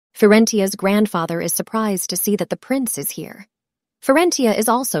Firentia's grandfather is surprised to see that the prince is here. Firentia is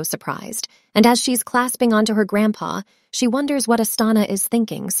also surprised, and as she's clasping onto her grandpa, she wonders what Astana is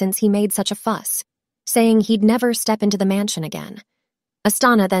thinking since he made such a fuss, saying he'd never step into the mansion again.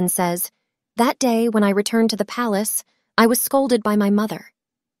 Astana then says, "That day when I returned to the palace, I was scolded by my mother."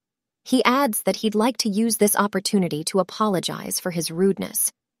 He adds that he'd like to use this opportunity to apologize for his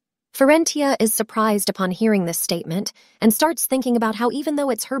rudeness. Firentia is surprised upon hearing this statement and starts thinking about how even though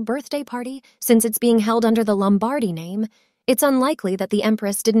it's her birthday party, since it's being held under the Lombardi name, it's unlikely that the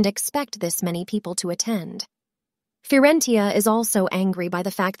Empress didn't expect this many people to attend. Firentia is also angry by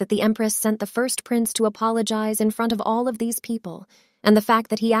the fact that the Empress sent the first prince to apologize in front of all of these people, and the fact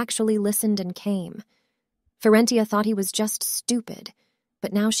that he actually listened and came. Firentia thought he was just stupid,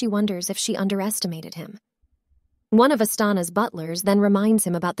 but now she wonders if she underestimated him. One of Astana's butlers then reminds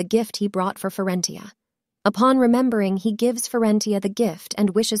him about the gift he brought for Firentia. Upon remembering, he gives Firentia the gift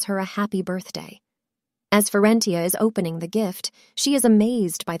and wishes her a happy birthday. As Firentia is opening the gift, she is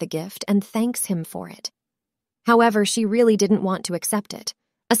amazed by the gift and thanks him for it. However, she really didn't want to accept it.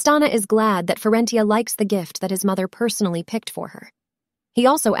 Astana is glad that Firentia likes the gift that his mother personally picked for her. He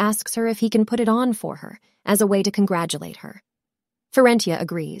also asks her if he can put it on for her, as a way to congratulate her. Firentia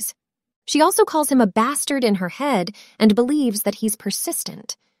agrees. She also calls him a bastard in her head and believes that he's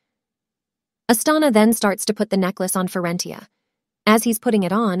persistent. Astana then starts to put the necklace on Firentia. As he's putting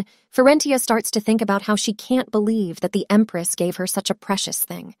it on, Firentia starts to think about how she can't believe that the Empress gave her such a precious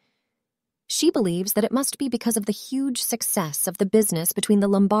thing. She believes that it must be because of the huge success of the business between the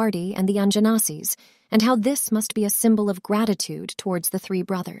Lombardi and the Angenosis, and how this must be a symbol of gratitude towards the three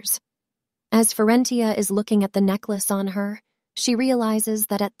brothers. As Firentia is looking at the necklace on her, she realizes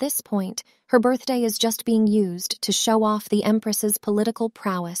that at this point, her birthday is just being used to show off the Empress's political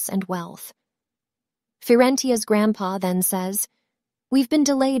prowess and wealth. Firentia's grandpa then says, "We've been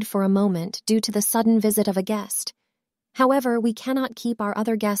delayed for a moment due to the sudden visit of a guest. However, we cannot keep our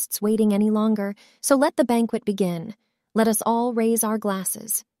other guests waiting any longer, so let the banquet begin. Let us all raise our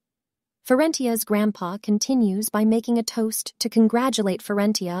glasses." Firentia's grandpa continues by making a toast to congratulate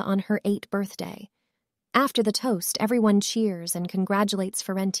Firentia on her 8th birthday. After the toast, everyone cheers and congratulates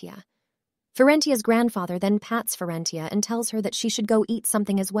Firentia. Firentia's grandfather then pats Firentia and tells her that she should go eat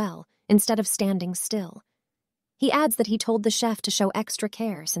something as well, instead of standing still. He adds that he told the chef to show extra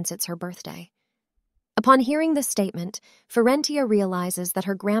care since it's her birthday. Upon hearing this statement, Firentia realizes that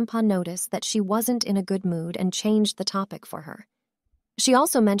her grandpa noticed that she wasn't in a good mood and changed the topic for her. She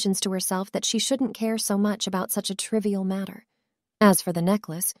also mentions to herself that she shouldn't care so much about such a trivial matter. As for the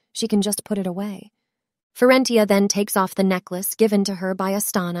necklace, she can just put it away. Firentia then takes off the necklace given to her by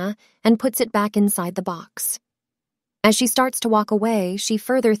Astana and puts it back inside the box. As she starts to walk away, she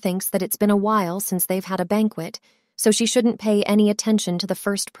further thinks that it's been a while since they've had a banquet, so she shouldn't pay any attention to the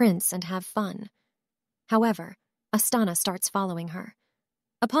first prince and have fun. However, Astana starts following her.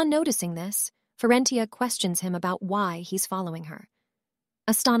 Upon noticing this, Firentia questions him about why he's following her.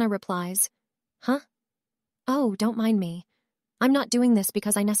 Astana replies, "Huh? Oh, don't mind me. I'm not doing this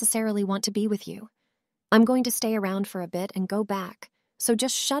because I necessarily want to be with you. I'm going to stay around for a bit and go back, so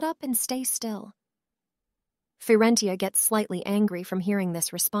just shut up and stay still." Firentia gets slightly angry from hearing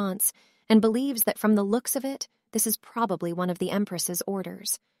this response and believes that from the looks of it, this is probably one of the Empress's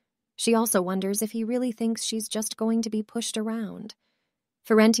orders. She also wonders if he really thinks she's just going to be pushed around.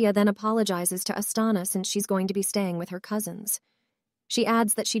 Firentia then apologizes to Astana since she's going to be staying with her cousins. She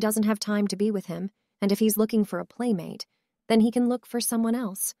adds that she doesn't have time to be with him, and if he's looking for a playmate, then he can look for someone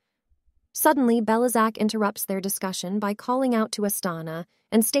else. Suddenly, Lulac interrupts their discussion by calling out to Astana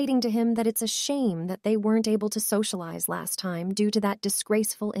and stating to him that it's a shame that they weren't able to socialize last time due to that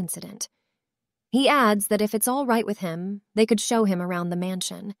disgraceful incident. He adds that if it's all right with him, they could show him around the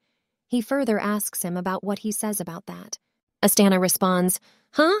mansion. He further asks him about what he says about that. Astana responds,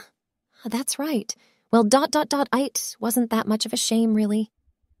 "Huh? That's right. Well, ... it wasn't that much of a shame, really."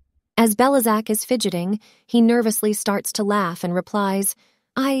 As Lulac is fidgeting, he nervously starts to laugh and replies,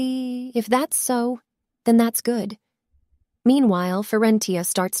 If that's so, then that's good." Meanwhile, Firentia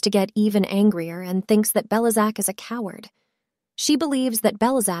starts to get even angrier and thinks that Lulac is a coward. She believes that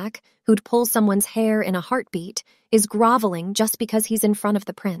Lulac, who'd pull someone's hair in a heartbeat, is groveling just because he's in front of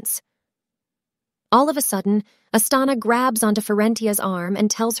the prince. All of a sudden, Astana grabs onto Firentia's arm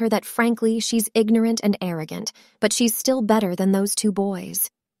and tells her that frankly she's ignorant and arrogant, but she's still better than those two boys.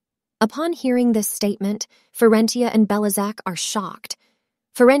 Upon hearing this statement, Firentia and Lulac are shocked.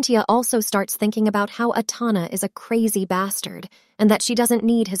 Firentia also starts thinking about how Atana is a crazy bastard and that she doesn't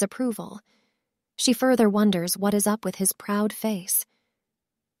need his approval. She further wonders what is up with his proud face.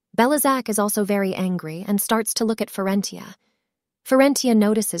 Lulac is also very angry and starts to look at Firentia. Firentia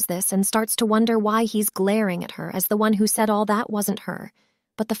notices this and starts to wonder why he's glaring at her as the one who said all that wasn't her,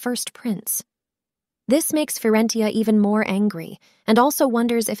 but the first prince. This makes Firentia even more angry, and also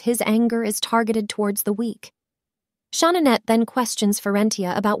wonders if his anger is targeted towards the weak. Shananet then questions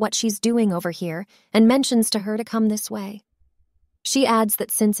Firentia about what she's doing over here and mentions to her to come this way. She adds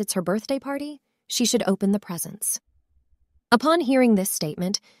that since it's her birthday party, she should open the presents. Upon hearing this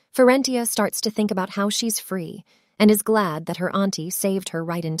statement, Firentia starts to think about how she's free and is glad that her auntie saved her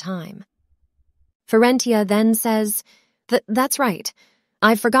right in time. Firentia then says, "That's right.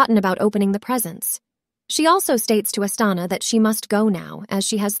 I've forgotten about opening the presents." She also states to Astana that she must go now, as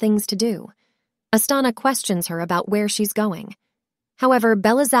she has things to do. Astana questions her about where she's going. However,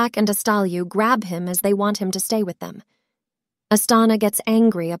 Belizak and Astaliu grab him as they want him to stay with them. Astana gets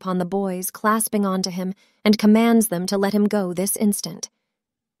angry upon the boys clasping onto him and commands them to let him go this instant.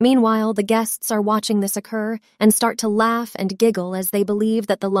 Meanwhile, the guests are watching this occur and start to laugh and giggle as they believe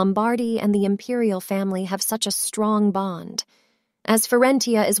that the Lombardi and the imperial family have such a strong bond. As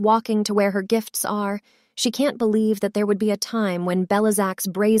Firentia is walking to where her gifts are, she can't believe that there would be a time when Belizak's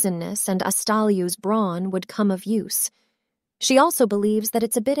brazenness and Astaliu's brawn would come of use. She also believes that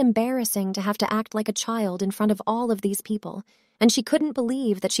it's a bit embarrassing to have to act like a child in front of all of these people, and she couldn't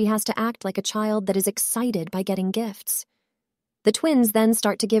believe that she has to act like a child that is excited by getting gifts. The twins then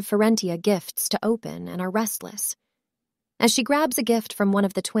start to give Firentia gifts to open and are restless. As she grabs a gift from one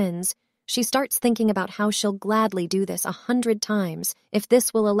of the twins, she starts thinking about how she'll gladly do this 100 times if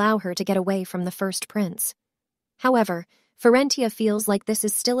this will allow her to get away from the first prince. However, Firentia feels like this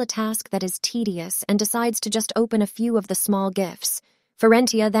is still a task that is tedious and decides to just open a few of the small gifts.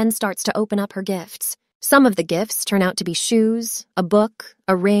 Firentia then starts to open up her gifts. Some of the gifts turn out to be shoes, a book,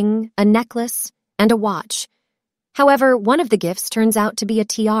 a ring, a necklace, and a watch. However, one of the gifts turns out to be a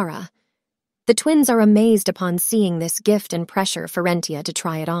tiara. The twins are amazed upon seeing this gift and pressure Firentia to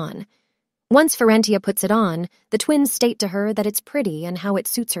try it on. Once Firentia puts it on, the twins state to her that it's pretty and how it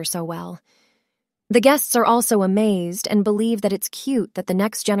suits her so well. The guests are also amazed and believe that it's cute that the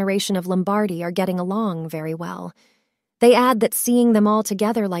next generation of Lombardi are getting along very well. They add that seeing them all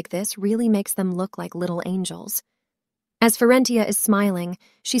together like this really makes them look like little angels. As Firentia is smiling,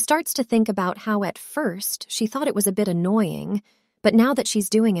 she starts to think about how at first she thought it was a bit annoying, but now that she's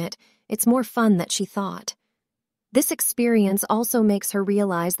doing it, it's more fun than she thought. This experience also makes her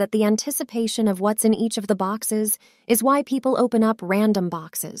realize that the anticipation of what's in each of the boxes is why people open up random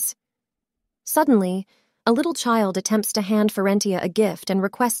boxes. Suddenly, a little child attempts to hand Firentia a gift and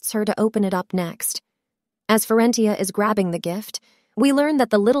requests her to open it up next. As Firentia is grabbing the gift, we learn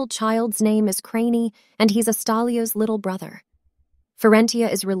that the little child's name is Craney and he's Astalia's little brother.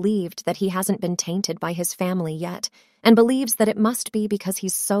 Firentia is relieved that he hasn't been tainted by his family yet and believes that it must be because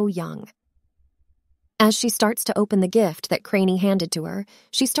he's so young. As she starts to open the gift that Craney handed to her,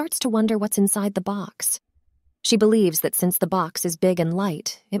 she starts to wonder what's inside the box. She believes that since the box is big and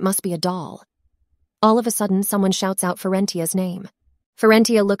light, it must be a doll. All of a sudden, someone shouts out Firentia's name.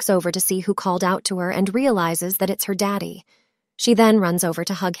 Firentia looks over to see who called out to her and realizes that it's her daddy. She then runs over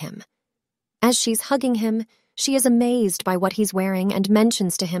to hug him. As she's hugging him, she is amazed by what he's wearing and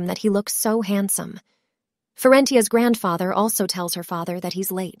mentions to him that he looks so handsome. Firentia's grandfather also tells her father that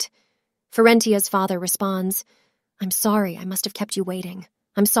he's late. Firentia's father responds, "I'm sorry, I must have kept you waiting.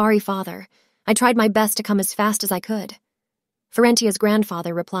 I'm sorry, father. I tried my best to come as fast as I could." Firentia's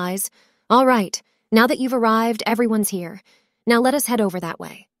grandfather replies, "All right, now that you've arrived, everyone's here. Now let us head over that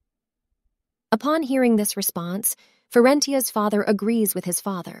way." Upon hearing this response, Firentia's father agrees with his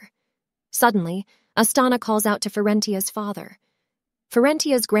father. Suddenly, Astana calls out to Firentia's father.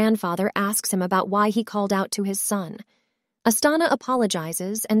 Firentia's grandfather asks him about why he called out to his son. Astana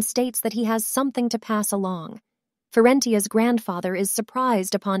apologizes and states that he has something to pass along. Firentia's grandfather is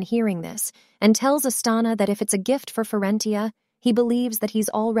surprised upon hearing this and tells Astana that if it's a gift for Firentia, he believes that he's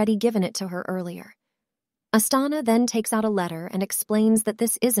already given it to her earlier. Astana then takes out a letter and explains that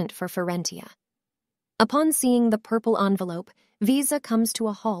this isn't for Firentia. Upon seeing the purple envelope, Visa comes to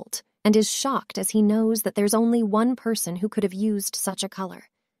a halt and is shocked as he knows that there's only one person who could have used such a color.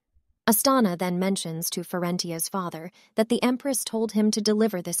 Astana then mentions to Firentia's father that the Empress told him to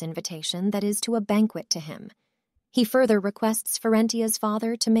deliver this invitation that is to a banquet to him. He further requests Firentia's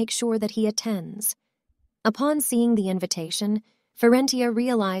father to make sure that he attends. Upon seeing the invitation, Firentia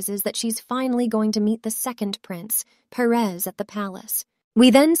realizes that she's finally going to meet the second prince, Perez, at the palace. We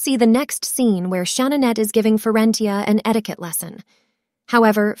then see the next scene where Shananet is giving Firentia an etiquette lesson.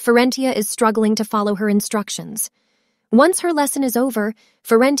 However, Firentia is struggling to follow her instructions. Once her lesson is over,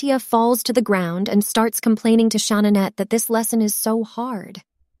 Firentia falls to the ground and starts complaining to Shananet that this lesson is so hard.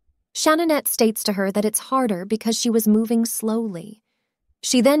 Shannonette states to her that it's harder because she was moving slowly.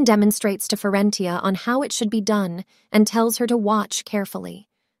 She then demonstrates to Firentia on how it should be done and tells her to watch carefully.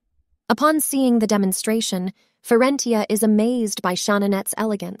 Upon seeing the demonstration, Firentia is amazed by Shannonette's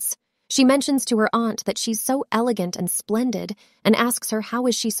elegance. She mentions to her aunt that she's so elegant and splendid and asks her how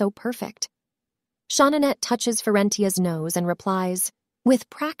is she so perfect. Shannonette touches Firentia's nose and replies, "With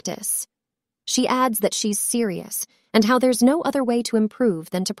practice." She adds that she's serious and how there's no other way to improve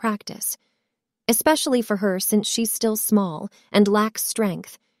than to practice. Especially for her since she's still small and lacks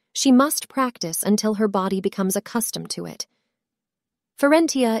strength, she must practice until her body becomes accustomed to it.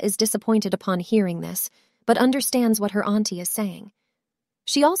 Firentia is disappointed upon hearing this, but understands what her auntie is saying.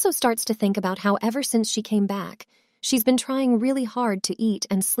 She also starts to think about how ever since she came back, she's been trying really hard to eat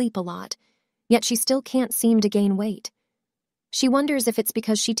and sleep a lot, yet she still can't seem to gain weight. She wonders if it's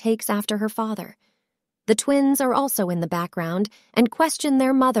because she takes after her father. The twins are also in the background and question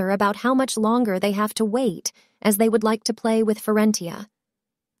their mother about how much longer they have to wait, as they would like to play with Firentia.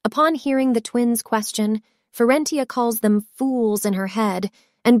 Upon hearing the twins' question, Firentia calls them fools in her head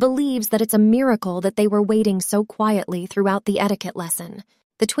and believes that it's a miracle that they were waiting so quietly throughout the etiquette lesson.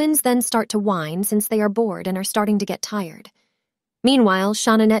 The twins then start to whine since they are bored and are starting to get tired. Meanwhile,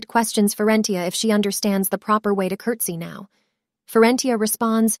 Shannonette questions Firentia if she understands the proper way to curtsy now. Firentia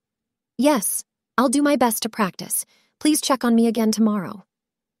responds, "Yes, I'll do my best to practice. Please check on me again tomorrow."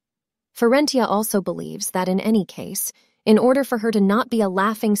 Firentia also believes that in any case, in order for her to not be a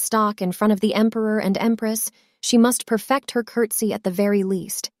laughing stock in front of the emperor and empress, she must perfect her curtsy at the very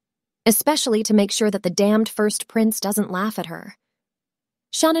least, especially to make sure that the damned first prince doesn't laugh at her.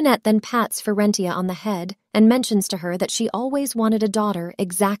 Shannonette then pats Firentia on the head and mentions to her that she always wanted a daughter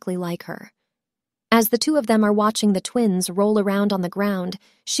exactly like her. As the two of them are watching the twins roll around on the ground,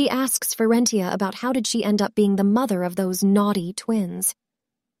 she asks Firentia about how did she end up being the mother of those naughty twins.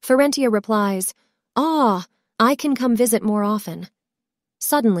 Firentia replies, "Ah, I can come visit more often."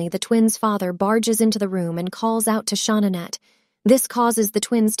 Suddenly, the twins' father barges into the room and calls out to Shannonette. This causes the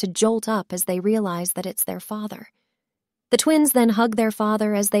twins to jolt up as they realize that it's their father. The twins then hug their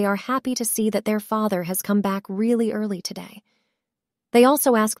father as they are happy to see that their father has come back really early today. They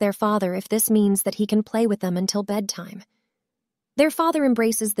also ask their father if this means that he can play with them until bedtime. Their father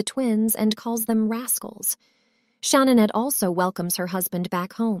embraces the twins and calls them rascals. Shannonette also welcomes her husband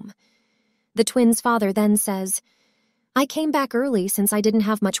back home. The twins' father then says, "I came back early since I didn't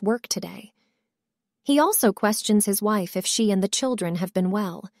have much work today." He also questions his wife if she and the children have been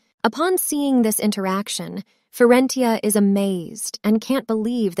well. Upon seeing this interaction, Firentia is amazed and can't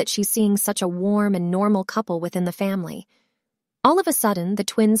believe that she's seeing such a warm and normal couple within the family. All of a sudden, the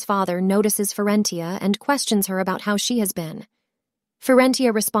twins' father notices Firentia and questions her about how she has been.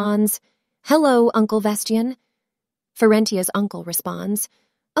 Firentia responds, "Hello, Uncle Vestian." Firentia's uncle responds,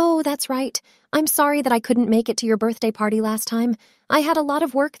 "Oh, that's right. I'm sorry that I couldn't make it to your birthday party last time. I had a lot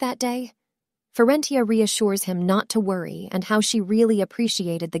of work that day." Firentia reassures him not to worry and how she really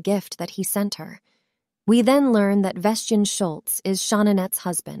appreciated the gift that he sent her. We then learn that Vestian Schultz is Shannonette's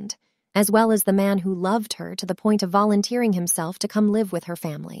husband, as well as the man who loved her to the point of volunteering himself to come live with her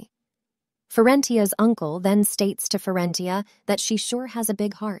family. Firentia's uncle then states to Firentia that she sure has a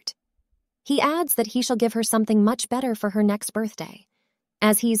big heart. He adds that he shall give her something much better for her next birthday.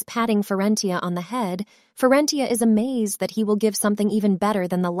 As he's patting Firentia on the head, Firentia is amazed that he will give something even better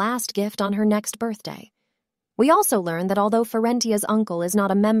than the last gift on her next birthday. We also learn that although Firentia's uncle is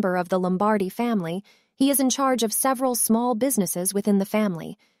not a member of the Lombardi family, he is in charge of several small businesses within the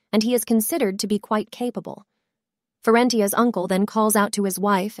family, and he is considered to be quite capable. Firentia's uncle then calls out to his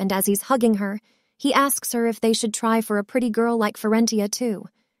wife, and as he's hugging her, he asks her if they should try for a pretty girl like Firentia too.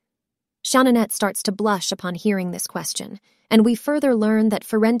 Shannonette starts to blush upon hearing this question, and we further learn that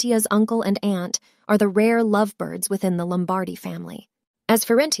Firentia's uncle and aunt are the rare lovebirds within the Lombardi family. As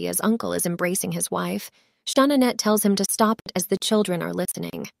Firentia's uncle is embracing his wife, Shannonette tells him to stop it as the children are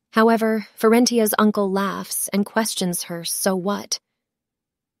listening. However, Firentia's uncle laughs and questions her, "So what?"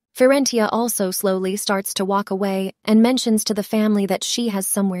 Firentia also slowly starts to walk away and mentions to the family that she has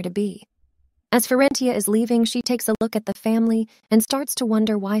somewhere to be. As Firentia is leaving, she takes a look at the family and starts to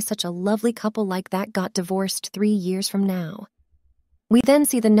wonder why such a lovely couple like that got divorced 3 years from now. We then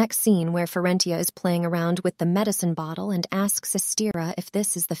see the next scene where Firentia is playing around with the medicine bottle and asks Estira if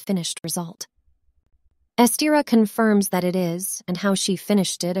this is the finished result. Estira confirms that it is, and how she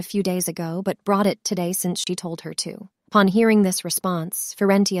finished it a few days ago but brought it today since she told her to. Upon hearing this response,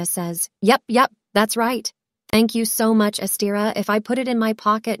 Firentia says, Yep, that's right. Thank you so much, Estira. If I put it in my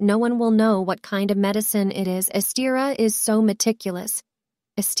pocket, no one will know what kind of medicine it is. Estira is so meticulous.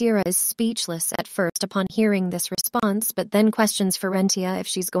 Estira is speechless at first upon hearing this response, but then questions Firentia if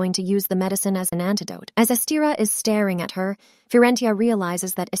she's going to use the medicine as an antidote. As Estira is staring at her, Firentia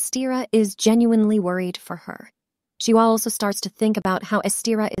realizes that Estira is genuinely worried for her. She also starts to think about how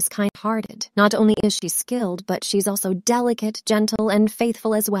Estira is kind-hearted. Not only is she skilled, but she's also delicate, gentle, and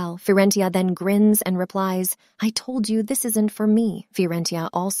faithful as well. Firentia then grins and replies, "I told you this isn't for me." Firentia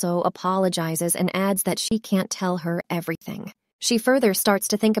also apologizes and adds that she can't tell her everything. She further starts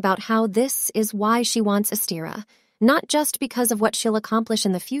to think about how this is why she wants Estira, not just because of what she'll accomplish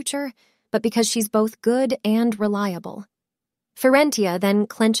in the future, but because she's both good and reliable. Firentia then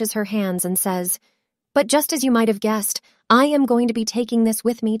clenches her hands and says, "But just as you might have guessed, I am going to be taking this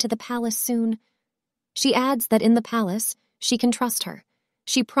with me to the palace soon." She adds that in the palace, she can trust her.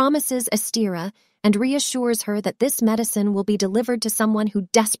 She promises Estira and reassures her that this medicine will be delivered to someone who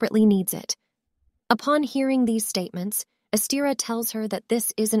desperately needs it. Upon hearing these statements, Estira tells her that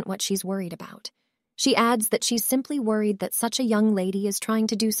this isn't what she's worried about. She adds that she's simply worried that such a young lady is trying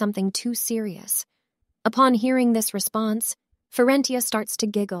to do something too serious. Upon hearing this response, Firentia starts to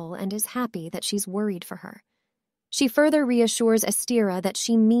giggle and is happy that she's worried for her. She further reassures Estira that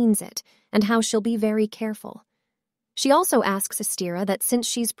she means it and how she'll be very careful. She also asks Estira that since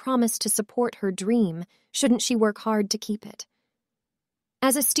she's promised to support her dream, shouldn't she work hard to keep it?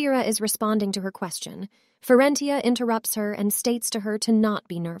 As Estira is responding to her question, Firentia interrupts her and states to her to not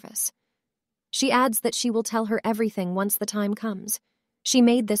be nervous. She adds that she will tell her everything once the time comes. She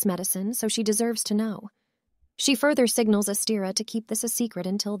made this medicine, so she deserves to know. She further signals Estira to keep this a secret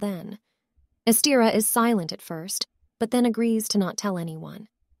until then. Estira is silent at first, but then agrees to not tell anyone.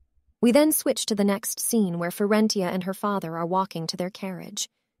 We then switch to the next scene where Firentia and her father are walking to their carriage.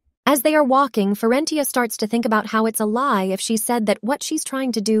 As they are walking, Firentia starts to think about how it's a lie if she said that what she's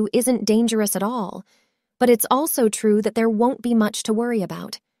trying to do isn't dangerous at all, but it's also true that there won't be much to worry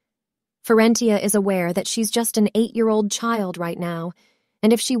about. Firentia is aware that she's just an 8-year-old child right now,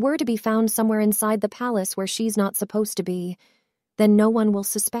 and if she were to be found somewhere inside the palace where she's not supposed to be, then no one will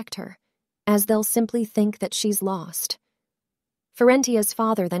suspect her, as they'll simply think that she's lost. Firentia's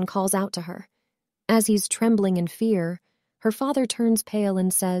father then calls out to her. As he's trembling in fear, her father turns pale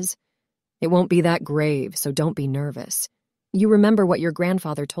and says, "It won't be that grave, so don't be nervous. You remember what your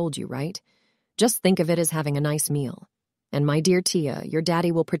grandfather told you, right? Just think of it as having a nice meal. And my dear Tia, your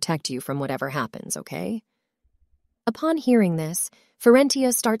daddy will protect you from whatever happens, okay?" Upon hearing this,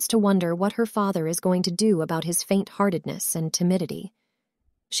 Firentia starts to wonder what her father is going to do about his faint-heartedness and timidity.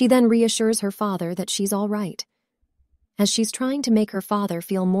 She then reassures her father that she's all right. As she's trying to make her father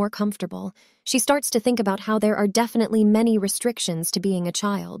feel more comfortable, she starts to think about how there are definitely many restrictions to being a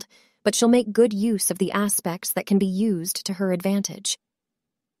child, but she'll make good use of the aspects that can be used to her advantage.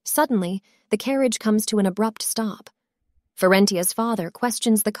 Suddenly, the carriage comes to an abrupt stop. Firentia's father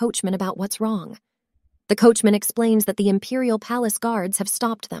questions the coachman about what's wrong. The coachman explains that the Imperial Palace guards have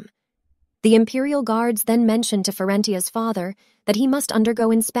stopped them. The Imperial guards then mention to Firentia's father that he must undergo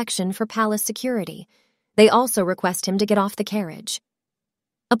inspection for palace security. They also request him to get off the carriage.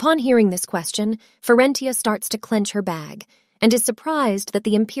 Upon hearing this question, Firentia starts to clench her bag and is surprised that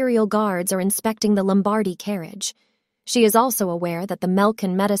the Imperial guards are inspecting the Lombardi carriage. She is also aware that the milk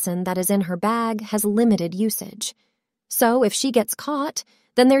and medicine that is in her bag has limited usage. So if she gets caught,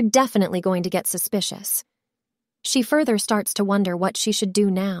 then they're definitely going to get suspicious. She further starts to wonder what she should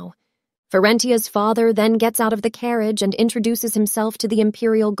do now. Firentia's father then gets out of the carriage and introduces himself to the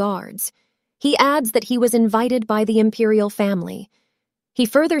Imperial guards. He adds that he was invited by the Imperial family. He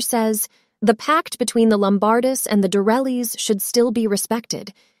further says, the pact between the Lombardis and the Dorellis should still be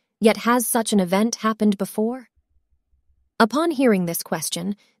respected, yet has such an event happened before? Upon hearing this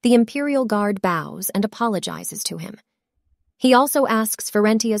question, the Imperial guard bows and apologizes to him. He also asks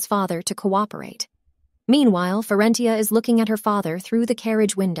Firentia's father to cooperate. Meanwhile, Firentia is looking at her father through the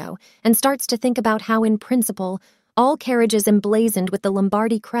carriage window and starts to think about how, in principle, all carriages emblazoned with the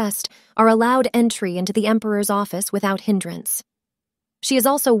Lombardi crest are allowed entry into the emperor's office without hindrance. She is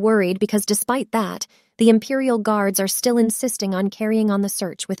also worried because despite that, the Imperial guards are still insisting on carrying on the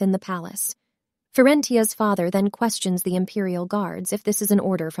search within the palace. Firentia's father then questions the Imperial guards if this is an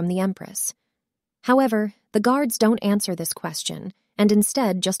order from the Empress. However, the guards don't answer this question and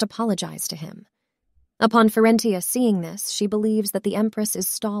instead just apologize to him. Upon Firentia seeing this, she believes that the Empress is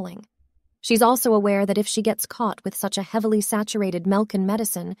stalling. She's also aware that if she gets caught with such a heavily saturated milk and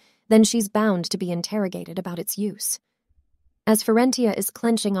medicine, then she's bound to be interrogated about its use. As Firentia is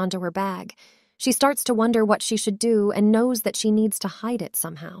clenching onto her bag, she starts to wonder what she should do and knows that she needs to hide it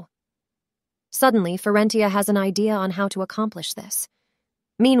somehow. Suddenly, Firentia has an idea on how to accomplish this.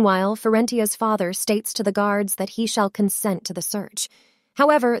 Meanwhile, Firentia's father states to the guards that he shall consent to the search.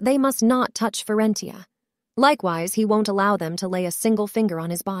 However, they must not touch Firentia. Likewise, he won't allow them to lay a single finger on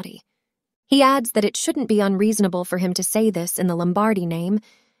his body. He adds that it shouldn't be unreasonable for him to say this in the Lombardi name,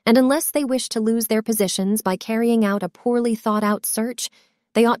 and unless they wish to lose their positions by carrying out a poorly thought-out search,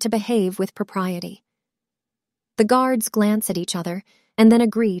 they ought to behave with propriety. The guards glance at each other and then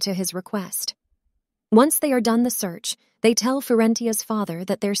agree to his request. Once they are done the search, they tell Firentia's father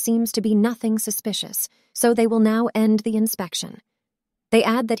that there seems to be nothing suspicious, so they will now end the inspection. They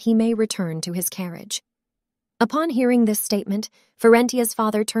add that he may return to his carriage. Upon hearing this statement, Firentia's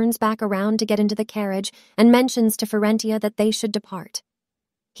father turns back around to get into the carriage and mentions to Firentia that they should depart.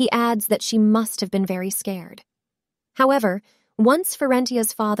 He adds that she must have been very scared. However, once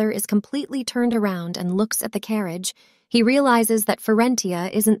Firentia's father is completely turned around and looks at the carriage, he realizes that Firentia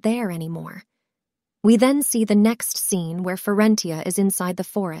isn't there anymore. We then see the next scene where Firentia is inside the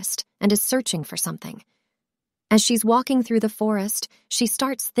forest and is searching for something. As she's walking through the forest, she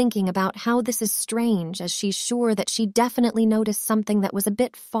starts thinking about how this is strange, as she's sure that she definitely noticed something that was a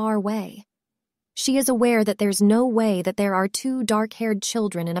bit far away. She is aware that there's no way that there are two dark-haired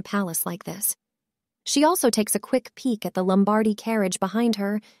children in a palace like this. She also takes a quick peek at the Lombardi carriage behind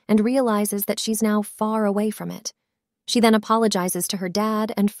her and realizes that she's now far away from it. She then apologizes to her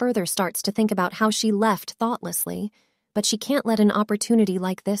dad and further starts to think about how she left thoughtlessly, but she can't let an opportunity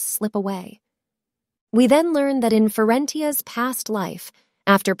like this slip away. We then learn that in Firentia's past life,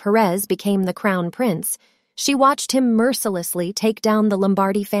 after Perez became the crown prince, she watched him mercilessly take down the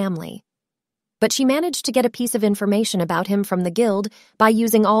Lombardi family. But she managed to get a piece of information about him from the guild by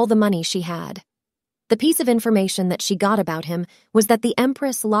using all the money she had. The piece of information that she got about him was that the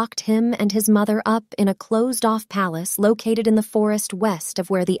Empress locked him and his mother up in a closed-off palace located in the forest west of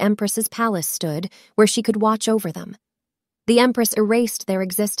where the Empress's palace stood, where she could watch over them. The Empress erased their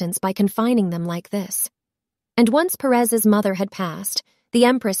existence by confining them like this. And once Perez's mother had passed, the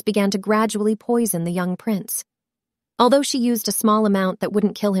Empress began to gradually poison the young prince. Although she used a small amount that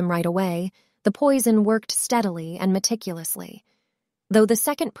wouldn't kill him right away, the poison worked steadily and meticulously. Though the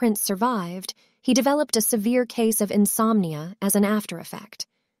second prince survived, he developed a severe case of insomnia as an after effect.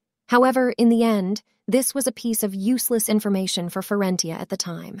 However, in the end, this was a piece of useless information for Firentia at the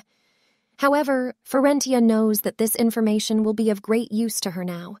time. However, Firentia knows that this information will be of great use to her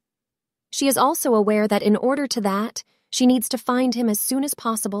now. She is also aware that in order to that, she needs to find him as soon as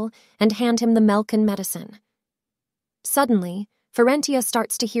possible and hand him the Melkin medicine. Suddenly, Firentia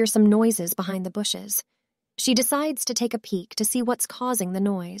starts to hear some noises behind the bushes. She decides to take a peek to see what's causing the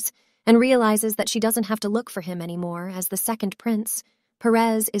noise, and realizes that she doesn't have to look for him anymore, as the second prince,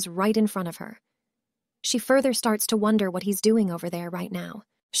 Perez, is right in front of her. She further starts to wonder what he's doing over there right now.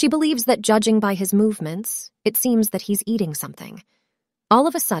 She believes that judging by his movements, it seems that he's eating something. All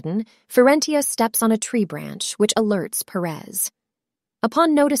of a sudden, Firentia steps on a tree branch, which alerts Perez.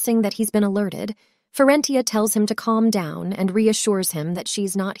 Upon noticing that he's been alerted, Firentia tells him to calm down and reassures him that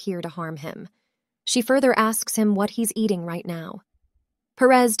she's not here to harm him. She further asks him what he's eating right now.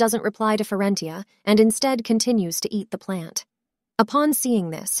 Perez doesn't reply to Firentia and instead continues to eat the plant. Upon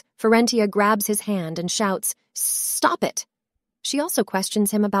seeing this, Firentia grabs his hand and shouts, "Stop it!" She also questions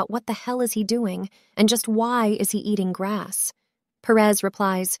him about what the hell is he doing and just why is he eating grass. Perez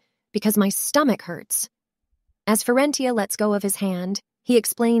replies, "Because my stomach hurts." As Firentia lets go of his hand, he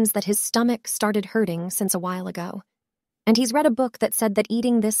explains that his stomach started hurting since a while ago, and he's read a book that said that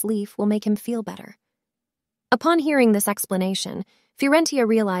eating this leaf will make him feel better. Upon hearing this explanation, Firentia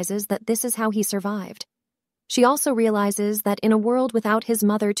realizes that this is how he survived. She also realizes that in a world without his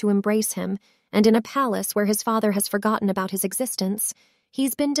mother to embrace him, and in a palace where his father has forgotten about his existence,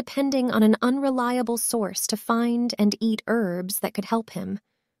 he's been depending on an unreliable source to find and eat herbs that could help him,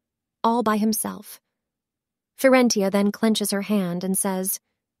 all by himself. Firentia then clenches her hand and says,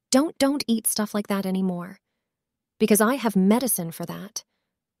 Don't eat stuff like that anymore, because I have medicine for that."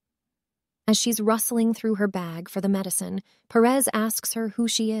 As she's rustling through her bag for the medicine, Perez asks her who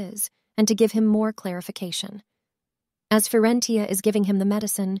she is and to give him more clarification. As Firentia is giving him the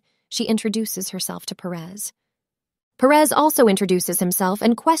medicine, she introduces herself to Perez. Perez also introduces himself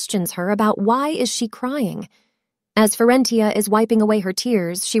and questions her about why is she crying. As Firentia is wiping away her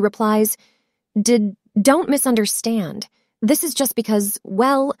tears, she replies, Don't misunderstand. This is just because,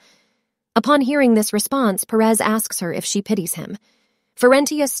 well..." Upon hearing this response, Perez asks her if she pities him.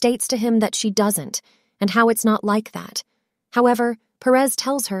 Firentia states to him that she doesn't, and how it's not like that. However, Perez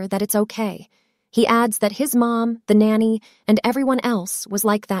tells her that it's okay. He adds that his mom, the nanny, and everyone else was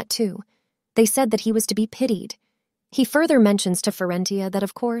like that too. They said that he was to be pitied. He further mentions to Firentia that,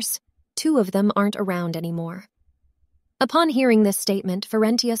 of course, two of them aren't around anymore. Upon hearing this statement,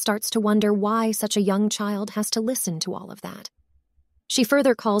 Firentia starts to wonder why such a young child has to listen to all of that. She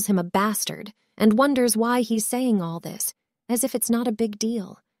further calls him a bastard and wonders why he's saying all this, as if it's not a big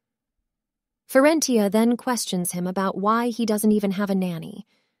deal. Firentia then questions him about why he doesn't even have a nanny.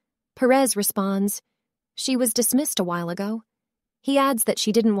 Perez responds, "She was dismissed a while ago." He adds that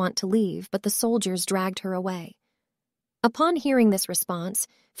she didn't want to leave, but the soldiers dragged her away. Upon hearing this response,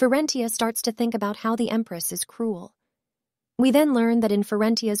 Firentia starts to think about how the Empress is cruel. We then learn that in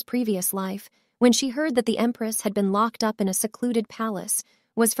Firentia's previous life, when she heard that the Empress had been locked up in a secluded palace,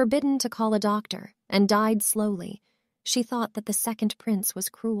 was forbidden to call a doctor, and died slowly, she thought that the second prince was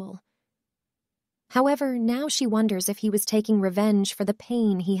cruel. However, now she wonders if he was taking revenge for the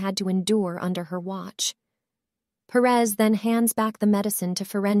pain he had to endure under her watch. Perez then hands back the medicine to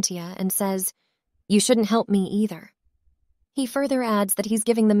Firentia and says, "You shouldn't help me either." He further adds that he's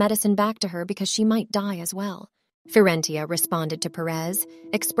giving the medicine back to her because she might die as well. Firentia responded to Perez,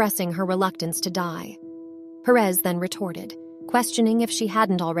 expressing her reluctance to die. Perez then retorted, questioning if she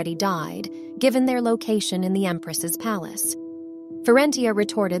hadn't already died, given their location in the Empress's palace. Firentia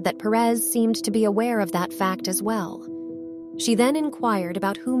retorted that Perez seemed to be aware of that fact as well. She then inquired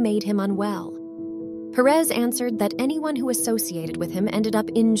about who made him unwell. Perez answered that anyone who associated with him ended up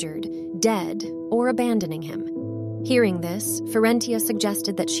injured, dead, or abandoning him. Hearing this, Firentia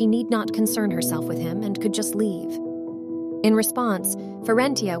suggested that she need not concern herself with him and could just leave. In response,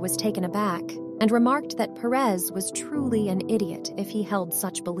 Firentia was taken aback and remarked that Perez was truly an idiot if he held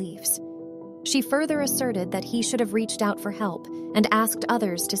such beliefs. She further asserted that he should have reached out for help and asked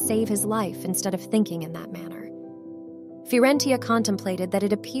others to save his life instead of thinking in that manner. Firentia contemplated that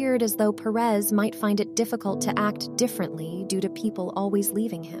it appeared as though Perez might find it difficult to act differently due to people always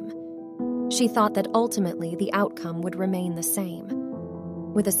leaving him. She thought that ultimately the outcome would remain the same.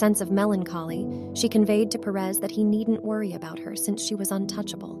 With a sense of melancholy, she conveyed to Perez that he needn't worry about her since she was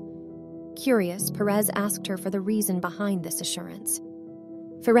untouchable. Curious, Perez asked her for the reason behind this assurance.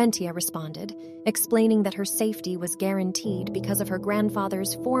 Firentia responded, explaining that her safety was guaranteed because of her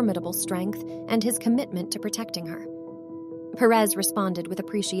grandfather's formidable strength and his commitment to protecting her. Perez responded with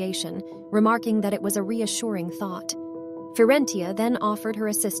appreciation, remarking that it was a reassuring thought. Firentia then offered her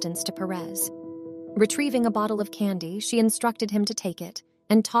assistance to Perez. Retrieving a bottle of candy, she instructed him to take it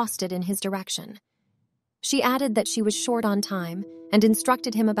and tossed it in his direction. She added that she was short on time and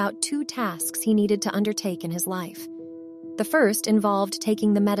instructed him about 2 tasks he needed to undertake in his life. The first involved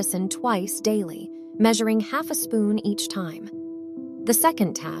taking the medicine twice daily, measuring half a spoon each time. The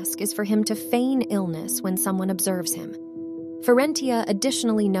second task is for him to feign illness when someone observes him. Firentia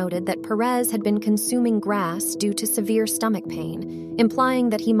additionally noted that Perez had been consuming grass due to severe stomach pain, implying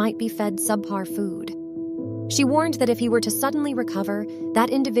that he might be fed subpar food. She warned that if he were to suddenly recover,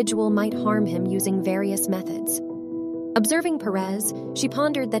 that individual might harm him using various methods. Observing Perez, she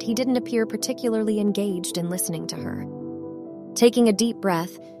pondered that he didn't appear particularly engaged in listening to her. Taking a deep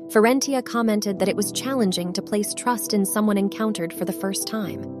breath, Firentia commented that it was challenging to place trust in someone encountered for the first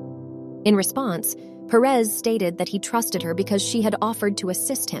time. In response, Perez stated that he trusted her because she had offered to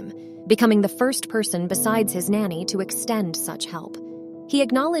assist him, becoming the first person besides his nanny to extend such help. He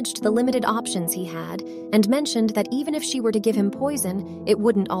acknowledged the limited options he had and mentioned that even if she were to give him poison, it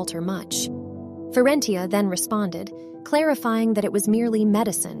wouldn't alter much. Firentia then responded, clarifying that it was merely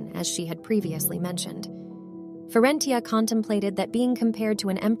medicine, as she had previously mentioned. Firentia contemplated that being compared to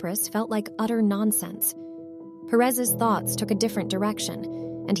an empress felt like utter nonsense. Perez's thoughts took a different direction,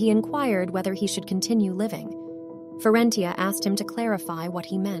 and he inquired whether he should continue living. Firentia asked him to clarify what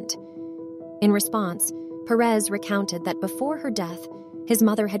he meant. In response, Perez recounted that before her death, his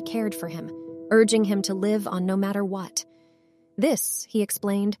mother had cared for him, urging him to live on no matter what. This, he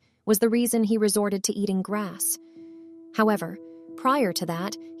explained, was the reason he resorted to eating grass. However, prior to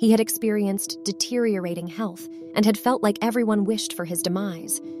that, he had experienced deteriorating health and had felt like everyone wished for his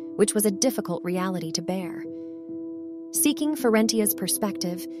demise, which was a difficult reality to bear. Seeking Firentia's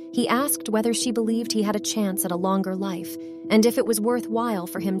perspective, he asked whether she believed he had a chance at a longer life and if it was worthwhile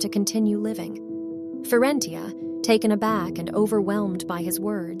for him to continue living. Firentia, taken aback and overwhelmed by his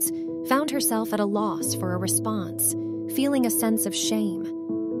words, found herself at a loss for a response, feeling a sense of shame.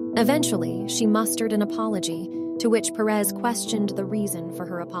 Eventually, she mustered an apology, to which Perez questioned the reason for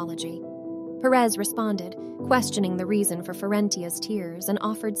her apology. Perez responded, questioning the reason for Firentia's tears, and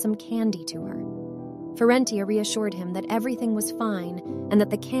offered some candy to her. Firentia reassured him that everything was fine and that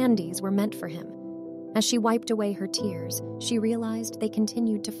the candies were meant for him. As she wiped away her tears, she realized they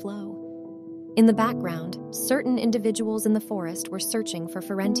continued to flow. In the background, certain individuals in the forest were searching for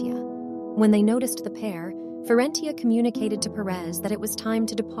Firentia. When they noticed the pair, Firentia communicated to Perez that it was time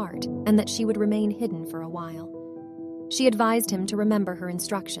to depart and that she would remain hidden for a while. She advised him to remember her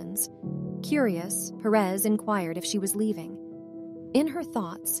instructions. Curious, Perez inquired if she was leaving. In her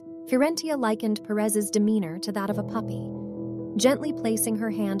thoughts, Firentia likened Perez's demeanor to that of a puppy. Gently placing her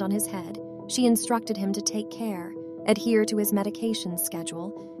hand on his head, she instructed him to take care, adhere to his medication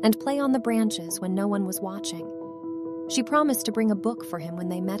schedule, and play on the branches when no one was watching. She promised to bring a book for him when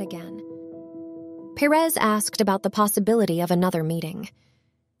they met again. Perez asked about the possibility of another meeting.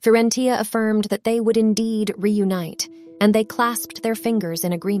 Firentia affirmed that they would indeed reunite, and they clasped their fingers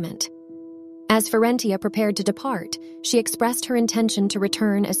in agreement. As Firentia prepared to depart, she expressed her intention to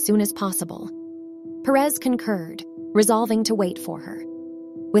return as soon as possible. Perez concurred, resolving to wait for her.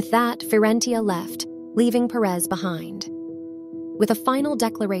 With that, Firentia left, leaving Perez behind. With a final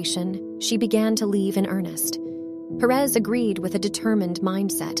declaration, she began to leave in earnest. Perez agreed with a determined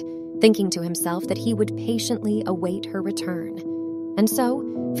mindset, thinking to himself that he would patiently await her return. And so,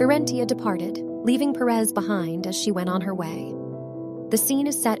 Firentia departed, leaving Perez behind as she went on her way. The scene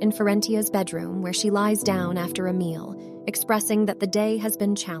is set in Firentia's bedroom, where she lies down after a meal, expressing that the day has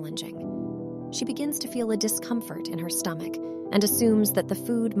been challenging. She begins to feel a discomfort in her stomach and assumes that the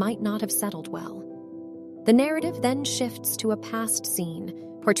food might not have settled well. The narrative then shifts to a past scene,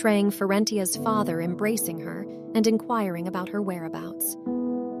 portraying Firentia's father embracing her and inquiring about her whereabouts.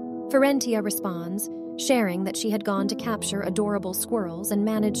 Firentia responds, sharing that she had gone to capture adorable squirrels and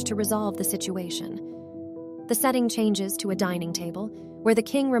managed to resolve the situation. The setting changes to a dining table, where the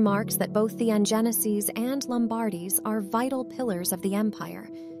king remarks that both the Angeneses and Lombardis are vital pillars of the empire,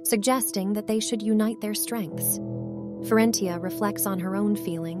 suggesting that they should unite their strengths. Firentia reflects on her own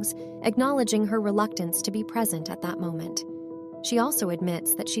feelings, acknowledging her reluctance to be present at that moment. She also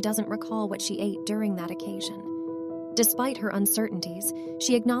admits that she doesn't recall what she ate during that occasion. Despite her uncertainties,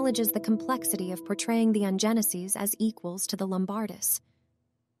 she acknowledges the complexity of portraying the Angeneses as equals to the Lombardis.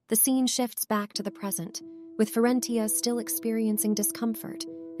 The scene shifts back to the present, with Firentia still experiencing discomfort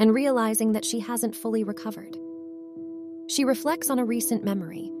and realizing that she hasn't fully recovered. She reflects on a recent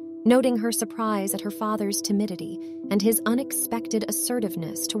memory, noting her surprise at her father's timidity and his unexpected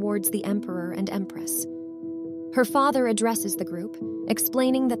assertiveness towards the emperor and empress. Her father addresses the group,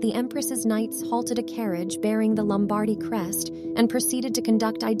 explaining that the empress's knights halted a carriage bearing the Lombardi crest and proceeded to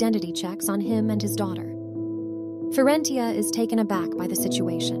conduct identity checks on him and his daughter. Firentia is taken aback by the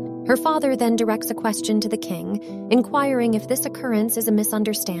situation. Her father then directs a question to the king, inquiring if this occurrence is a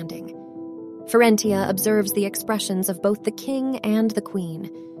misunderstanding. Firentia observes the expressions of both the king and the queen,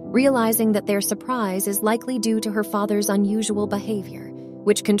 realizing that their surprise is likely due to her father's unusual behavior,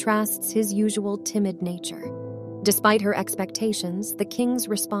 which contrasts his usual timid nature. Despite her expectations, the king's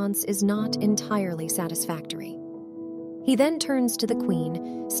response is not entirely satisfactory. He then turns to the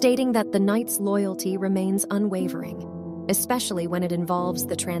queen, stating that the knight's loyalty remains unwavering, especially when it involves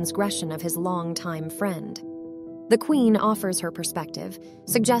the transgression of his longtime friend. The queen offers her perspective,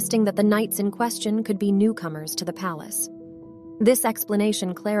 suggesting that the knights in question could be newcomers to the palace. This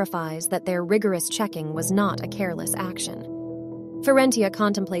explanation clarifies that their rigorous checking was not a careless action. Firentia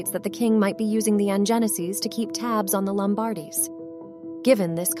contemplates that the king might be using the Angeneses to keep tabs on the Lombardis.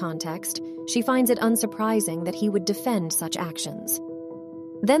 Given this context, she finds it unsurprising that he would defend such actions.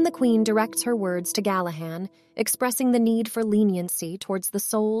 Then the queen directs her words to Galahad, expressing the need for leniency towards the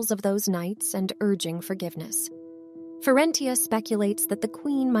souls of those knights and urging forgiveness. Firentia speculates that the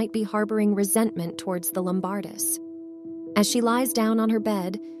queen might be harboring resentment towards the Lombardis. As she lies down on her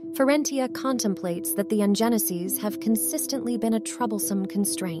bed, Firentia contemplates that the Angeneses have consistently been a troublesome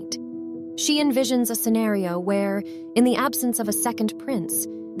constraint. She envisions a scenario where, in the absence of a second prince,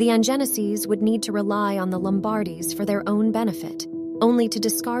 the Angeneses would need to rely on the Lombardis for their own benefit, only to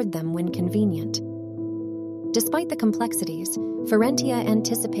discard them when convenient. Despite the complexities, Firentia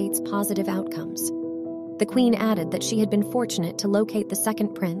anticipates positive outcomes. The queen added that she had been fortunate to locate the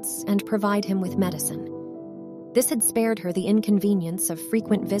second prince and provide him with medicine. This had spared her the inconvenience of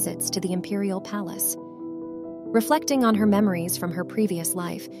frequent visits to the imperial palace. Reflecting on her memories from her previous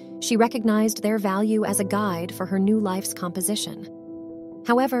life, she recognized their value as a guide for her new life's composition.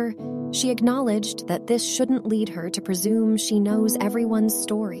 However, she acknowledged that this shouldn't lead her to presume she knows everyone's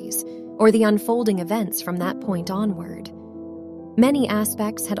stories or the unfolding events from that point onward. Many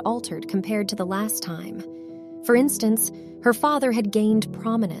aspects had altered compared to the last time. For instance, her father had gained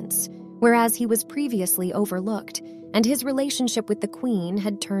prominence, whereas he was previously overlooked, and his relationship with the queen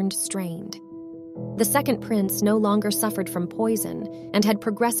had turned strained. The second prince no longer suffered from poison and had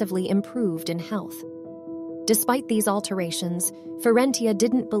progressively improved in health. Despite these alterations, Firentia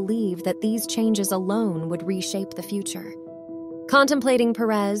didn't believe that these changes alone would reshape the future. Contemplating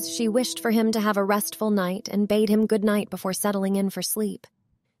Perez, she wished for him to have a restful night and bade him good night before settling in for sleep.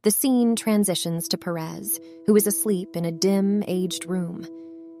 The scene transitions to Perez, who is asleep in a dim, aged room.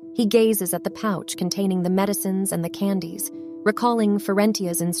 He gazes at the pouch containing the medicines and the candies, recalling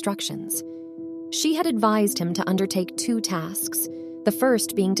Firentia's instructions. She had advised him to undertake 2 tasks, the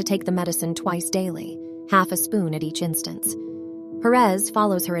first being to take the medicine twice daily, half a spoon at each instance. Perez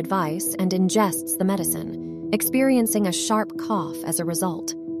follows her advice and ingests the medicine, experiencing a sharp cough as a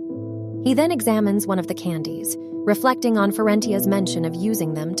result. He then examines one of the candies, reflecting on Firentia's mention of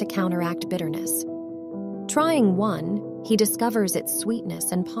using them to counteract bitterness. Trying one, he discovers its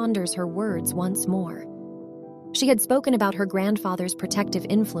sweetness and ponders her words once more. She had spoken about her grandfather's protective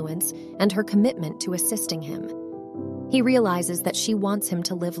influence and her commitment to assisting him. He realizes that she wants him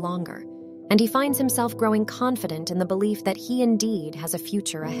to live longer, and he finds himself growing confident in the belief that he indeed has a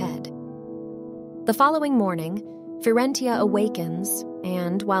future ahead. The following morning, Firentia awakens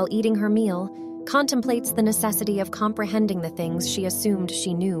and, while eating her meal, contemplates the necessity of comprehending the things she assumed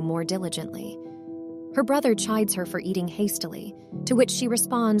she knew more diligently. Her brother chides her for eating hastily, to which she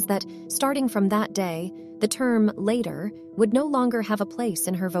responds that, starting from that day, the term later would no longer have a place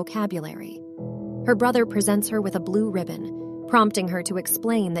in her vocabulary. Her brother presents her with a blue ribbon, prompting her to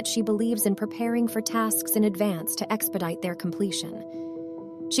explain that she believes in preparing for tasks in advance to expedite their completion.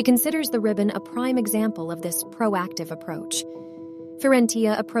 She considers the ribbon a prime example of this proactive approach.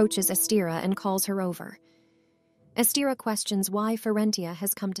 Firentia approaches Estira and calls her over. Estira questions why Firentia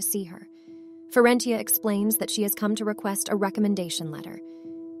has come to see her. Firentia explains that she has come to request a recommendation letter.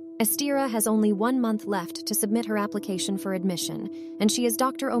 Estira has only 1 month left to submit her application for admission, and she is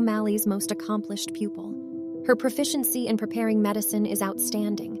Dr. O'Malley's most accomplished pupil. Her proficiency in preparing medicine is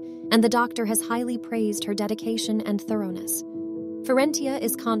outstanding, and the doctor has highly praised her dedication and thoroughness. Firentia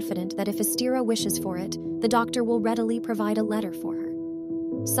is confident that if Estira wishes for it, the doctor will readily provide a letter for her.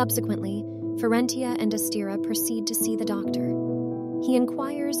 Subsequently, Firentia and Estira proceed to see the doctor. He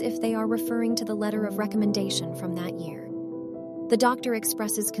inquires if they are referring to the letter of recommendation from that year. The doctor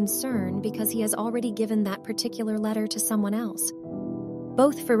expresses concern because he has already given that particular letter to someone else.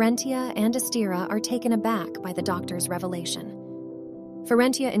 Both Firentia and Estira are taken aback by the doctor's revelation.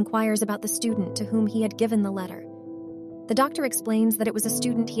 Firentia inquires about the student to whom he had given the letter. The doctor explains that it was a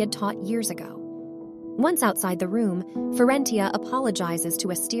student he had taught years ago. Once outside the room, Firentia apologizes to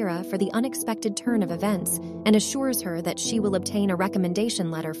Estira for the unexpected turn of events and assures her that she will obtain a recommendation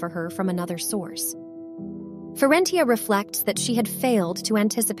letter for her from another source. Firentia reflects that she had failed to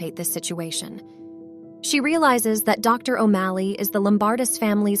anticipate this situation. She realizes that Dr. O'Malley is the Lombardis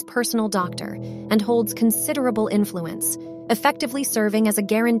family's personal doctor and holds considerable influence, effectively serving as a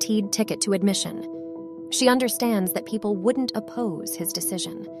guaranteed ticket to admission. She understands that people wouldn't oppose his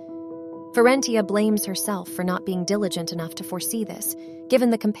decision. Firentia blames herself for not being diligent enough to foresee this, given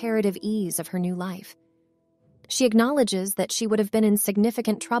the comparative ease of her new life. She acknowledges that she would have been in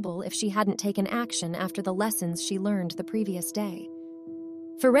significant trouble if she hadn't taken action after the lessons she learned the previous day.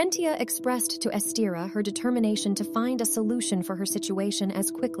 Firentia expressed to Estira her determination to find a solution for her situation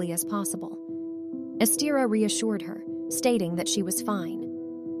as quickly as possible. Estira reassured her, stating that she was fine.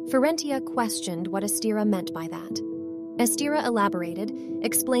 Firentia questioned what Estira meant by that. Estira elaborated,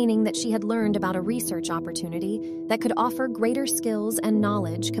 explaining that she had learned about a research opportunity that could offer greater skills and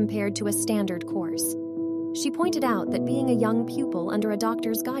knowledge compared to a standard course. She pointed out that being a young pupil under a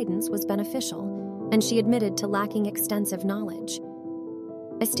doctor's guidance was beneficial, and she admitted to lacking extensive knowledge.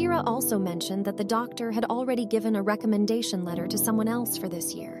 Estira also mentioned that the doctor had already given a recommendation letter to someone else for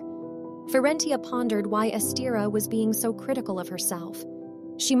this year. Firentia pondered why Estira was being so critical of herself.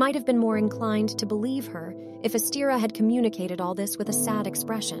 She might have been more inclined to believe her if Estira had communicated all this with a sad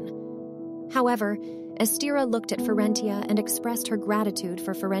expression. However, Estira looked at Firentia and expressed her gratitude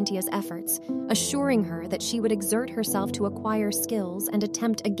for Firentia's efforts, assuring her that she would exert herself to acquire skills and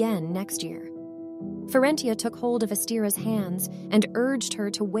attempt again next year. Firentia took hold of Estira's hands and urged her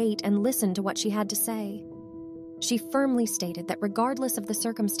to wait and listen to what she had to say. She firmly stated that regardless of the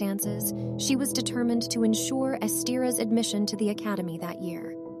circumstances, she was determined to ensure Estira's admission to the academy that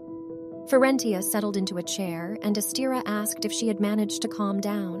year. Firentia settled into a chair, and Estira asked if she had managed to calm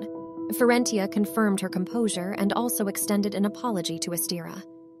down. Firentia confirmed her composure and also extended an apology to Estira.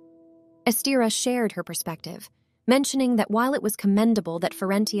 Estira shared her perspective, mentioning that while it was commendable that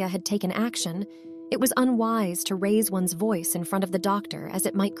Firentia had taken action, it was unwise to raise one's voice in front of the doctor as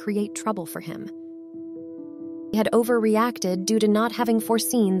it might create trouble for him. He had overreacted due to not having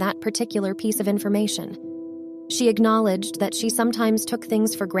foreseen that particular piece of information. She acknowledged that she sometimes took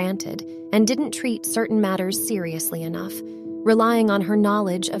things for granted and didn't treat certain matters seriously enough, relying on her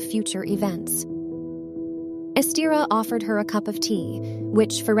knowledge of future events. Estira offered her a cup of tea,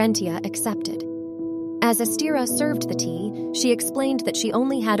 which Firentia accepted. As Estira served the tea, she explained that she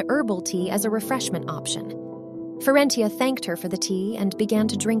only had herbal tea as a refreshment option. Firentia thanked her for the tea and began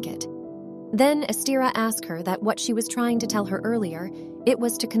to drink it. Then Estira asked her that what she was trying to tell her earlier, it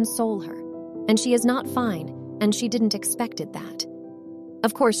was to console her, and she is not fine, and she didn't expected that.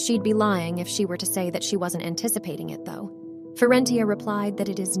 Of course, she'd be lying if she were to say that she wasn't anticipating it, though. Firentia replied that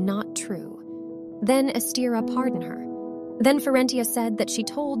it is not true. Then Estira pardoned her. Then Firentia said that she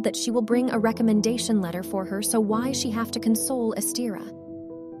told that she will bring a recommendation letter for her, so why she have to console Estira?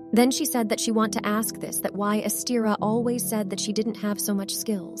 Then she said that she want to ask this, that why Estira always said that she didn't have so much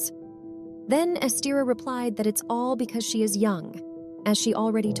skills. Then Estira replied that it's all because she is young, as she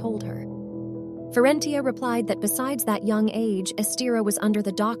already told her. Firentia replied that besides that young age, Estira was under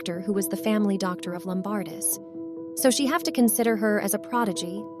the doctor who was the family doctor of Lombardis. So she have to consider her as a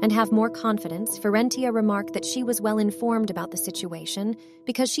prodigy and have more confidence. Firentia remarked that she was well informed about the situation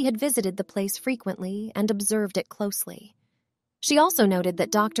because she had visited the place frequently and observed it closely. She also noted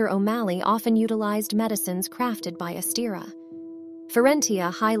that Dr. O'Malley often utilized medicines crafted by Estira.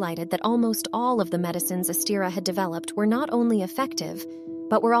 Firentia highlighted that almost all of the medicines Estira had developed were not only effective,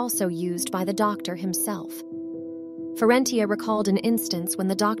 but were also used by the doctor himself. Firentia recalled an instance when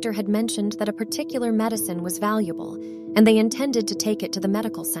the doctor had mentioned that a particular medicine was valuable, and they intended to take it to the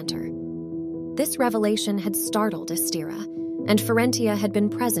medical center. This revelation had startled Estira, and Firentia had been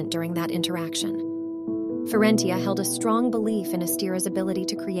present during that interaction. Firentia held a strong belief in Estira's ability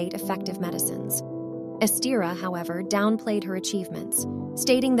to create effective medicines. Estira, however, downplayed her achievements,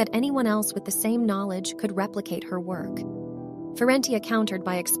 stating that anyone else with the same knowledge could replicate her work. Firentia countered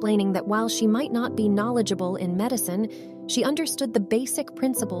by explaining that while she might not be knowledgeable in medicine, she understood the basic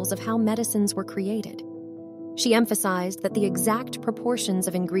principles of how medicines were created. She emphasized that the exact proportions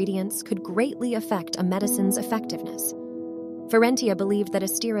of ingredients could greatly affect a medicine's effectiveness. Firentia believed that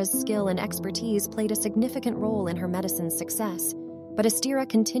Estira's skill and expertise played a significant role in her medicine's success, but Estira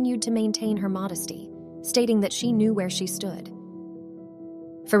continued to maintain her modesty, stating that she knew where she stood.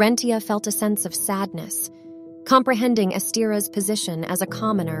 Firentia felt a sense of sadness, comprehending Estira's position as a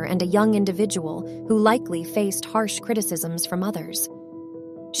commoner and a young individual who likely faced harsh criticisms from others.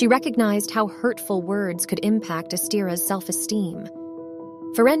 She recognized how hurtful words could impact Estira's self-esteem.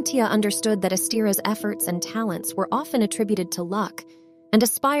 Firentia understood that Estira's efforts and talents were often attributed to luck, and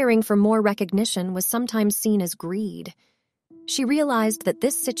aspiring for more recognition was sometimes seen as greed. She realized that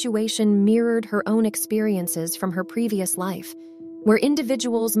this situation mirrored her own experiences from her previous life, where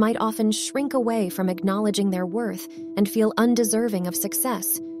individuals might often shrink away from acknowledging their worth and feel undeserving of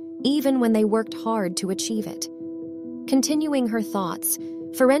success, even when they worked hard to achieve it. Continuing her thoughts,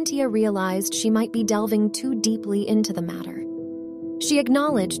 Firentia realized she might be delving too deeply into the matter. She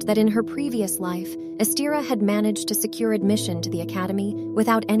acknowledged that in her previous life, Estira had managed to secure admission to the academy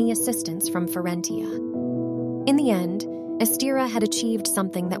without any assistance from Firentia. In the end, Estira had achieved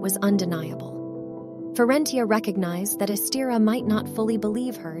something that was undeniable. Firentia recognized that Estira might not fully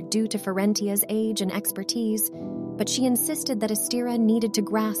believe her due to Firentia's age and expertise, but she insisted that Estira needed to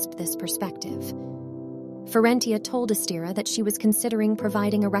grasp this perspective. Firentia told Estira that she was considering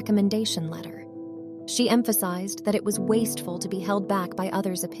providing a recommendation letter. She emphasized that it was wasteful to be held back by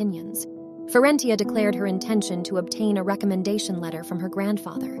others' opinions. Firentia declared her intention to obtain a recommendation letter from her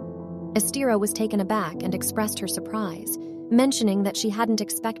grandfather. Estira was taken aback and expressed her surprise, mentioning that she hadn't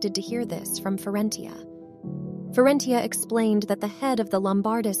expected to hear this from Firentia. Firentia explained that the head of the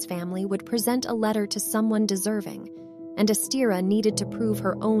Lombardis family would present a letter to someone deserving, and Estira needed to prove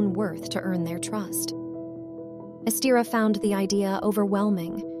her own worth to earn their trust. Estira found the idea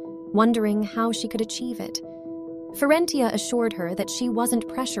overwhelming, wondering how she could achieve it. Firentia assured her that she wasn't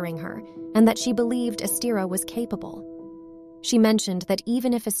pressuring her and that she believed Estira was capable. She mentioned that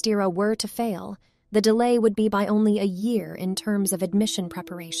even if Estira were to fail, the delay would be by only a year in terms of admission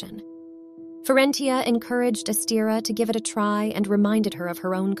preparation. Firentia encouraged Estira to give it a try and reminded her of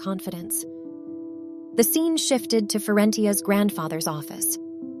her own confidence. The scene shifted to Firentia's grandfather's office.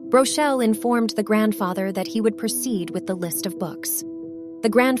 Brochel informed the grandfather that he would proceed with the list of books. The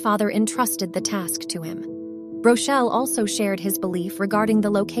grandfather entrusted the task to him. Brochel also shared his belief regarding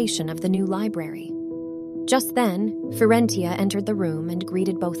the location of the new library. Just then, Firentia entered the room and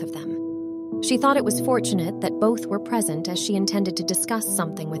greeted both of them. She thought it was fortunate that both were present as she intended to discuss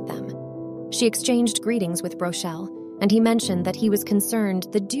something with them. She exchanged greetings with Brochel, and he mentioned that he was concerned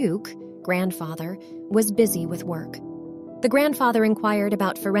the Duke, grandfather, was busy with work. The grandfather inquired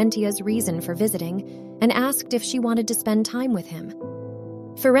about Firentia's reason for visiting and asked if she wanted to spend time with him.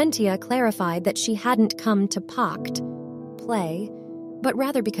 Firentia clarified that she hadn't come to play, but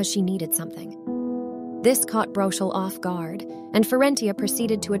rather because she needed something. This caught Brochel off guard, and Firentia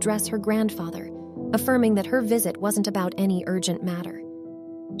proceeded to address her grandfather, affirming that her visit wasn't about any urgent matter.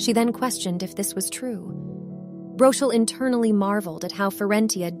 She then questioned if this was true. Brochel internally marveled at how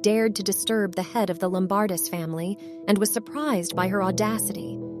Firentia dared to disturb the head of the Lombardis family and was surprised by her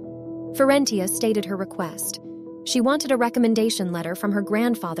audacity. Firentia stated her request. She wanted a recommendation letter from her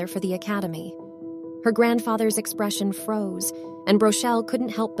grandfather for the academy. Her grandfather's expression froze, and Brochel couldn't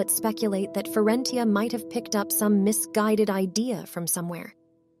help but speculate that Firentia might have picked up some misguided idea from somewhere.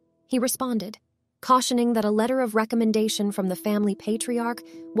 He responded, cautioning that a letter of recommendation from the family patriarch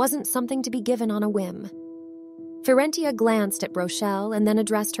wasn't something to be given on a whim. Firentia glanced at Brochel and then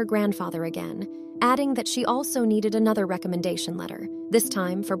addressed her grandfather again, adding that she also needed another recommendation letter, this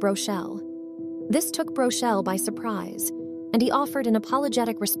time for Brochel. This took Brochel by surprise, and he offered an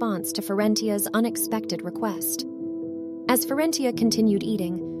apologetic response to Firentia's unexpected request. As Firentia continued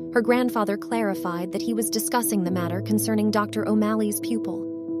eating, her grandfather clarified that he was discussing the matter concerning Dr. O'Malley's pupil.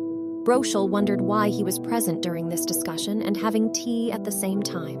 Brochel wondered why he was present during this discussion and having tea at the same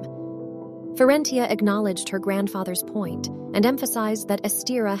time. Firentia acknowledged her grandfather's point and emphasized that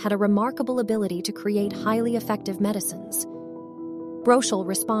Estira had a remarkable ability to create highly effective medicines. Brochel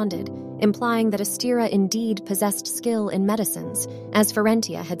responded, implying that Estira indeed possessed skill in medicines, as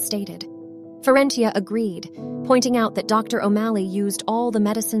Firentia had stated. Firentia agreed, pointing out that Dr. O'Malley used all the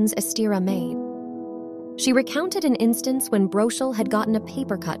medicines Estira made. She recounted an instance when Brochel had gotten a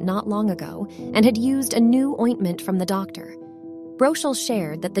paper cut not long ago and had used a new ointment from the doctor. Brochel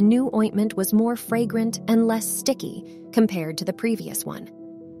shared that the new ointment was more fragrant and less sticky compared to the previous one.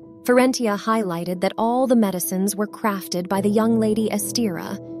 Firentia highlighted that all the medicines were crafted by the young lady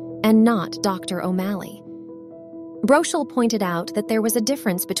Estira and not Dr. O'Malley. Brochel pointed out that there was a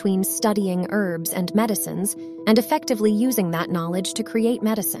difference between studying herbs and medicines and effectively using that knowledge to create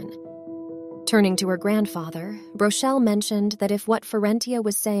medicine. Turning to her grandfather, Brochel mentioned that if what Firentia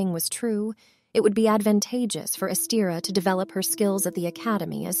was saying was true, it would be advantageous for Estira to develop her skills at the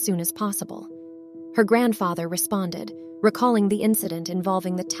academy as soon as possible. Her grandfather responded, recalling the incident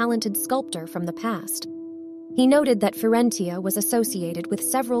involving the talented sculptor from the past. He noted that Firentia was associated with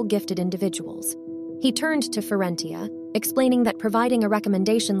several gifted individuals. He turned to Firentia, explaining that providing a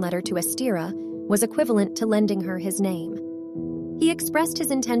recommendation letter to Estira was equivalent to lending her his name. He expressed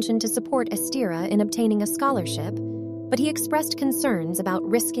his intention to support Estira in obtaining a scholarship, but he expressed concerns about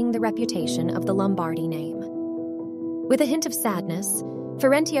risking the reputation of the Lombardi name. With a hint of sadness,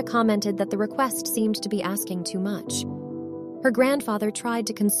 Firentia commented that the request seemed to be asking too much. Her grandfather tried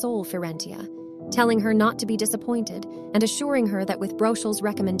to console Firentia, telling her not to be disappointed and assuring her that with Brochel's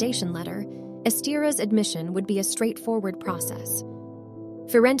recommendation letter, Estira's admission would be a straightforward process.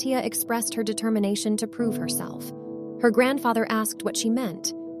 Firentia expressed her determination to prove herself. Her grandfather asked what she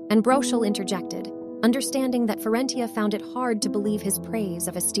meant, and Brochel interjected, understanding that Firentia found it hard to believe his praise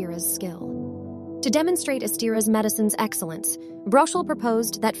of Estira's skill. To demonstrate Estira's medicine's excellence, Brochel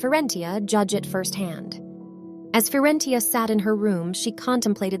proposed that Firentia judge it firsthand. As Firentia sat in her room, she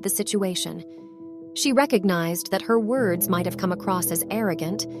contemplated the situation. She recognized that her words might have come across as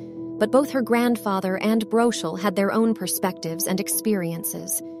arrogant, but both her grandfather and Brochel had their own perspectives and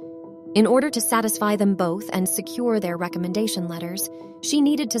experiences. In order to satisfy them both and secure their recommendation letters, she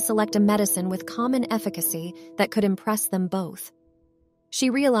needed to select a medicine with common efficacy that could impress them both. She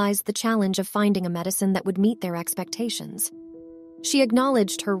realized the challenge of finding a medicine that would meet their expectations. She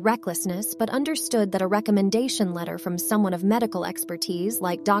acknowledged her recklessness but understood that a recommendation letter from someone of medical expertise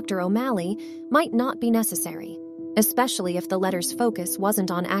like Dr. O'Malley might not be necessary, especially if the letter's focus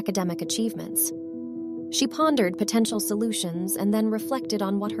wasn't on academic achievements. She pondered potential solutions and then reflected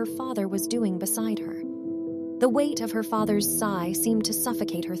on what her father was doing beside her. The weight of her father's sigh seemed to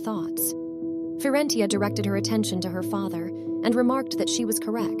suffocate her thoughts. Firentia directed her attention to her father and remarked that she was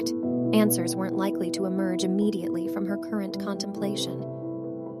correct. Answers weren't likely to emerge immediately from her current contemplation.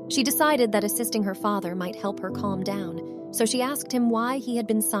 She decided that assisting her father might help her calm down, so she asked him why he had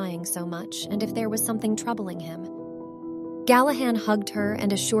been sighing so much and if there was something troubling him. Gallahan hugged her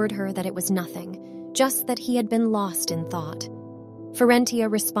and assured her that it was nothing, just that he had been lost in thought. Firentia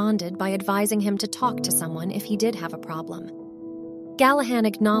responded by advising him to talk to someone if he did have a problem. Gallahan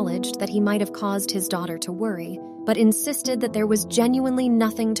acknowledged that he might have caused his daughter to worry, but insisted that there was genuinely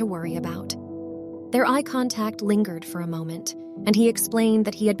nothing to worry about. Their eye contact lingered for a moment, and he explained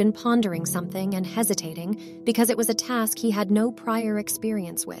that he had been pondering something and hesitating because it was a task he had no prior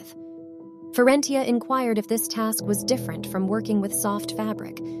experience with. Firentia inquired if this task was different from working with soft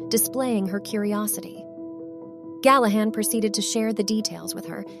fabric, displaying her curiosity. Gallahan proceeded to share the details with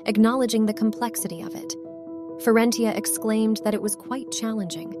her, acknowledging the complexity of it. Firentia exclaimed that it was quite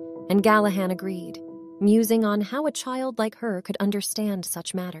challenging, and Gallahan agreed, musing on how a child like her could understand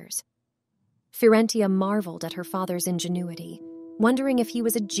such matters. Firentia marveled at her father's ingenuity, wondering if he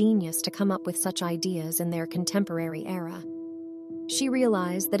was a genius to come up with such ideas in their contemporary era. She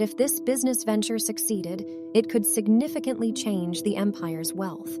realized that if this business venture succeeded, it could significantly change the empire's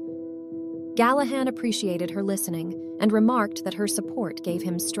wealth. Gallahan appreciated her listening and remarked that her support gave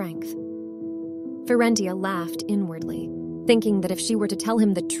him strength. Firentia laughed inwardly, thinking that if she were to tell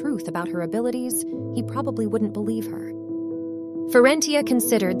him the truth about her abilities, he probably wouldn't believe her. Firentia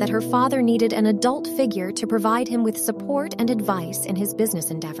considered that her father needed an adult figure to provide him with support and advice in his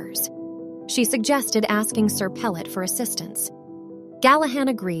business endeavors. She suggested asking Sir Pellet for assistance. Gallahan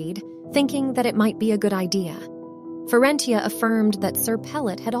agreed, thinking that it might be a good idea. Firentia affirmed that Sir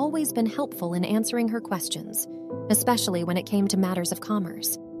Pellet had always been helpful in answering her questions, especially when it came to matters of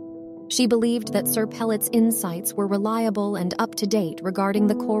commerce. She believed that Sir Pellet's insights were reliable and up-to-date regarding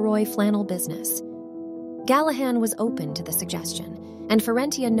the Koroi flannel business. Gallahan was open to the suggestion, and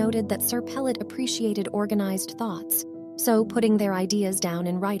Firentia noted that Sir Pellet appreciated organized thoughts, so putting their ideas down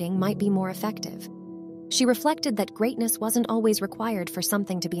in writing might be more effective. She reflected that greatness wasn't always required for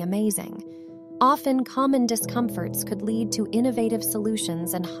something to be amazing. Often, common discomforts could lead to innovative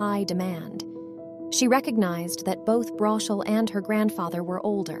solutions and high demand. She recognized that both Broschel and her grandfather were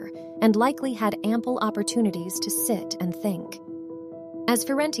older and likely had ample opportunities to sit and think. As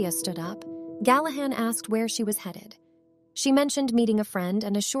Firentia stood up, Gallahan asked where she was headed. She mentioned meeting a friend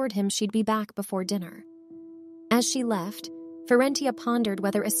and assured him she'd be back before dinner. As she left, Firentia pondered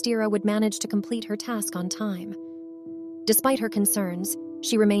whether Astera would manage to complete her task on time. Despite her concerns,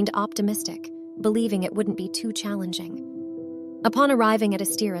 she remained optimistic, believing it wouldn't be too challenging. Upon arriving at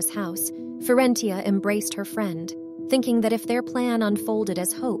Astera's house, Firentia embraced her friend, thinking that if their plan unfolded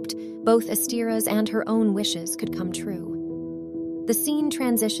as hoped, both Astera's and her own wishes could come true. The scene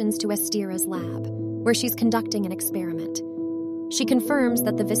transitions to Astera's lab, where she's conducting an experiment. She confirms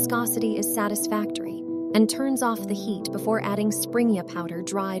that the viscosity is satisfactory and turns off the heat before adding springia powder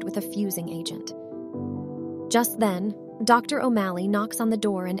dried with a fusing agent. Just then, Dr. O'Malley knocks on the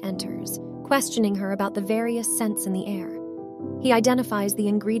door and enters, questioning her about the various scents in the air. He identifies the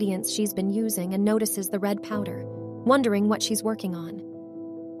ingredients she's been using and notices the red powder, wondering what she's working on.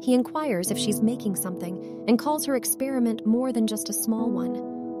 He inquires if she's making something and calls her experiment more than just a small one.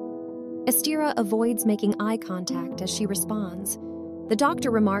 Astera avoids making eye contact as she responds. The doctor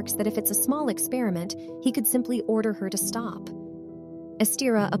remarks that if it's a small experiment, he could simply order her to stop.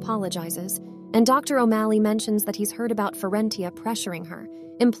 Astera apologizes, and Dr. O'Malley mentions that he's heard about Firentia pressuring her,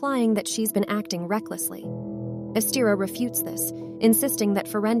 implying that she's been acting recklessly. Astera refutes this, insisting that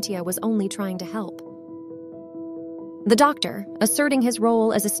Firentia was only trying to help. The doctor, asserting his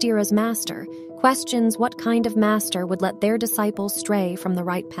role as Astera's master, questions what kind of master would let their disciples stray from the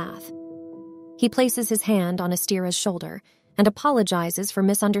right path. He places his hand on Astera's shoulder and apologizes for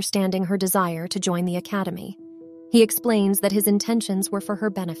misunderstanding her desire to join the academy. He explains that his intentions were for her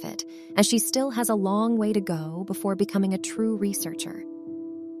benefit, as she still has a long way to go before becoming a true researcher.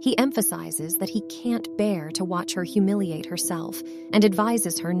 He emphasizes that he can't bear to watch her humiliate herself and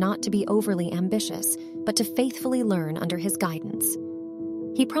advises her not to be overly ambitious, but to faithfully learn under his guidance.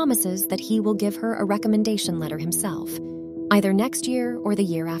 He promises that he will give her a recommendation letter himself, either next year or the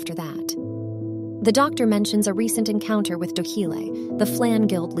year after that. The doctor mentions a recent encounter with Dochile, the Flan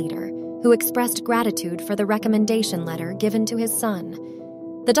Guild leader, who expressed gratitude for the recommendation letter given to his son.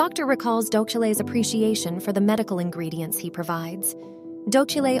 The doctor recalls Dochile's appreciation for the medical ingredients he provides.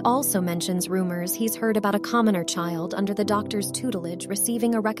 Dochile also mentions rumors he's heard about a commoner child under the doctor's tutelage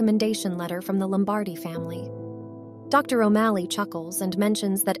receiving a recommendation letter from the Lombardi family. Dr. O'Malley chuckles and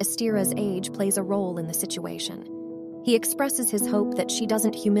mentions that Astera's age plays a role in the situation. He expresses his hope that she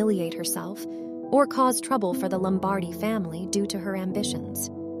doesn't humiliate herself or cause trouble for the Lombardi family due to her ambitions.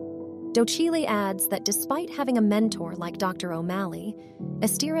 Dochile adds that despite having a mentor like Dr. O'Malley,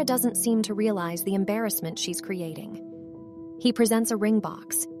 Astera doesn't seem to realize the embarrassment she's creating. He presents a ring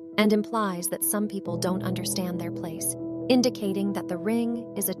box and implies that some people don't understand their place, indicating that the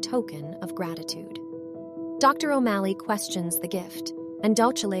ring is a token of gratitude. Dr. O'Malley questions the gift, and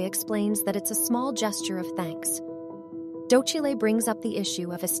Dochile explains that it's a small gesture of thanks. Dochile brings up the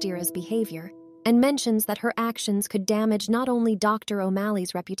issue of Astera's behavior and mentions that her actions could damage not only Dr.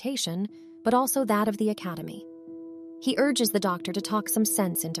 O'Malley's reputation, but also that of the academy. He urges the doctor to talk some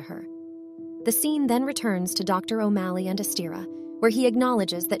sense into her. The scene then returns to Dr. O'Malley and Astera, where he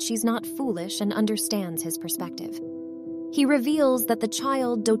acknowledges that she's not foolish and understands his perspective. He reveals that the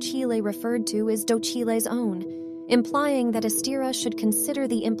child Dochile referred to is Dochile's own, implying that Astera should consider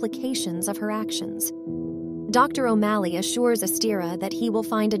the implications of her actions. Dr. O'Malley assures Astera that he will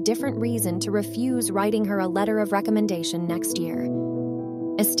find a different reason to refuse writing her a letter of recommendation next year.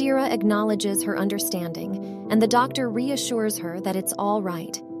 Estira acknowledges her understanding, and the doctor reassures her that it's all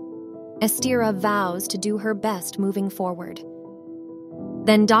right. Estira vows to do her best moving forward.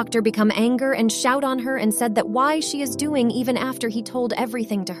 Then Doctor become anger and shout on her and said that why she is doing even after he told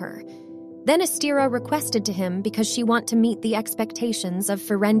everything to her. Then Estira requested to him because she want to meet the expectations of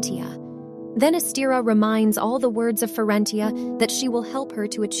Firentia. Then Estira reminds all the words of Firentia that she will help her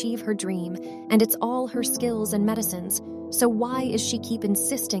to achieve her dream, and it's all her skills and medicines, so why is she keep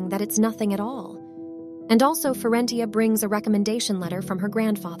insisting that it's nothing at all? And also Firentia brings a recommendation letter from her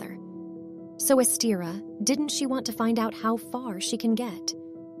grandfather. So Estira, didn't she want to find out how far she can get?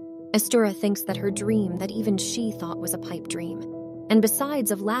 Estira thinks that her dream that even she thought was a pipe dream. And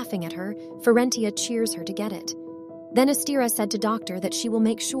besides of laughing at her, Firentia cheers her to get it. Then Estira said to Doctor that she will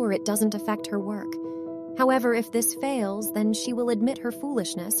make sure it doesn't affect her work. However, if this fails, then she will admit her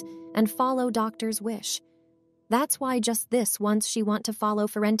foolishness and follow Doctor's wish. That's why just this once she want to follow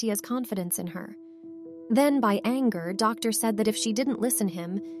Firentia's confidence in her. Then, by anger, Doctor said that if she didn't listen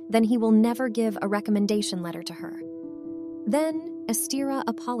him, then he will never give a recommendation letter to her. Then, Estira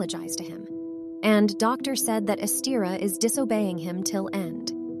apologized to him, and Doctor said that Estira is disobeying him till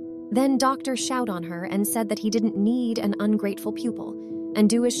end. Then Doctor shout on her and said that he didn't need an ungrateful pupil, and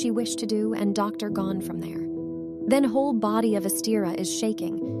do as she wished to do, and Doctor gone from there. Then whole body of Estira is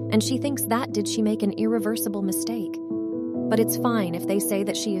shaking, and she thinks that did she make an irreversible mistake. But it's fine if they say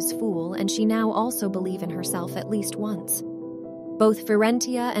that she is fool, and she now also believe in herself at least once. Both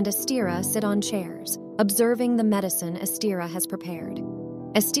Firentia and Estira sit on chairs, observing the medicine Estira has prepared.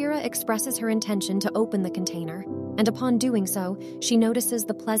 Estira expresses her intention to open the container, and upon doing so, she notices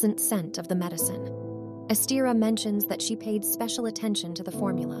the pleasant scent of the medicine. Estira mentions that she paid special attention to the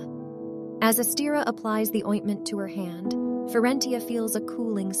formula. As Estira applies the ointment to her hand, Firentia feels a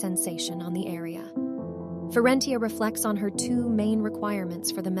cooling sensation on the area. Firentia reflects on her two main requirements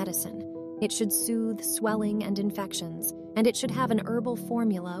for the medicine. It should soothe swelling and infections, and it should have an herbal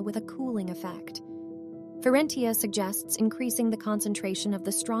formula with a cooling effect. Firentia suggests increasing the concentration of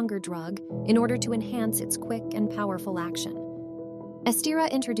the stronger drug in order to enhance its quick and powerful action.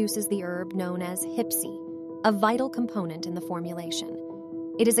 Estira introduces the herb known as hypsi, a vital component in the formulation.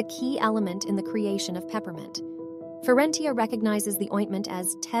 It is a key element in the creation of peppermint. Firentia recognizes the ointment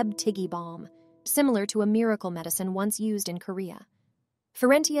as Teb Tiggy balm, similar to a miracle medicine once used in Korea.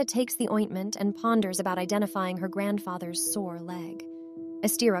 Firentia takes the ointment and ponders about identifying her grandfather's sore leg.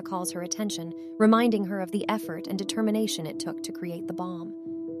 Estira calls her attention, reminding her of the effort and determination it took to create the balm.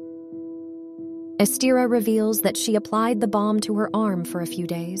 Estira reveals that she applied the balm to her arm for a few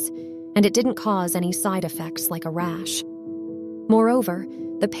days, and it didn't cause any side effects like a rash. Moreover,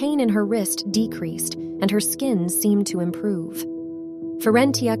 the pain in her wrist decreased, and her skin seemed to improve.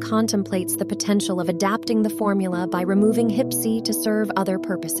 Firentia contemplates the potential of adapting the formula by removing hypsi to serve other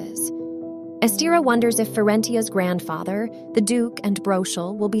purposes. Estira wonders if Firentia's grandfather, the Duke and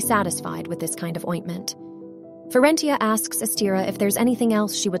Brochel, will be satisfied with this kind of ointment. Firentia asks Estira if there's anything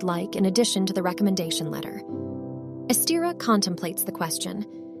else she would like in addition to the recommendation letter. Estira contemplates the question,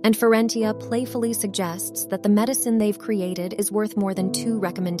 and Firentia playfully suggests that the medicine they've created is worth more than 2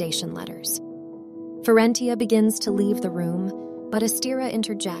 recommendation letters. Firentia begins to leave the room, but Estira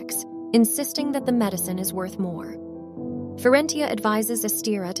interjects, insisting that the medicine is worth more. Firentia advises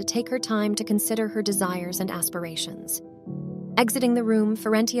Estira to take her time to consider her desires and aspirations. Exiting the room,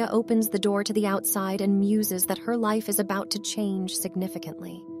 Firentia opens the door to the outside and muses that her life is about to change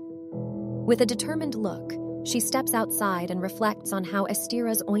significantly. With a determined look, she steps outside and reflects on how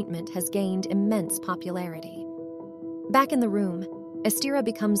Estira's ointment has gained immense popularity. Back in the room, Estira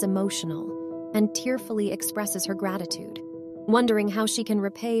becomes emotional and tearfully expresses her gratitude, wondering how she can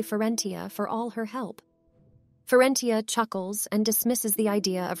repay Firentia for all her help. Firentia chuckles and dismisses the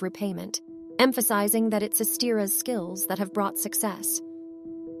idea of repayment, emphasizing that it's Estira's skills that have brought success.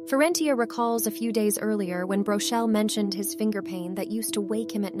 Firentia recalls a few days earlier when Brochel mentioned his finger pain that used to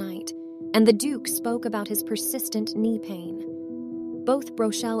wake him at night, and the Duke spoke about his persistent knee pain. Both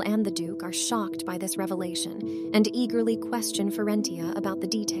Brochel and the Duke are shocked by this revelation and eagerly question Firentia about the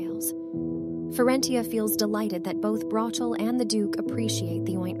details. Firentia feels delighted that both Brochel and the Duke appreciate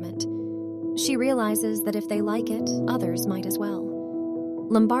the ointment. She realizes that if they like it, others might as well.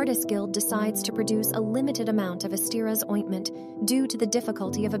 Lombardi's guild decides to produce a limited amount of Estira's ointment due to the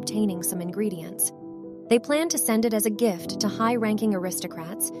difficulty of obtaining some ingredients. They plan to send it as a gift to high-ranking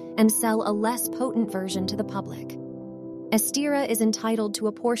aristocrats and sell a less potent version to the public. Estira is entitled to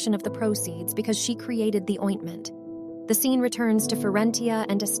a portion of the proceeds because she created the ointment. The scene returns to Firentia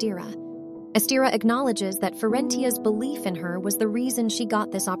and Estira. Estira acknowledges that Firentia's belief in her was the reason she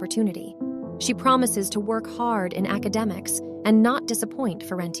got this opportunity. She promises to work hard in academics and not disappoint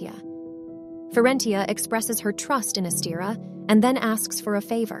Firentia. Firentia expresses her trust in Estira and then asks for a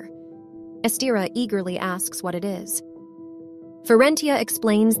favor. Estira eagerly asks what it is. Firentia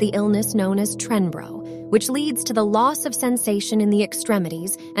explains the illness known as trenbro, which leads to the loss of sensation in the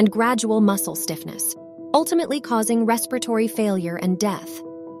extremities and gradual muscle stiffness, ultimately causing respiratory failure and death.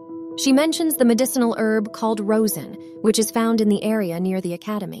 She mentions the medicinal herb called rosin, which is found in the area near the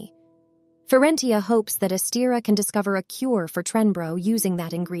academy. Firentia hopes that Estira can discover a cure for trenbro using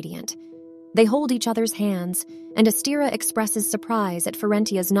that ingredient. They hold each other's hands, and Estira expresses surprise at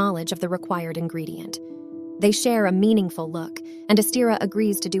Firentia's knowledge of the required ingredient. They share a meaningful look, and Estira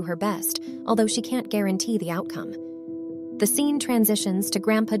agrees to do her best, although she can't guarantee the outcome. The scene transitions to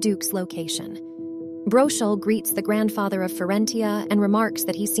Grandpa Duke's location. Brochel greets the grandfather of Firentia and remarks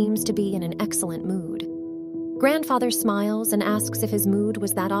that he seems to be in an excellent mood. Grandfather smiles and asks if his mood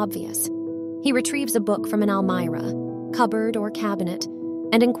was that obvious. He retrieves a book from an almirah, cupboard or cabinet,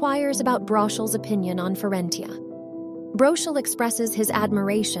 and inquires about Brochel's opinion on Firentia. Brochel expresses his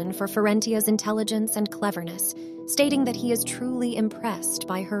admiration for Firentia's intelligence and cleverness, stating that he is truly impressed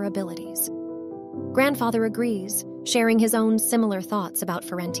by her abilities. Grandfather agrees, sharing his own similar thoughts about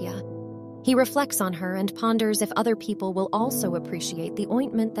Firentia. He reflects on her and ponders if other people will also appreciate the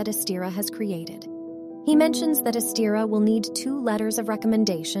ointment that Estira has created. He mentions that Estira will need 2 letters of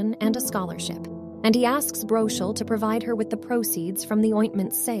recommendation and a scholarship, and he asks Brochel to provide her with the proceeds from the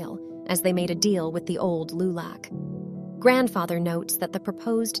ointment's sale, as they made a deal with the old Lulac. Grandfather notes that the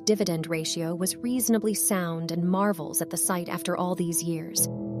proposed dividend ratio was reasonably sound and marvels at the sight after all these years.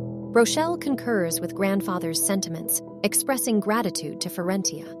 Brochel concurs with grandfather's sentiments, expressing gratitude to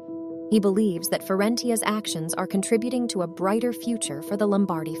Firentia. He believes that Firentia's actions are contributing to a brighter future for the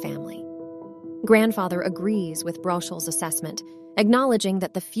Lombardi family. Grandfather agrees with Brochel's assessment, acknowledging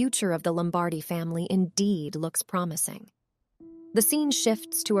that the future of the Lombardi family indeed looks promising. The scene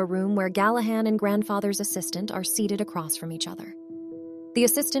shifts to a room where Galahad and grandfather's assistant are seated across from each other. The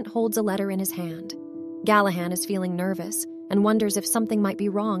assistant holds a letter in his hand. Galahad is feeling nervous and wonders if something might be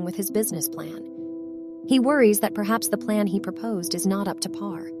wrong with his business plan. He worries that perhaps the plan he proposed is not up to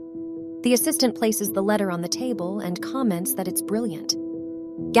par. The assistant places the letter on the table and comments that it's brilliant.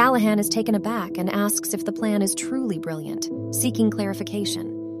 Galahad is taken aback and asks if the plan is truly brilliant, seeking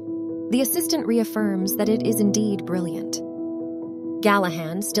clarification. The assistant reaffirms that it is indeed brilliant.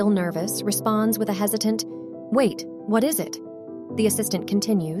 Galahad, still nervous, responds with a hesitant, "Wait, what is it?" The assistant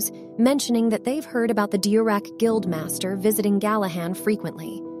continues, mentioning that they've heard about the Lulac guildmaster visiting Galahad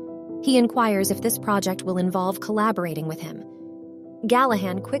frequently. He inquires if this project will involve collaborating with him.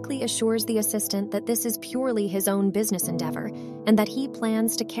 Galahad quickly assures the assistant that this is purely his own business endeavor and that he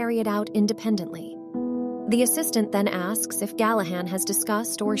plans to carry it out independently. The assistant then asks if Galahad has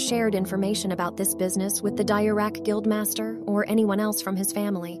discussed or shared information about this business with the Lulac guildmaster or anyone else from his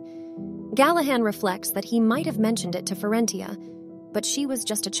family. Galahad reflects that he might have mentioned it to Firentia, but she was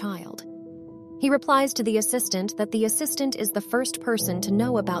just a child. He replies to the assistant that the assistant is the first person to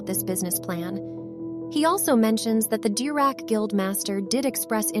know about this business plan. He also mentions that the Lulac guildmaster did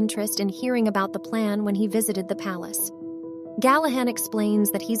express interest in hearing about the plan when he visited the palace. Galahad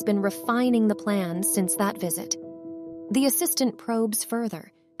explains that he's been refining the plans since that visit. The assistant probes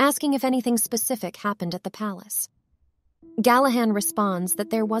further, asking if anything specific happened at the palace. Galahad responds that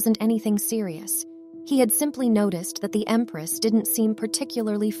there wasn't anything serious. He had simply noticed that the Empress didn't seem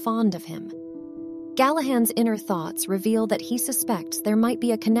particularly fond of him. Galahad's inner thoughts reveal that he suspects there might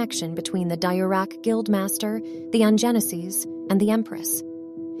be a connection between the Lulac guildmaster, the Angeneses, and the Empress.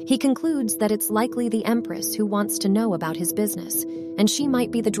 He concludes that it's likely the Empress who wants to know about his business, and she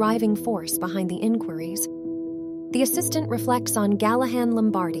might be the driving force behind the inquiries. The assistant reflects on Galahad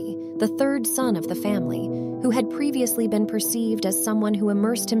Lombardi, the 3rd son of the family, who had previously been perceived as someone who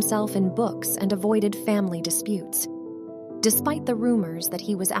immersed himself in books and avoided family disputes. Despite the rumors that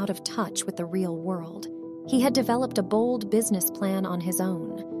he was out of touch with the real world, he had developed a bold business plan on his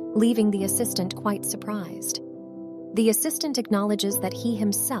own, leaving the assistant quite surprised. The assistant acknowledges that he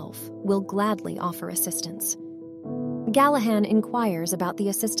himself will gladly offer assistance. Galahad inquires about the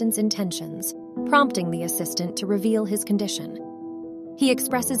assistant's intentions, prompting the assistant to reveal his condition. He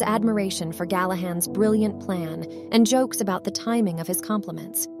expresses admiration for Galahad's brilliant plan and jokes about the timing of his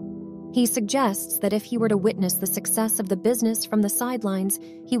compliments. He suggests that if he were to witness the success of the business from the sidelines,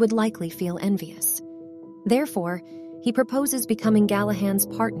 he would likely feel envious. Therefore, he proposes becoming Galahad's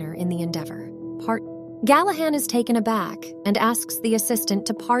partner in the endeavor. Galahad is taken aback and asks the assistant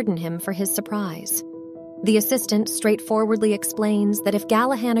to pardon him for his surprise. The assistant straightforwardly explains that if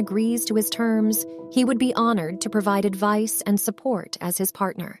Galahad agrees to his terms, he would be honored to provide advice and support as his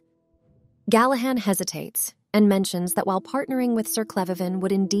partner. Gallahan hesitates and mentions that while partnering with Sir Clevavin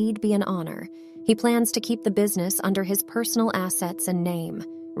would indeed be an honor, he plans to keep the business under his personal assets and name,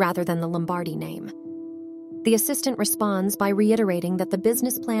 rather than the Lombardi name. The assistant responds by reiterating that the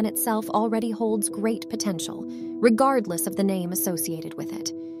business plan itself already holds great potential, regardless of the name associated with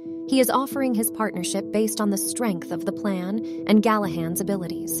it. He is offering his partnership based on the strength of the plan and Gallahan's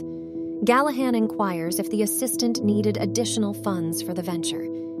abilities. Gallahan inquires if the assistant needed additional funds for the venture.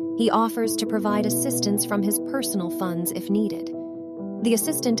 He offers to provide assistance from his personal funds if needed. The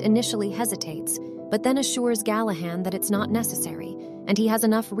assistant initially hesitates, but then assures Gallahan that it's not necessary, and he has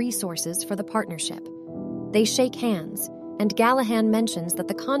enough resources for the partnership. They shake hands, and Gallahan mentions that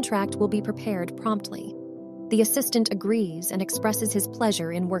the contract will be prepared promptly. The assistant agrees and expresses his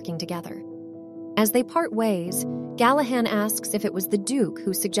pleasure in working together. As they part ways, Gallahan asks if it was the Duke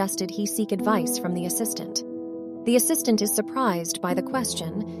who suggested he seek advice from the assistant. The assistant is surprised by the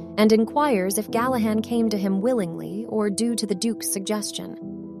question and inquires if Gallahan came to him willingly or due to the Duke's suggestion.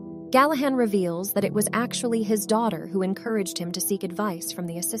 Gallahan reveals that it was actually his daughter who encouraged him to seek advice from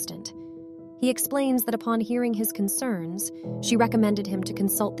the assistant. He explains that upon hearing his concerns, she recommended him to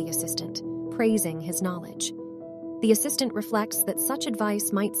consult the assistant, praising his knowledge. The assistant reflects that such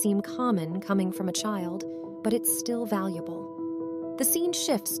advice might seem common coming from a child, but it's still valuable. The scene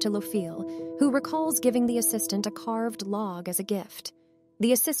shifts to Lophil, who recalls giving the assistant a carved log as a gift.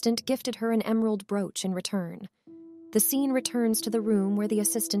 The assistant gifted her an emerald brooch in return. The scene returns to the room where the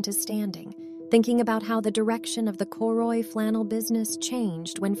assistant is standing, thinking about how the direction of the Koroi flannel business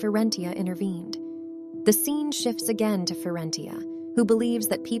changed when Firentia intervened. The scene shifts again to Firentia, who believes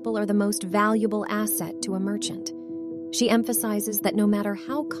that people are the most valuable asset to a merchant. She emphasizes that no matter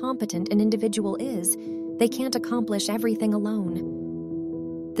how competent an individual is, they can't accomplish everything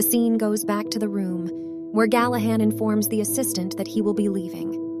alone. The scene goes back to the room, where Gallahan informs the assistant that he will be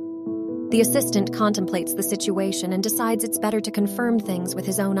leaving. The assistant contemplates the situation and decides it's better to confirm things with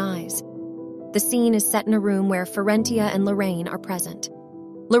his own eyes. The scene is set in a room where Firentia and Lorraine are present.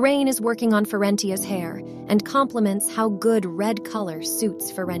 Lorraine is working on Firentia's hair and compliments how good red color suits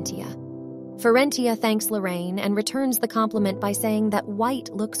Firentia. Firentia thanks Lorraine and returns the compliment by saying that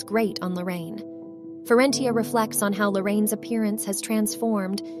white looks great on Lorraine. Firentia reflects on how Lorraine's appearance has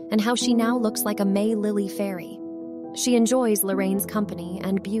transformed and how she now looks like a May Lily fairy. She enjoys Lorraine's company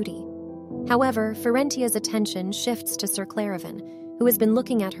and beauty. However, Firentia's attention shifts to Sir Clevavin, who has been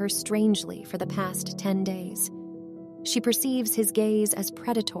looking at her strangely for the past 10 days. She perceives his gaze as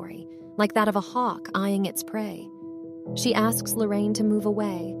predatory, like that of a hawk eyeing its prey. She asks Lorraine to move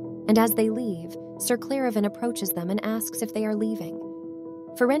away, and as they leave, Sir Clevavin approaches them and asks if they are leaving.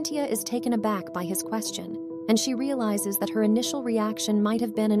 Firentia is taken aback by his question, and she realizes that her initial reaction might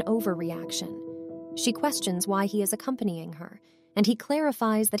have been an overreaction. She questions why he is accompanying her, and he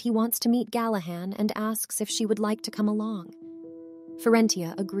clarifies that he wants to meet Gallahan and asks if she would like to come along.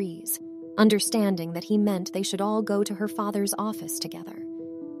 Firentia agrees, understanding that he meant they should all go to her father's office together.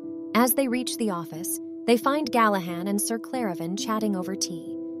 As they reach the office, they find Gallahan and Sir Clevavin chatting over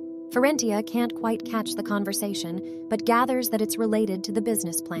tea. Firentia can't quite catch the conversation, but gathers that it's related to the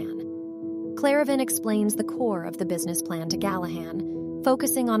business plan. Clevavin explains the core of the business plan to Gallahan,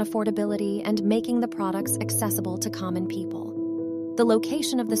 focusing on affordability and making the products accessible to common people. The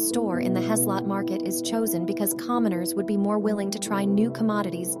location of the store in the Heslot market is chosen because commoners would be more willing to try new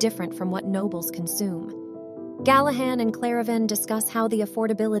commodities different from what nobles consume. Gallahan and Clevavin discuss how the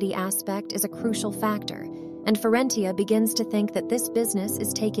affordability aspect is a crucial factor, and Firentia begins to think that this business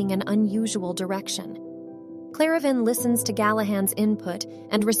is taking an unusual direction. Clevavin listens to Gallahan's input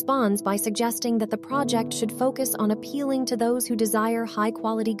and responds by suggesting that the project should focus on appealing to those who desire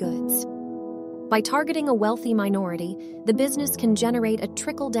high-quality goods. By targeting a wealthy minority, the business can generate a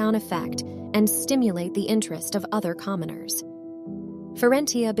trickle-down effect and stimulate the interest of other commoners.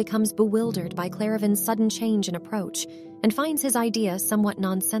 Firentia becomes bewildered by Clevavin's sudden change in approach and finds his idea somewhat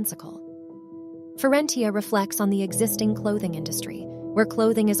nonsensical. Firentia reflects on the existing clothing industry, where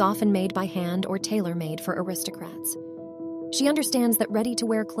clothing is often made by hand or tailor-made for aristocrats. She understands that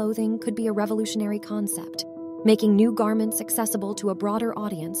ready-to-wear clothing could be a revolutionary concept, making new garments accessible to a broader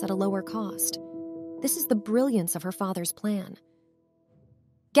audience at a lower cost. This is the brilliance of her father's plan.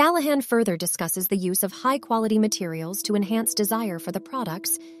 Gallahan further discusses the use of high-quality materials to enhance desire for the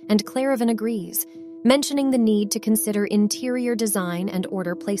products, and Clevavin agrees, mentioning the need to consider interior design and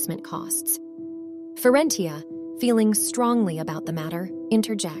order placement costs. Firentia, feeling strongly about the matter,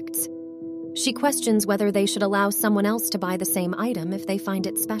 interjects. She questions whether they should allow someone else to buy the same item if they find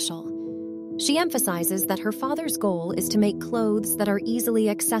it special. She emphasizes that her father's goal is to make clothes that are easily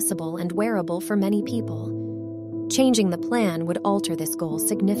accessible and wearable for many people. Changing the plan would alter this goal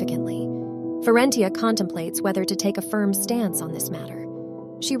significantly, Firentia contemplates whether to take a firm stance on this matter.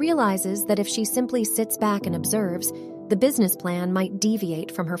 She realizes that if she simply sits back and observes, the business plan might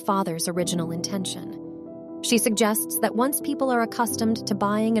deviate from her father's original intention. She suggests that once people are accustomed to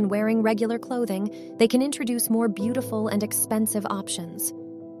buying and wearing regular clothing, they can introduce more beautiful and expensive options.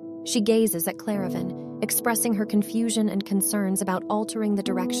 She gazes at Claravan, expressing her confusion and concerns about altering the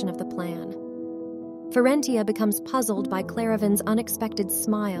direction of the plan. Firentia becomes puzzled by Claravan's unexpected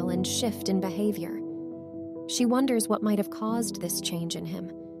smile and shift in behavior. She wonders what might have caused this change in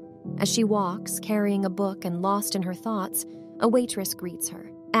him. As she walks, carrying a book and lost in her thoughts, a waitress greets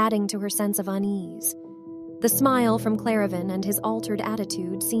her, adding to her sense of unease. The smile from Claravan and his altered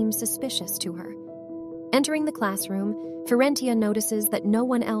attitude seem suspicious to her. Entering the classroom, Firentia notices that no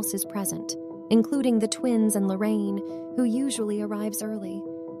one else is present, including the twins and Lorraine, who usually arrives early.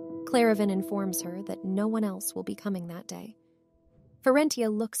 Claravan informs her that no one else will be coming that day. Firentia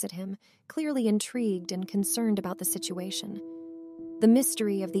looks at him, clearly intrigued and concerned about the situation. The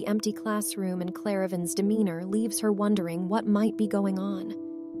mystery of the empty classroom and Claravan's demeanor leaves her wondering what might be going on.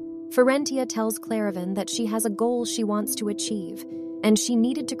 Firentia tells Claravan that she has a goal she wants to achieve, and she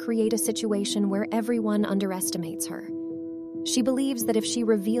needed to create a situation where everyone underestimates her. She believes that if she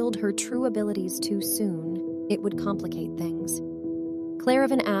revealed her true abilities too soon, it would complicate things.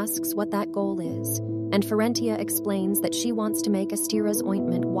 Claravan asks what that goal is, and Firentia explains that she wants to make Astera's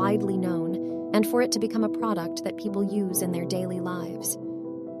ointment widely known and for it to become a product that people use in their daily lives.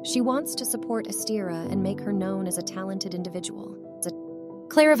 She wants to support Astera and make her known as a talented individual.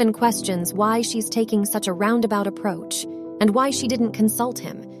 Claravan questions why she's taking such a roundabout approach and why she didn't consult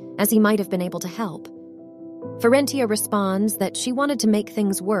him, as he might have been able to help. Firentia responds that she wanted to make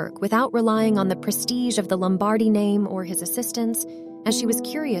things work without relying on the prestige of the Lombardi name or his assistance, as she was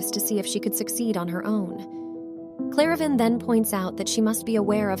curious to see if she could succeed on her own. Claravan then points out that she must be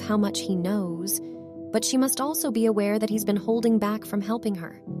aware of how much he knows, but she must also be aware that he's been holding back from helping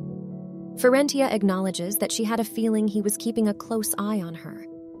her. Firentia acknowledges that she had a feeling he was keeping a close eye on her.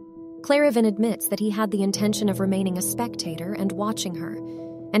 Claravan admits that he had the intention of remaining a spectator and watching her,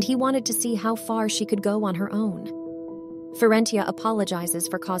 and he wanted to see how far she could go on her own. Firentia apologizes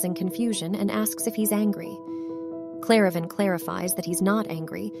for causing confusion and asks if he's angry. Claravan clarifies that he's not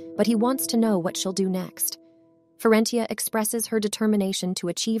angry, but he wants to know what she'll do next. Firentia expresses her determination to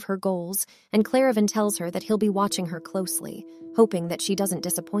achieve her goals, and Claravan tells her that he'll be watching her closely, hoping that she doesn't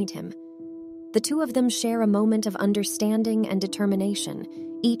disappoint him. The two of them share a moment of understanding and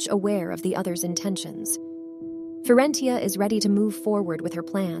determination, each aware of the other's intentions. Firentia is ready to move forward with her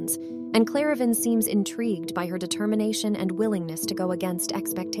plans, and Claravan seems intrigued by her determination and willingness to go against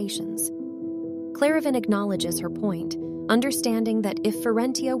expectations. Claravan acknowledges her point, understanding that if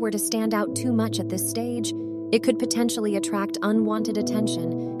Firentia were to stand out too much at this stage, it could potentially attract unwanted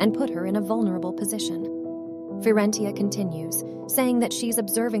attention and put her in a vulnerable position. Firentia continues, saying that she's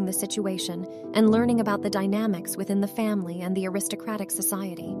observing the situation and learning about the dynamics within the family and the aristocratic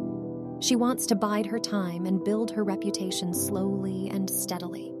society. She wants to bide her time and build her reputation slowly and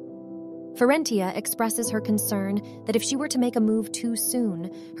steadily. Firentia expresses her concern that if she were to make a move too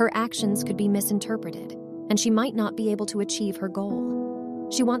soon, her actions could be misinterpreted, and she might not be able to achieve her goal.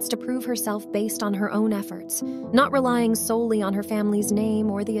 She wants to prove herself based on her own efforts, not relying solely on her family's name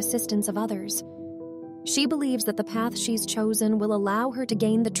or the assistance of others. She believes that the path she's chosen will allow her to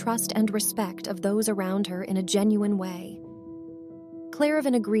gain the trust and respect of those around her in a genuine way.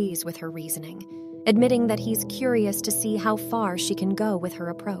 Claravan agrees with her reasoning, admitting that he's curious to see how far she can go with her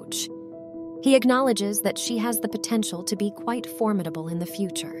approach. He acknowledges that she has the potential to be quite formidable in the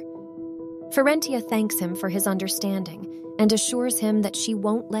future. Firentia thanks him for his understanding and assures him that she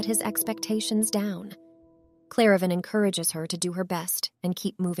won't let his expectations down. Claravan encourages her to do her best and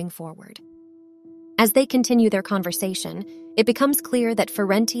keep moving forward. As they continue their conversation, it becomes clear that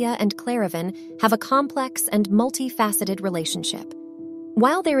Firentia and Claravan have a complex and multifaceted relationship.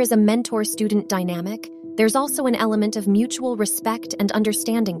 While there is a mentor-student dynamic, there's also an element of mutual respect and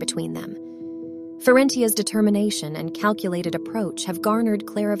understanding between them. Firentia's determination and calculated approach have garnered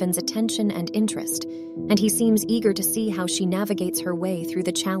Claravan's attention and interest, and he seems eager to see how she navigates her way through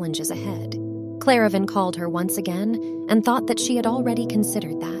the challenges ahead. Claravan called her once again and thought that she had already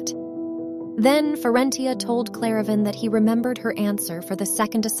considered that. Then Firentia told Claravan that he remembered her answer for the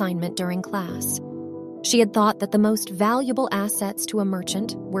second assignment during class. She had thought that the most valuable assets to a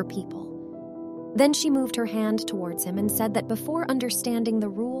merchant were people. Then she moved her hand towards him and said that before understanding the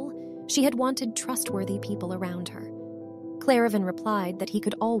rule, she had wanted trustworthy people around her. Claravan replied that he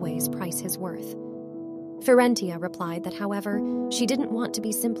could always price his worth. Firentia replied that, however, she didn't want to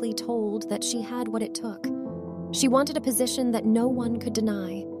be simply told that she had what it took. She wanted a position that no one could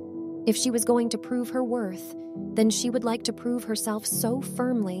deny. If she was going to prove her worth, then she would like to prove herself so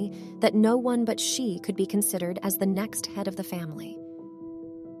firmly that no one but she could be considered as the next head of the family.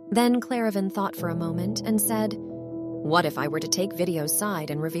 Then Claravan thought for a moment and said, "What if I were to take Video's side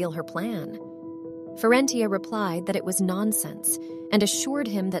and reveal her plan?" Firentia replied that it was nonsense and assured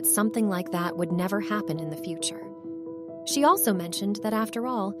him that something like that would never happen in the future. She also mentioned that, after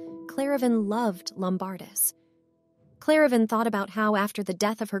all, Claravan loved Lombardis. Claravan thought about how, after the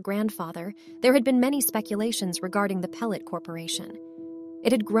death of her grandfather, there had been many speculations regarding the Pellet Corporation.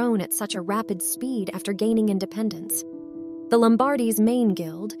 It had grown at such a rapid speed after gaining independence. The Lombardi's main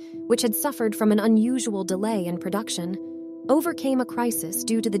guild, which had suffered from an unusual delay in production, overcame a crisis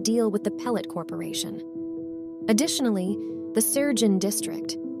due to the deal with the Pellet Corporation. Additionally, the Surgeon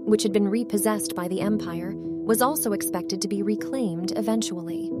district, which had been repossessed by the Empire, was also expected to be reclaimed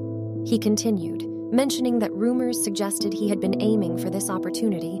eventually. He continued, mentioning that rumors suggested he had been aiming for this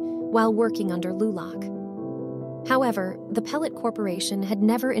opportunity while working under Lulac. However, the Pellet Corporation had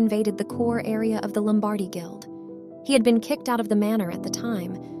never invaded the core area of the Lombardi Guild. He had been kicked out of the manor at the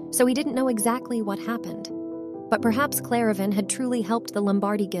time, so he didn't know exactly what happened. But perhaps Claravan had truly helped the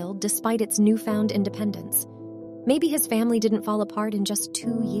Lombardi Guild despite its newfound independence. Maybe his family didn't fall apart in just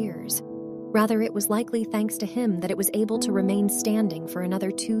 2 years. Rather, it was likely thanks to him that it was able to remain standing for another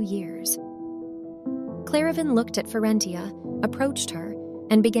 2 years. Claravan looked at Firentia, approached her,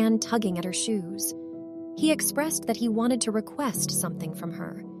 and began tugging at her shoes. He expressed that he wanted to request something from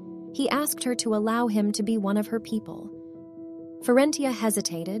her. He asked her to allow him to be one of her people. Firentia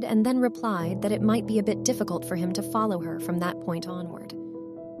hesitated and then replied that it might be a bit difficult for him to follow her from that point onward.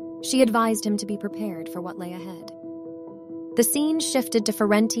 She advised him to be prepared for what lay ahead. The scene shifted to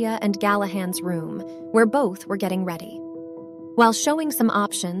Firentia and Gallahan's room, where both were getting ready. While showing some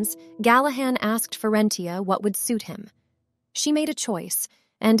options, Gallahan asked Firentia what would suit him. She made a choice,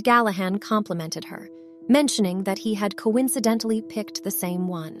 and Gallahan complimented her, mentioning that he had coincidentally picked the same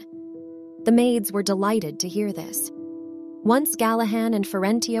one. The maids were delighted to hear this. Once Gallahan and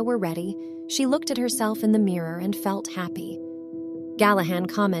Firentia were ready, she looked at herself in the mirror and felt happy. Gallahan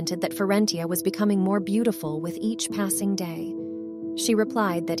commented that Firentia was becoming more beautiful with each passing day. She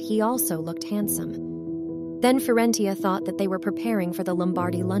replied that he also looked handsome. Then Firentia thought that they were preparing for the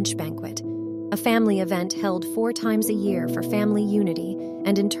Lombardi lunch banquet, a family event held 4 times a year for family unity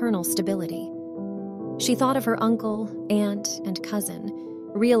and internal stability. She thought of her uncle, aunt, and cousin,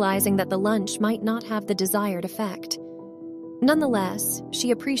 realizing that the lunch might not have the desired effect. Nonetheless,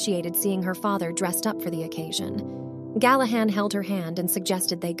 she appreciated seeing her father dressed up for the occasion. Gallahan held her hand and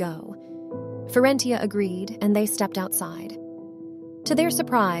suggested they go. Firentia agreed, and they stepped outside. To their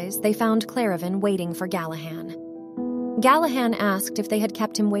surprise, they found Claravan waiting for Gallahan. Gallahan asked if they had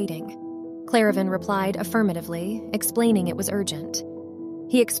kept him waiting. Claravan replied affirmatively, explaining it was urgent.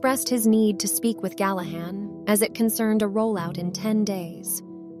 He expressed his need to speak with Gallahan, as it concerned a rollout in 10 days.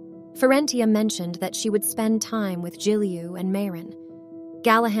 Firentia mentioned that she would spend time with Jiliu and Marin.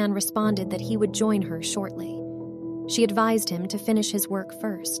 Gallahan responded that he would join her shortly. She advised him to finish his work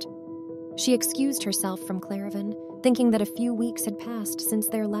first. She excused herself from Claravan, thinking that a few weeks had passed since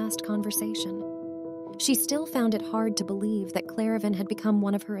their last conversation. She still found it hard to believe that Claravan had become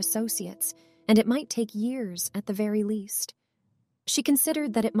one of her associates, and it might take years at the very least. She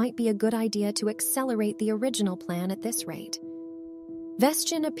considered that it might be a good idea to accelerate the original plan at this rate.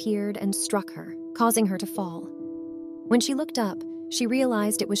 Vestian appeared and struck her, causing her to fall. When she looked up, she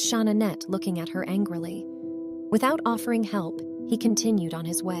realized it was Shananet looking at her angrily. Without offering help, he continued on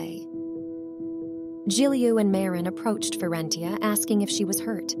his way. Jiliu and Marin approached Firentia, asking if she was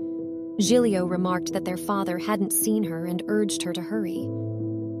hurt. Jiliu remarked that their father hadn't seen her and urged her to hurry.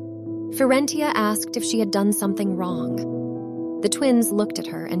 Firentia asked if she had done something wrong. The twins looked at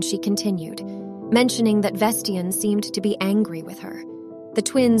her and she continued, mentioning that Vestian seemed to be angry with her. The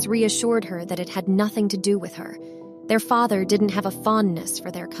twins reassured her that it had nothing to do with her. Their father didn't have a fondness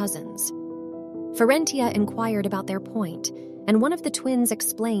for their cousins. Firentia inquired about their point, and one of the twins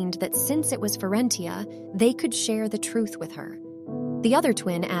explained that since it was Firentia, they could share the truth with her. The other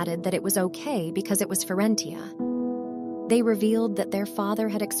twin added that it was okay because it was Firentia. They revealed that their father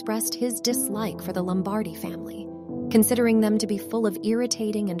had expressed his dislike for the Lombardi family, considering them to be full of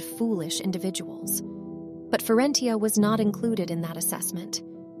irritating and foolish individuals. But Firentia was not included in that assessment.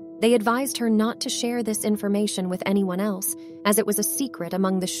 They advised her not to share this information with anyone else, as it was a secret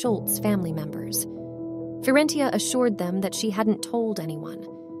among the Schultz family members. Firentia assured them that she hadn't told anyone.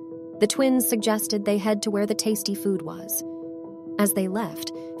 The twins suggested they head to where the tasty food was. As they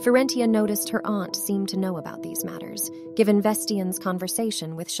left, Firentia noticed her aunt seemed to know about these matters, given Vestian's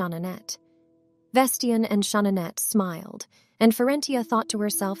conversation with Shananet. Vestian and Shananet smiled, and Firentia thought to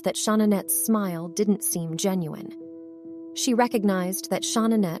herself that Shonanet's smile didn't seem genuine. She recognized that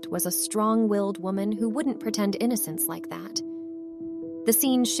Shonanet was a strong-willed woman who wouldn't pretend innocence like that. The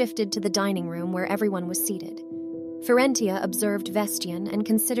scene shifted to the dining room where everyone was seated. Firentia observed Vestian and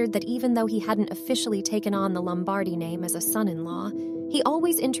considered that even though he hadn't officially taken on the Lombardi name as a son-in-law, he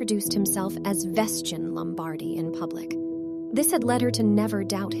always introduced himself as Vestian Lombardi in public. This had led her to never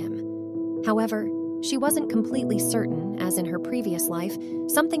doubt him. However, she wasn't completely certain, as in her previous life,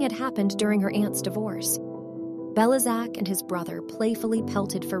 something had happened during her aunt's divorce. Belizak and his brother playfully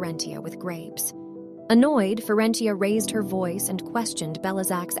pelted Firentia with grapes. Annoyed, Firentia raised her voice and questioned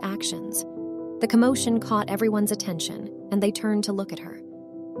Belizak's actions. The commotion caught everyone's attention, and they turned to look at her.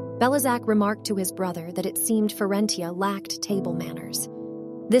 Belizak remarked to his brother that it seemed Firentia lacked table manners.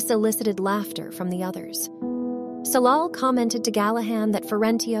 This elicited laughter from the others. Salal commented to Gallahan that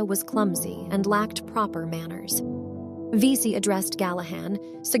Firentia was clumsy and lacked proper manners. Visi addressed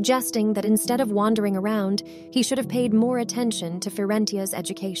Gallahan, suggesting that instead of wandering around, he should have paid more attention to Firentia's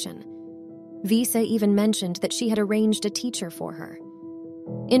education. Visa even mentioned that she had arranged a teacher for her.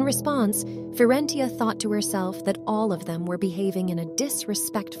 In response, Firentia thought to herself that all of them were behaving in a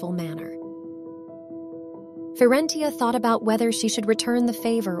disrespectful manner. Firentia thought about whether she should return the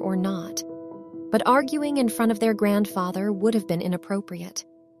favor or not, but arguing in front of their grandfather would have been inappropriate.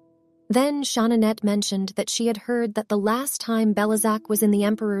 Then Shonanet mentioned that she had heard that the last time Belizak was in the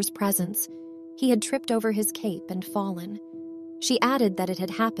emperor's presence, he had tripped over his cape and fallen. She added that it had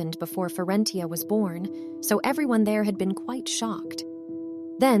happened before Firentia was born, so everyone there had been quite shocked.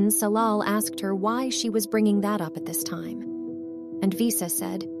 Then Salal asked her why she was bringing that up at this time. And Visa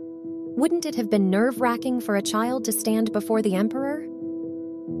said, "Wouldn't it have been nerve-wracking for a child to stand before the emperor?"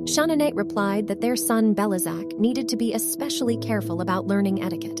 Shonanet replied that their son Belizak needed to be especially careful about learning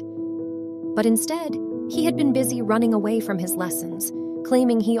etiquette. But instead, he had been busy running away from his lessons,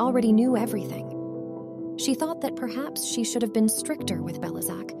 claiming he already knew everything. She thought that perhaps she should have been stricter with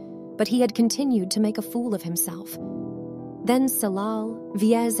Belizak, but he had continued to make a fool of himself. Then Salal,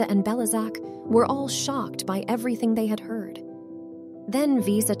 Vieza, and Belizak were all shocked by everything they had heard. Then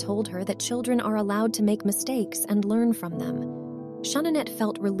Visa told her that children are allowed to make mistakes and learn from them. Shonanet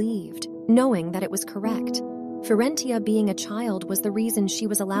felt relieved, knowing that it was correct. Firentia being a child was the reason she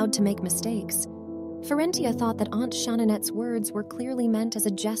was allowed to make mistakes. Firentia thought that Aunt Shonanet's words were clearly meant as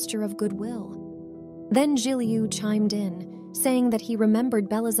a gesture of goodwill. Then Jiliu chimed in, saying that he remembered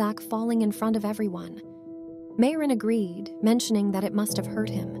Belizak falling in front of everyone. Mayron agreed, mentioning that it must have hurt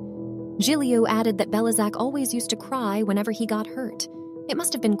him. Jiliu added that Belizak always used to cry whenever he got hurt. It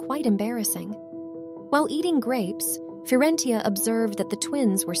must have been quite embarrassing. While eating grapes, Firentia observed that the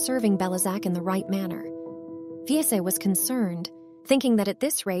twins were serving Belizak in the right manner. Viese was concerned, thinking that at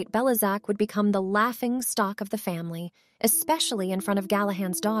this rate Belizak would become the laughing stock of the family, especially in front of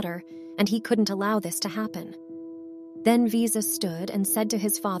Gallahan's daughter, and he couldn't allow this to happen. Then Visa stood and said to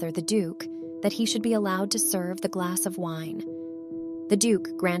his father, the Duke, that he should be allowed to serve the glass of wine. The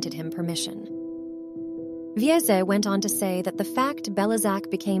Duke granted him permission. Viese went on to say that the fact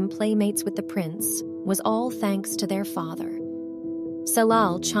Belizak became playmates with the prince was all thanks to their father.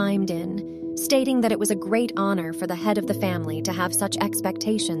 Salal chimed in, stating that it was a great honor for the head of the family to have such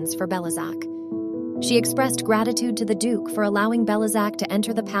expectations for Belizak. She expressed gratitude to the Duke for allowing Belizak to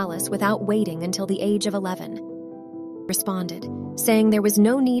enter the palace without waiting until the age of 11. Responded, saying there was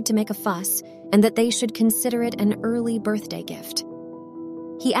no need to make a fuss and that they should consider it an early birthday gift.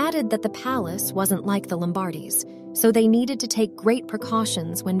 He added that the palace wasn't like the Lombardis, so they needed to take great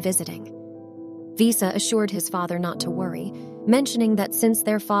precautions when visiting. Visa assured his father not to worry, mentioning that since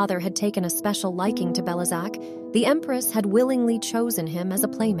their father had taken a special liking to Belizak, the Empress had willingly chosen him as a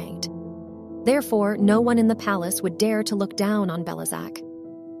playmate. Therefore, no one in the palace would dare to look down on Belizak.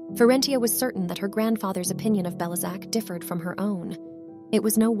 Firentia was certain that her grandfather's opinion of Belizak differed from her own. It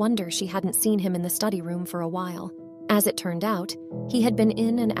was no wonder she hadn't seen him in the study room for a while. As it turned out, he had been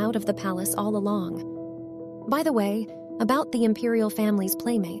in and out of the palace all along. By the way, about the imperial family's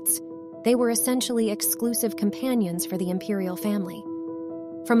playmates, they were essentially exclusive companions for the imperial family.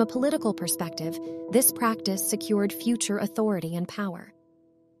 From a political perspective, this practice secured future authority and power.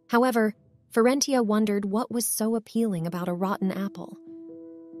 However, Firentia wondered what was so appealing about a rotten apple.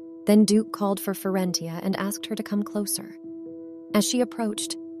 Then Duke called for Firentia and asked her to come closer. As she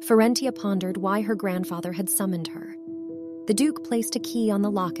approached, Firentia pondered why her grandfather had summoned her. The Duke placed a key on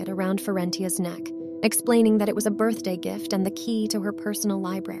the locket around Firentia's neck, explaining that it was a birthday gift and the key to her personal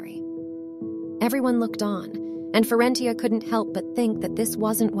library. Everyone looked on, and Firentia couldn't help but think that this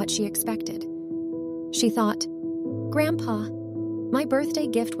wasn't what she expected. She thought, "Grandpa, my birthday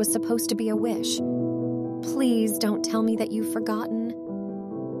gift was supposed to be a wish. Please don't tell me that you've forgotten."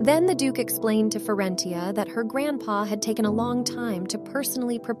 Then the Duke explained to Firentia that her grandpa had taken a long time to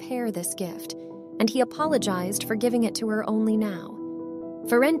personally prepare this gift, and he apologized for giving it to her only now.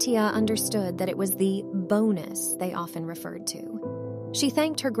 Firentia understood that it was the bonus they often referred to. She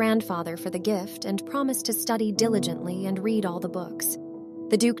thanked her grandfather for the gift and promised to study diligently and read all the books.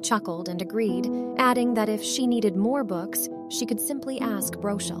 The Duke chuckled and agreed, adding that if she needed more books, she could simply ask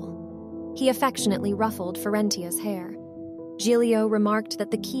Brochel. He affectionately ruffled Firentia's hair. Giglio remarked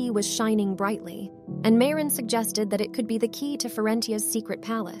that the key was shining brightly, and Marin suggested that it could be the key to Firentia's secret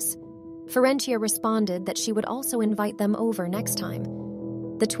palace. Firentia responded that she would also invite them over next time.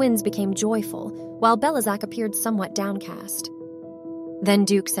 The twins became joyful, while Belizak appeared somewhat downcast. Then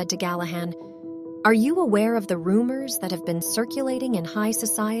Duke said to Galahad, "Are you aware of the rumors that have been circulating in high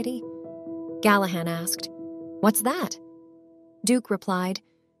society?" Galahad asked, "What's that?" Duke replied,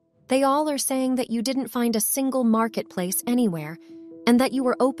 "They all are saying that you didn't find a single marketplace anywhere, and that you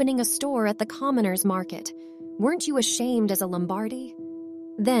were opening a store at the commoners' market. Weren't you ashamed as a Lombardi?"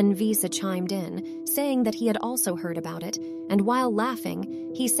 Then Visa chimed in, saying that he had also heard about it, and while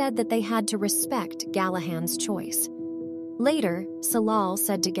laughing, he said that they had to respect Galahad's choice. Later, Salal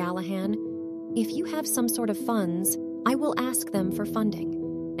said to Galahad, "If you have some sort of funds, I will ask them for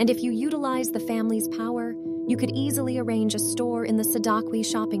funding, and if you utilize the family's power, you could easily arrange a store in the Sadaqui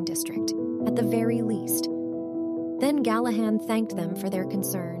shopping district, at the very least." Then Galahad thanked them for their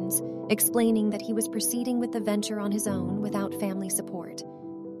concerns, explaining that he was proceeding with the venture on his own without family support,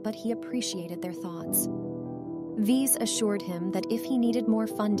 but he appreciated their thoughts. Vise assured him that if he needed more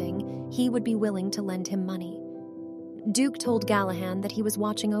funding, he would be willing to lend him money. Duke told Galahad that he was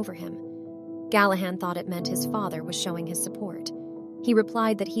watching over him. Galahad thought it meant his father was showing his support. He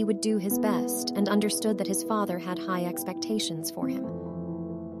replied that he would do his best and understood that his father had high expectations for him.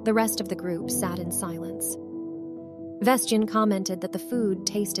 The rest of the group sat in silence. Vestian commented that the food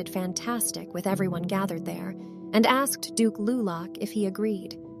tasted fantastic with everyone gathered there, and asked Duke Lulac if he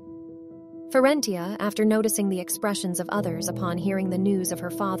agreed. Firentia, after noticing the expressions of others upon hearing the news of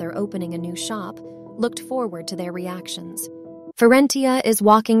her father opening a new shop, looked forward to their reactions. Firentia is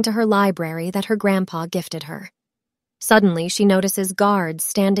walking to her library that her grandpa gifted her. Suddenly, she notices guards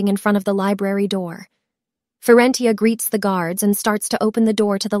standing in front of the library door. Firentia greets the guards and starts to open the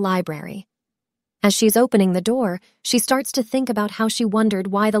door to the library. As she's opening the door, she starts to think about how she wondered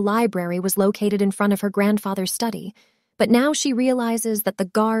why the library was located in front of her grandfather's study, but now she realizes that the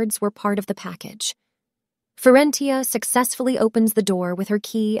guards were part of the package. Firentia successfully opens the door with her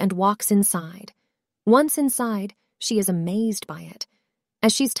key and walks inside. Once inside, she is amazed by it.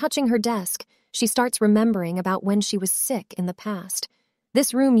 As she's touching her desk, she starts remembering about when she was sick in the past.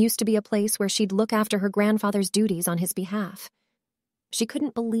 This room used to be a place where she'd look after her grandfather's duties on his behalf. She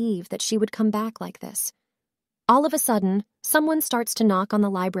couldn't believe that she would come back like this. All of a sudden, someone starts to knock on the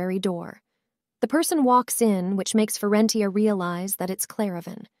library door. The person walks in, which makes Firentia realize that it's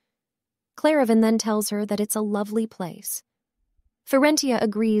Claravan. Claravan then tells her that it's a lovely place. Firentia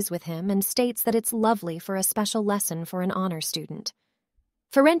agrees with him and states that it's lovely for a special lesson for an honor student.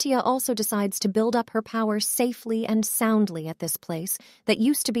 Firentia also decides to build up her power safely and soundly at this place that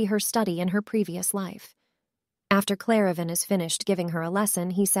used to be her study in her previous life. After Claravan is finished giving her a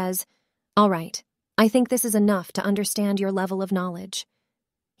lesson, he says, "All right, I think this is enough to understand your level of knowledge."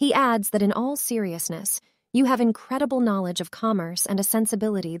 He adds that in all seriousness, you have incredible knowledge of commerce and a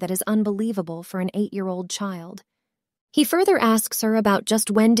sensibility that is unbelievable for an 8-year-old child. He further asks her about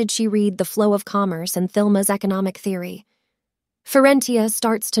just when did she read The Flow of Commerce and Thilma's Economic Theory. Firentia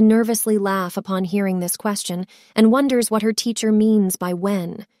starts to nervously laugh upon hearing this question and wonders what her teacher means by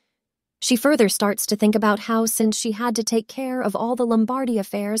when. She further starts to think about how, since she had to take care of all the Lombardi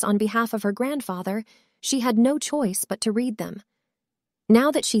affairs on behalf of her grandfather, she had no choice but to read them.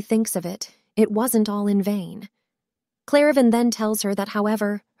 Now that she thinks of it, it wasn't all in vain. Claravan then tells her that,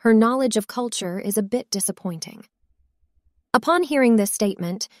 however, her knowledge of culture is a bit disappointing. Upon hearing this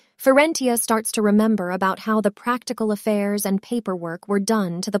statement, Firentia starts to remember about how the practical affairs and paperwork were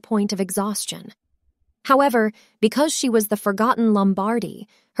done to the point of exhaustion. However, because she was the forgotten Lombardi,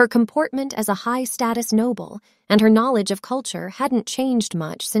 her comportment as a high-status noble and her knowledge of culture hadn't changed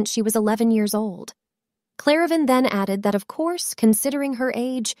much since she was 11 years old. Claravan then added that, of course, considering her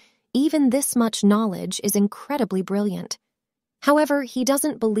age, even this much knowledge is incredibly brilliant. However, he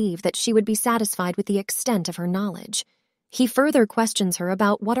doesn't believe that she would be satisfied with the extent of her knowledge. He further questions her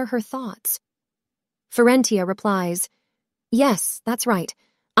about what are her thoughts. Firentia replies, "Yes, that's right.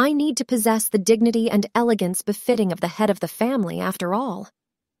 I need to possess the dignity and elegance befitting of the head of the family, after all."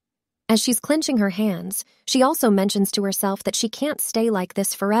 As she's clenching her hands, she also mentions to herself that she can't stay like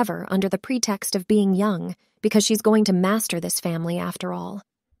this forever under the pretext of being young, because she's going to master this family after all.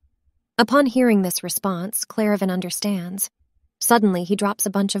 Upon hearing this response, Claravan understands. Suddenly, he drops a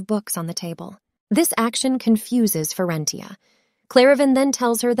bunch of books on the table. This action confuses Firentia. Claravan then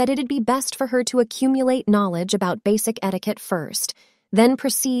tells her that it'd be best for her to accumulate knowledge about basic etiquette first, then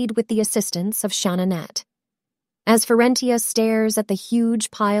proceed with the assistance of Shannonette. As Firentia stares at the huge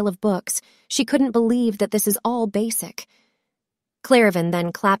pile of books, she couldn't believe that this is all basic. Claravan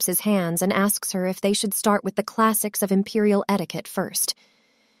then claps his hands and asks her if they should start with the classics of imperial etiquette first.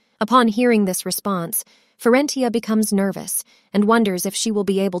 Upon hearing this response, Firentia becomes nervous and wonders if she will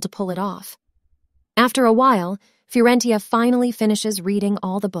be able to pull it off. After a while, Firentia finally finishes reading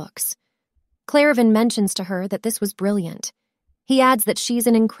all the books. Claravan mentions to her that this was brilliant. He adds that she's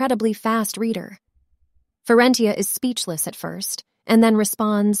an incredibly fast reader. Firentia is speechless at first, and then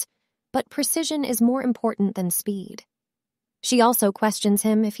responds, "But precision is more important than speed." She also questions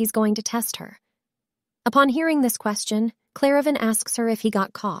him if he's going to test her. Upon hearing this question, Claravan asks her if he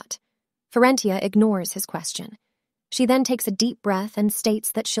got caught. Firentia ignores his question. She then takes a deep breath and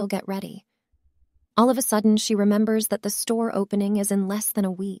states that she'll get ready. All of a sudden, she remembers that the store opening is in less than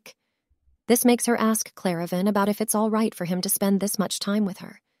a week. This makes her ask Claravan about if it's all right for him to spend this much time with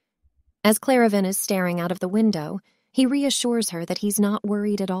her. As Claravan is staring out of the window, he reassures her that he's not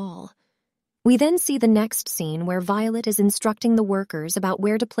worried at all. We then see the next scene where Violet is instructing the workers about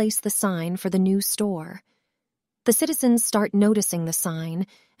where to place the sign for the new store. The citizens start noticing the sign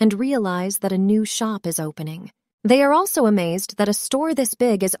and realize that a new shop is opening. They are also amazed that a store this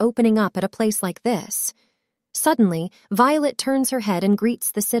big is opening up at a place like this. Suddenly, Violet turns her head and greets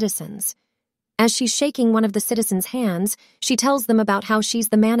the citizens. As she's shaking one of the citizens' hands, she tells them about how she's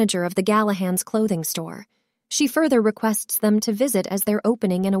the manager of the Galahans clothing store. She further requests them to visit as they're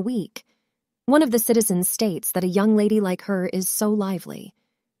opening in a week. One of the citizens states that a young lady like her is so lively.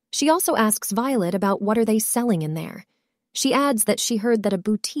 She also asks Violet about what are they selling in there. She adds that she heard that a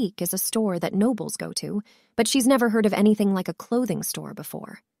boutique is a store that nobles go to, but she's never heard of anything like a clothing store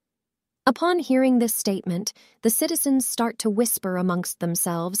before. Upon hearing this statement, the citizens start to whisper amongst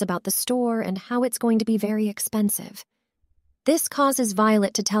themselves about the store and how it's going to be very expensive. This causes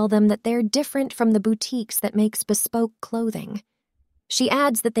Violet to tell them that they're different from the boutiques that makes bespoke clothing. She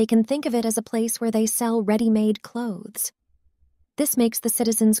adds that they can think of it as a place where they sell ready-made clothes. This makes the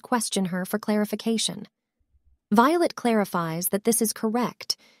citizens question her for clarification. Violet clarifies that this is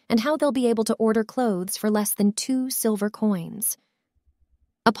correct and how they'll be able to order clothes for less than 2 silver coins.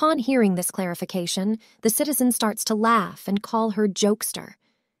 Upon hearing this clarification, the citizen starts to laugh and call her jokester.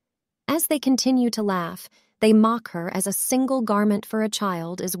 As they continue to laugh, they mock her as a single garment for a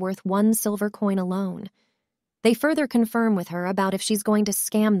child is worth 1 silver coin alone. They further confirm with her about if she's going to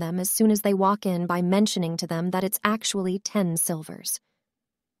scam them as soon as they walk in by mentioning to them that it's actually 10 silvers.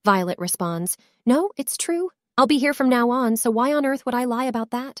 Violet responds, "No, it's true. I'll be here from now on, so why on earth would I lie about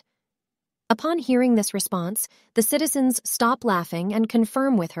that?" Upon hearing this response, the citizens stop laughing and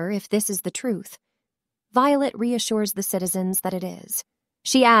confirm with her if this is the truth. Violet reassures the citizens that it is.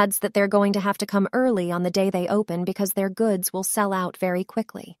 She adds that they're going to have to come early on the day they open because their goods will sell out very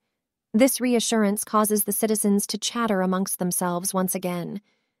quickly. This reassurance causes the citizens to chatter amongst themselves once again.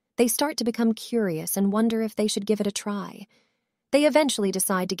 They start to become curious and wonder if they should give it a try. They eventually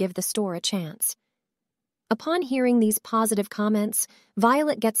decide to give the store a chance. Upon hearing these positive comments,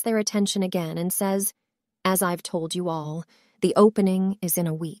 Violet gets their attention again and says, "As I've told you all, the opening is in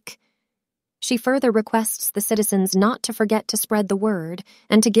a week." She further requests the citizens not to forget to spread the word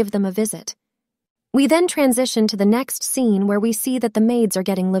and to give them a visit. We then transition to the next scene where we see that the maids are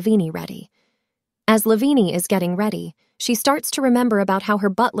getting Lavinie ready. As Lavinie is getting ready, she starts to remember about how her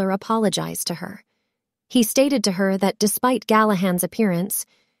butler apologized to her. He stated to her that despite Galahad's appearance,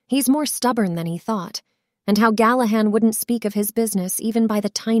 he's more stubborn than he thought, and how Galahad wouldn't speak of his business even by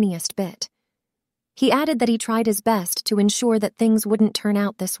the tiniest bit. He added that he tried his best to ensure that things wouldn't turn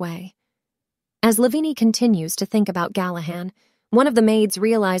out this way. As Lavinie continues to think about Galahad, one of the maids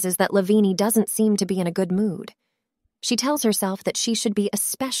realizes that Lavinie doesn't seem to be in a good mood. She tells herself that she should be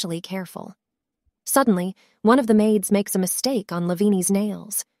especially careful. Suddenly, one of the maids makes a mistake on Lavinie's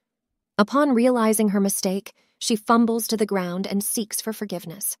nails. Upon realizing her mistake, she fumbles to the ground and seeks for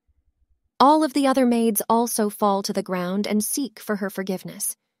forgiveness. All of the other maids also fall to the ground and seek for her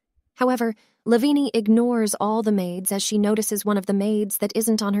forgiveness. However, Lavinie ignores all the maids as she notices one of the maids that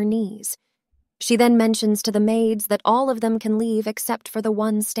isn't on her knees. She then mentions to the maids that all of them can leave except for the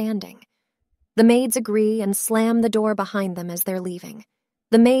one standing. The maids agree and slam the door behind them as they're leaving.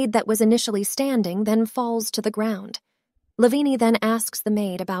 The maid that was initially standing then falls to the ground. Lavinia then asks the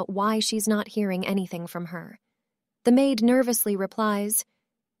maid about why she's not hearing anything from her. The maid nervously replies,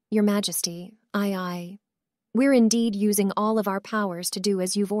 "Your Majesty, we're indeed using all of our powers to do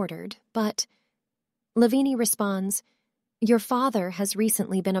as you've ordered, but..." Lavinia responds, "Your father has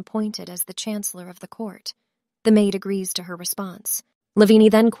recently been appointed as the Chancellor of the court." The maid agrees to her response. Lavinia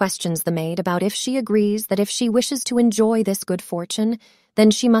then questions the maid about if she agrees that if she wishes to enjoy this good fortune,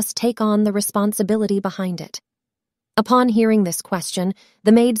 then she must take on the responsibility behind it. Upon hearing this question,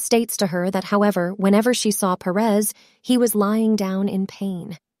 the maid states to her that, however, whenever she saw Perez, he was lying down in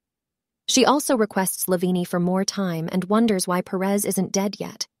pain. She also requests Lavinia for more time and wonders why Perez isn't dead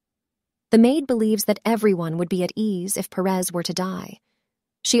yet. The maid believes that everyone would be at ease if Perez were to die.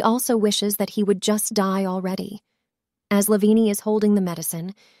 She also wishes that he would just die already. As Lavinia is holding the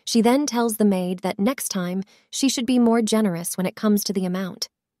medicine, she then tells the maid that next time she should be more generous when it comes to the amount.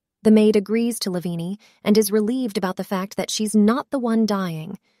 The maid agrees to Lavinia and is relieved about the fact that she's not the one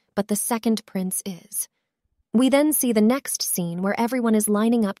dying, but the second prince is. We then see the next scene where everyone is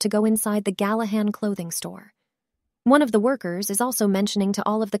lining up to go inside the Gallahan clothing store. One of the workers is also mentioning to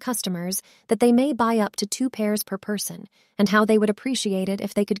all of the customers that they may buy up to 2 pairs per person and how they would appreciate it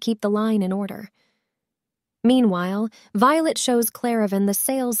if they could keep the line in order. Meanwhile, Violet shows Claravan the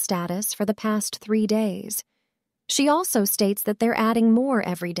sales status for the past 3 days. She also states that they're adding more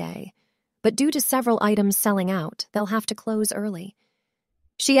every day, but due to several items selling out, they'll have to close early.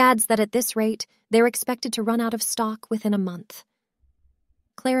 She adds that at this rate, they're expected to run out of stock within a month.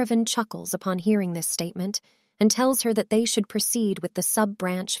 Claravan chuckles upon hearing this statement and tells her that they should proceed with the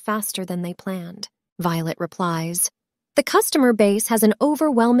sub-branch faster than they planned. Violet replies, "The customer base has an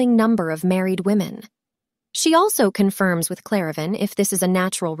overwhelming number of married women." She also confirms with Claravan if this is a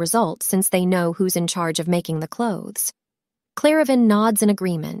natural result since they know who's in charge of making the clothes. Claravan nods in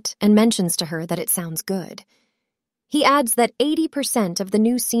agreement and mentions to her that it sounds good. He adds that 80% of the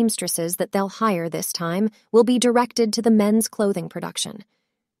new seamstresses that they'll hire this time will be directed to the men's clothing production.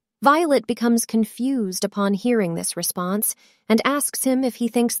 Violet becomes confused upon hearing this response and asks him if he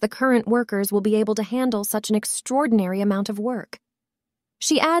thinks the current workers will be able to handle such an extraordinary amount of work.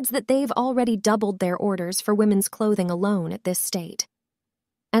 She adds that they've already doubled their orders for women's clothing alone at this state.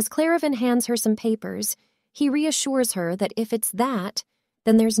 As Claravan hands her some papers, he reassures her that if it's that,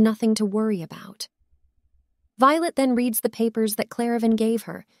 then there's nothing to worry about. Violet then reads the papers that Claravan gave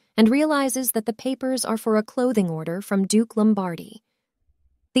her and realizes that the papers are for a clothing order from Duke Lombardi.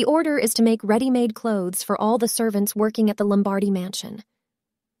 The order is to make ready-made clothes for all the servants working at the Lombardi mansion.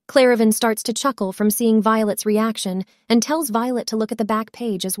 Claravan starts to chuckle from seeing Violet's reaction and tells Violet to look at the back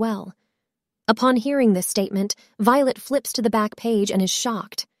page as well. Upon hearing this statement, Violet flips to the back page and is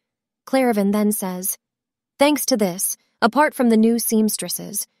shocked. Claravan then says, "Thanks to this, apart from the new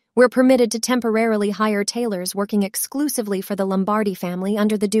seamstresses, we're permitted to temporarily hire tailors working exclusively for the Lombardi family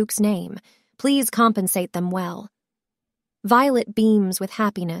under the Duke's name. Please compensate them well." Violet beams with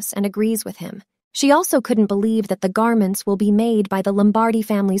happiness and agrees with him. She also couldn't believe that the garments will be made by the Lombardi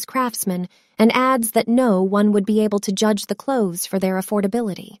family's craftsmen and adds that no one would be able to judge the clothes for their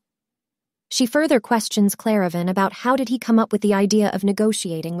affordability. She further questions Claravan about how did he come up with the idea of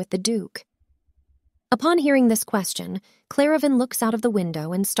negotiating with the Duke. Upon hearing this question, Claravan looks out of the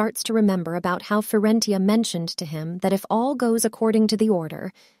window and starts to remember about how Firentia mentioned to him that if all goes according to the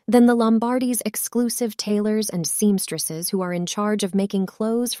order, then the Lombardi's exclusive tailors and seamstresses who are in charge of making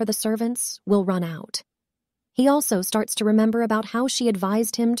clothes for the servants will run out. He also starts to remember about how she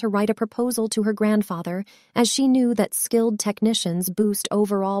advised him to write a proposal to her grandfather, as she knew that skilled technicians boost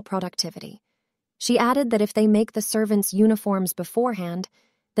overall productivity. She added that if they make the servants' uniforms beforehand,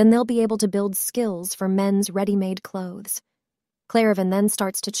 then they'll be able to build skills for men's ready-made clothes. Claravan then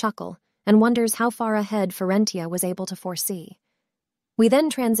starts to chuckle and wonders how far ahead Firentia was able to foresee. We then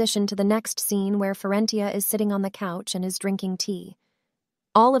transition to the next scene where Firentia is sitting on the couch and is drinking tea.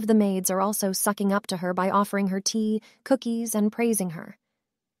 All of the maids are also sucking up to her by offering her tea, cookies, and praising her.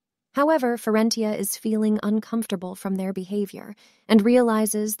 However, Firentia is feeling uncomfortable from their behavior and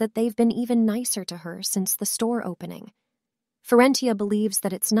realizes that they've been even nicer to her since the store opening. Firentia believes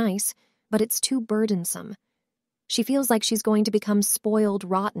that it's nice, but it's too burdensome. She feels like she's going to become spoiled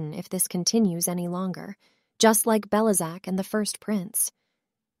rotten if this continues any longer, just like Belizak and the first prince.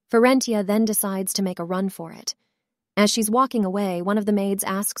 Firentia then decides to make a run for it. As she's walking away, one of the maids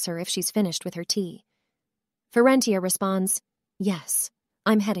asks her if she's finished with her tea. Firentia responds, "Yes,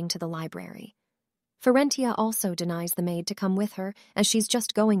 I'm heading to the library." Firentia also denies the maid to come with her, as she's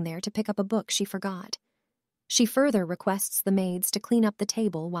just going there to pick up a book she forgot. She further requests the maids to clean up the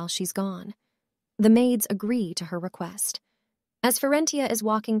table while she's gone. The maids agree to her request. As Firentia is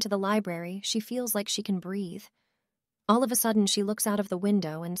walking to the library, she feels like she can breathe. All of a sudden, she looks out of the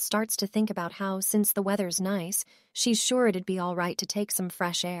window and starts to think about how, since the weather's nice, she's sure it'd be all right to take some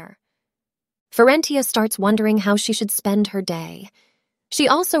fresh air. Firentia starts wondering how she should spend her day. She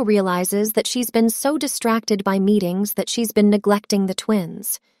also realizes that she's been so distracted by meetings that she's been neglecting the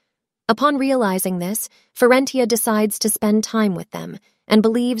twins. Upon realizing this, Firentia decides to spend time with them and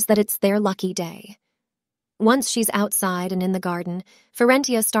believes that it's their lucky day. Once she's outside and in the garden,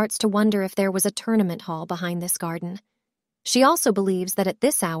 Firentia starts to wonder if there was a tournament hall behind this garden. She also believes that at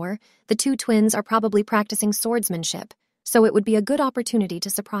this hour, the two twins are probably practicing swordsmanship, so it would be a good opportunity to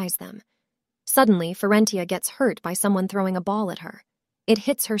surprise them. Suddenly, Firentia gets hurt by someone throwing a ball at her. It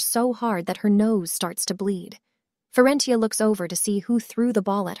hits her so hard that her nose starts to bleed. Firentia looks over to see who threw the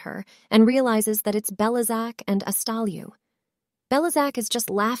ball at her and realizes that it's Belizak and Astaliu. Belizak is just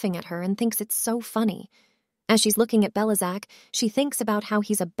laughing at her and thinks it's so funny. As she's looking at Belizak, she thinks about how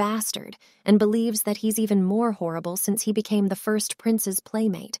he's a bastard and believes that he's even more horrible since he became the first prince's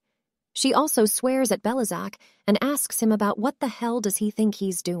playmate. She also swears at Belizak and asks him about what the hell does he think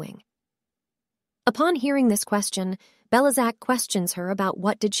he's doing. Upon hearing this question, Belizak questions her about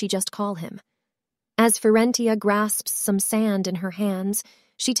what did she just call him. As Firentia grasps some sand in her hands,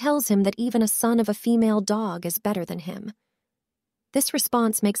 she tells him that even a son of a female dog is better than him. This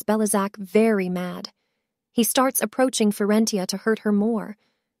response makes Belizak very mad. He starts approaching Firentia to hurt her more.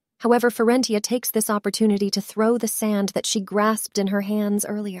 However, Firentia takes this opportunity to throw the sand that she grasped in her hands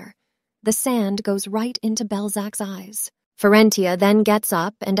earlier. The sand goes right into Belizak's eyes. Firentia then gets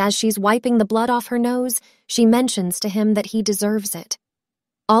up, and as she's wiping the blood off her nose, she mentions to him that he deserves it.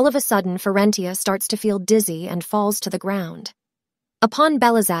 All of a sudden, Firentia starts to feel dizzy and falls to the ground. Upon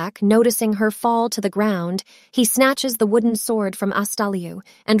Belizak noticing her fall to the ground, he snatches the wooden sword from Astaliu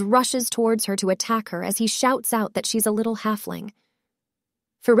and rushes towards her to attack her as he shouts out that she's a little halfling.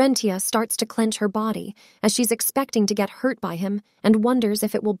 Firentia starts to clench her body as she's expecting to get hurt by him and wonders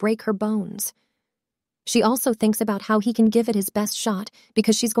if it will break her bones. She also thinks about how he can give it his best shot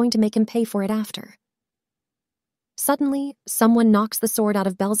because she's going to make him pay for it after. Suddenly, someone knocks the sword out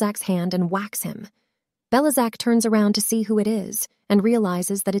of Belizak's hand and whacks him. Belizak turns around to see who it is and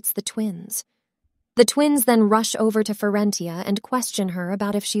realizes that it's the twins. The twins then rush over to Firentia and question her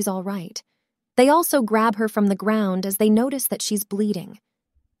about if she's all right. They also grab her from the ground as they notice that she's bleeding.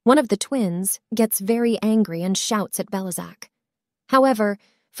 One of the twins gets very angry and shouts at Belizak. However,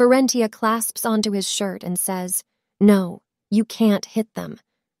 Firentia clasps onto his shirt and says, "No, you can't hit them."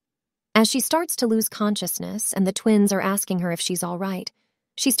 As she starts to lose consciousness and the twins are asking her if she's all right,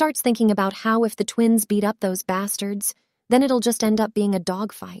 she starts thinking about how if the twins beat up those bastards, then it'll just end up being a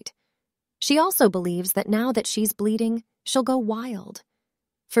dogfight. She also believes that now that she's bleeding, she'll go wild.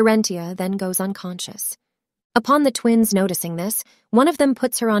 Firentia then goes unconscious. Upon the twins noticing this, one of them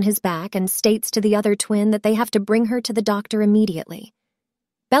puts her on his back and states to the other twin that they have to bring her to the doctor immediately.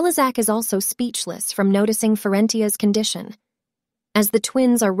 Belizak is also speechless from noticing Firentia's condition. As the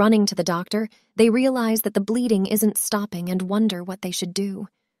twins are running to the doctor, they realize that the bleeding isn't stopping and wonder what they should do.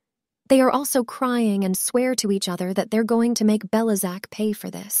 They are also crying and swear to each other that they're going to make Belizak pay for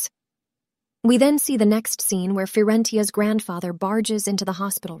this. We then see the next scene where Firentia's grandfather barges into the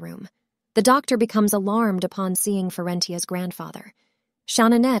hospital room. The doctor becomes alarmed upon seeing Firentia's grandfather.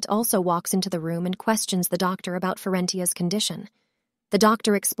 Shananet also walks into the room and questions the doctor about Firentia's condition. The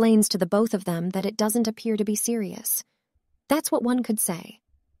doctor explains to the both of them that it doesn't appear to be serious. That's what one could say.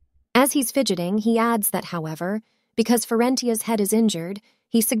 As he's fidgeting, he adds that, however, because Firentia's head is injured,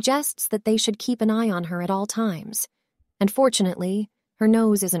 he suggests that they should keep an eye on her at all times. And fortunately, her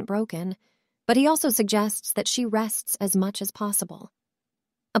nose isn't broken, but he also suggests that she rests as much as possible.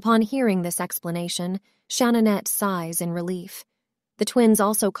 Upon hearing this explanation, Shananet sighs in relief. The twins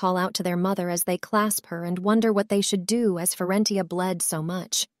also call out to their mother as they clasp her and wonder what they should do as Firentia bled so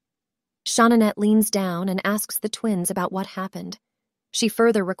much. Shananet leans down and asks the twins about what happened. She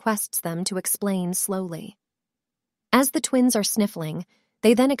further requests them to explain slowly. As the twins are sniffling,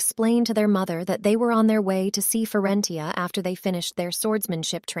 they then explain to their mother that they were on their way to see Firentia after they finished their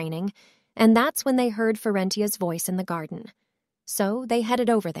swordsmanship training, and that's when they heard Firentia's voice in the garden. So they headed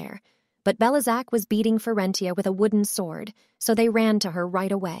over there, but Belizak was beating Firentia with a wooden sword, so they ran to her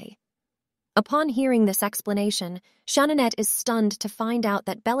right away. Upon hearing this explanation, Shananet is stunned to find out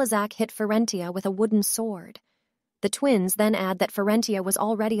that Belizak hit Firentia with a wooden sword. The twins then add that Firentia was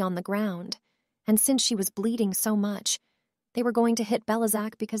already on the ground, and since she was bleeding so much, they were going to hit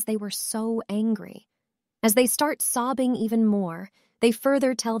Belizak because they were so angry. As they start sobbing even more, they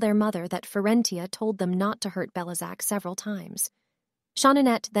further tell their mother that Firentia told them not to hurt Belizak several times.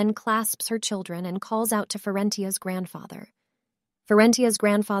 Shananet then clasps her children and calls out to Firentia's grandfather. Firentia's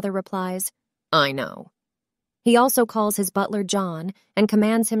grandfather replies, "I know." He also calls his butler John and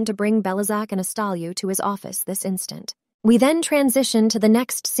commands him to bring Belizak and Astaliu to his office this instant. We then transition to the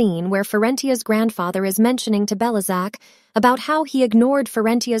next scene where Firentia's grandfather is mentioning to Belizak about how he ignored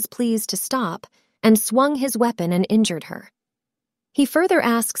Firentia's pleas to stop and swung his weapon and injured her. He further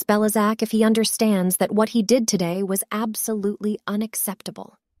asks Belizak if he understands that what he did today was absolutely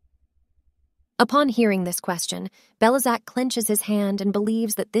unacceptable. Upon hearing this question, Belizak clenches his hand and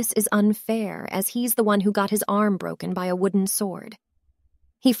believes that this is unfair as he's the one who got his arm broken by a wooden sword.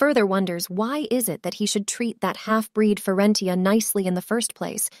 He further wonders why is it that he should treat that half-breed Firentia nicely in the first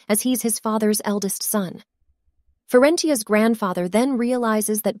place, as he's his father's eldest son. Firentia's grandfather then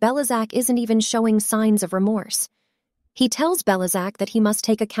realizes that Belizak isn't even showing signs of remorse. He tells Belizak that he must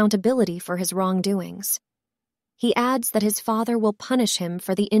take accountability for his wrongdoings. He adds that his father will punish him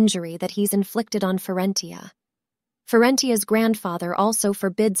for the injury that he's inflicted on Firentia. Firentia's grandfather also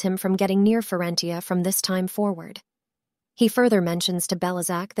forbids him from getting near Firentia from this time forward. He further mentions to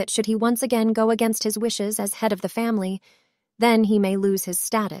Belizak that should he once again go against his wishes as head of the family, then he may lose his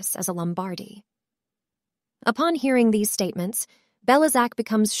status as a Lombardi. Upon hearing these statements, Belizak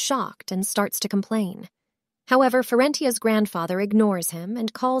becomes shocked and starts to complain. However, Firentia's grandfather ignores him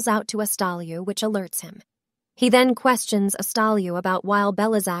and calls out to Astaliu, which alerts him. He then questions Astaliu about while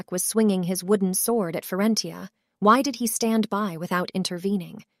Belizak was swinging his wooden sword at Firentia, why did he stand by without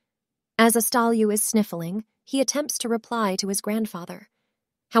intervening? As Astaliu is sniffling, he attempts to reply to his grandfather.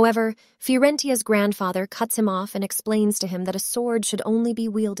 However, Firentia's grandfather cuts him off and explains to him that a sword should only be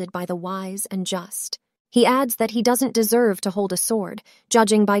wielded by the wise and just. He adds that he doesn't deserve to hold a sword,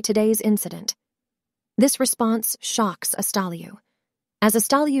 judging by today's incident. This response shocks Astaliu. As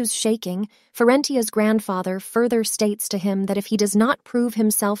Astaliu's shaking, Firentia's grandfather further states to him that if he does not prove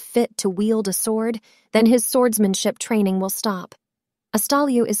himself fit to wield a sword, then his swordsmanship training will stop.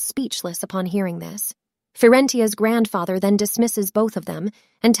 Astaliu is speechless upon hearing this. Firentia's grandfather then dismisses both of them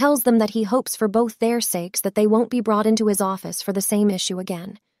and tells them that he hopes for both their sakes that they won't be brought into his office for the same issue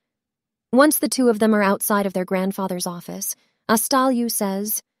again. Once the two of them are outside of their grandfather's office, Astaliu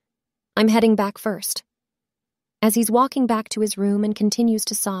says, "I'm heading back first." As he's walking back to his room and continues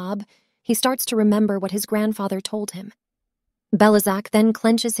to sob, he starts to remember what his grandfather told him. Belizak then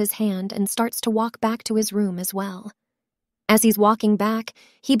clenches his hand and starts to walk back to his room as well. As he's walking back,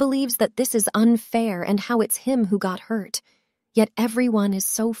 he believes that this is unfair and how it's him who got hurt, yet everyone is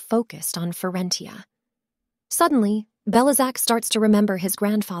so focused on Firentia. Suddenly, Belizak starts to remember his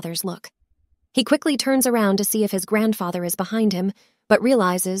grandfather's look. He quickly turns around to see if his grandfather is behind him, but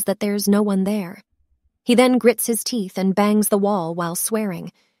realizes that there's no one there. He then grits his teeth and bangs the wall while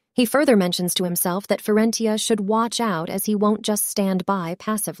swearing. He further mentions to himself that Firentia should watch out as he won't just stand by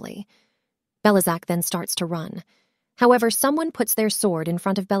passively. Belizak then starts to run. However, someone puts their sword in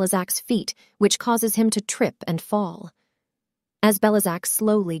front of Belizak's feet, which causes him to trip and fall. As Belizak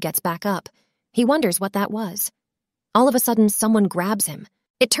slowly gets back up, he wonders what that was. All of a sudden, someone grabs him.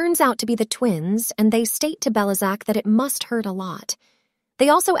 It turns out to be the twins, and they state to Belizak that it must hurt a lot. They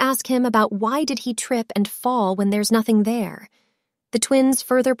also ask him about why did he trip and fall when there's nothing there. The twins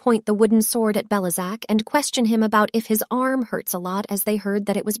further point the wooden sword at Belizak and question him about if his arm hurts a lot as they heard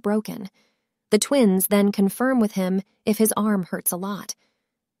that it was broken. The twins then confirm with him if his arm hurts a lot.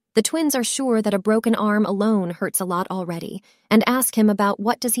 The twins are sure that a broken arm alone hurts a lot already and ask him about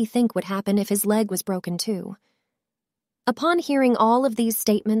what does he think would happen if his leg was broken too. Upon hearing all of these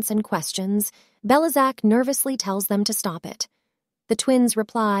statements and questions, Belizak nervously tells them to stop it. The twins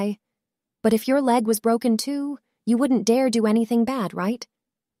reply, "But if your leg was broken too, you wouldn't dare do anything bad, right?"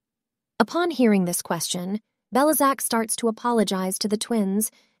 Upon hearing this question, Belizak starts to apologize to the twins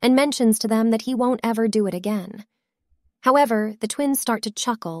and mentions to them that he won't ever do it again. However, the twins start to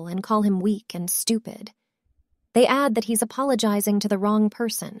chuckle and call him weak and stupid. They add that he's apologizing to the wrong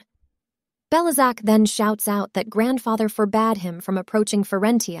person. Belizak then shouts out that grandfather forbade him from approaching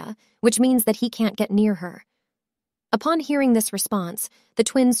Firentia, which means that he can't get near her. Upon hearing this response, the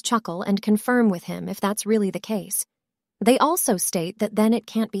twins chuckle and confirm with him if that's really the case. They also state that then it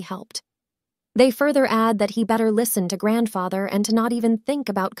can't be helped. They further add that he better listen to grandfather and to not even think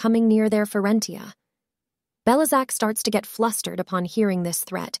about coming near their Firentia. Belizak starts to get flustered upon hearing this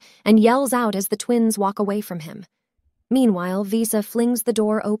threat and yells out as the twins walk away from him. Meanwhile, Visa flings the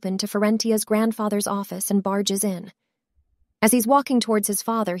door open to Firentia's grandfather's office and barges in. As he's walking towards his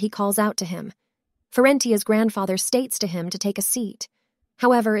father, he calls out to him. Firentia's grandfather states to him to take a seat.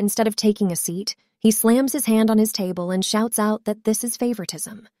 However, instead of taking a seat, he slams his hand on his table and shouts out that this is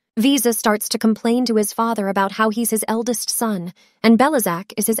favoritism. Visa starts to complain to his father about how he's his eldest son, and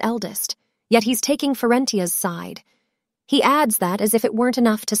Belizak is his eldest, yet he's taking Firentia's side. He adds that as if it weren't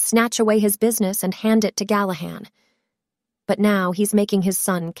enough to snatch away his business and hand it to Gallahan. But now he's making his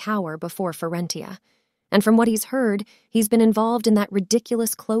son cower before Firentia. And from what he's heard, he's been involved in that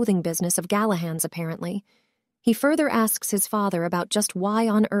ridiculous clothing business of Gallahan's, apparently. He further asks his father about just why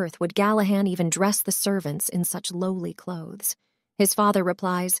on earth would Gallahan even dress the servants in such lowly clothes. His father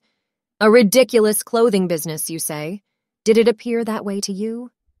replies, "A ridiculous clothing business, you say? Did it appear that way to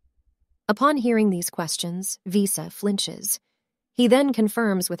you?" Upon hearing these questions, Visa flinches. He then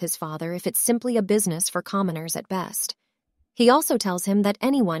confirms with his father if it's simply a business for commoners at best. He also tells him that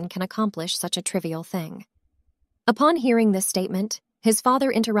anyone can accomplish such a trivial thing. Upon hearing this statement, his father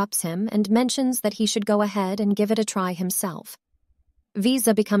interrupts him and mentions that he should go ahead and give it a try himself.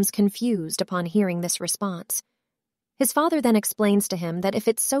 Visa becomes confused upon hearing this response. His father then explains to him that if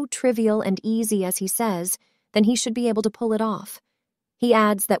it's so trivial and easy as he says, then he should be able to pull it off. He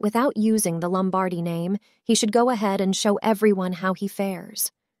adds that without using the Lombardi name, he should go ahead and show everyone how he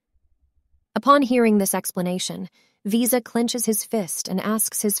fares. Upon hearing this explanation, Visa clenches his fist and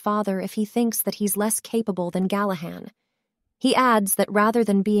asks his father if he thinks that he's less capable than Gallahan. He adds that rather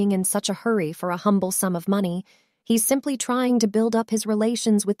than being in such a hurry for a humble sum of money, he's simply trying to build up his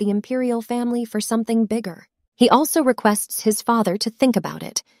relations with the imperial family for something bigger. He also requests his father to think about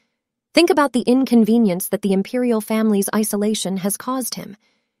it. Think about the inconvenience that the imperial family's isolation has caused him.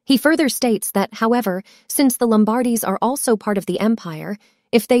 He further states that, however, since the Lombardis are also part of the empire,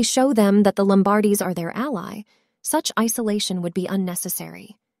 if they show them that the Lombardis are their ally, such isolation would be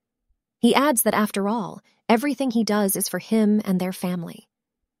unnecessary. He adds that after all, everything he does is for him and their family.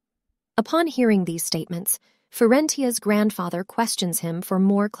 Upon hearing these statements, Firentia's grandfather questions him for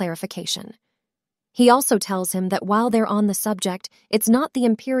more clarification. He also tells him that while they're on the subject, it's not the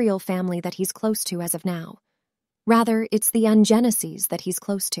imperial family that he's close to as of now. Rather, it's the Angeneses that he's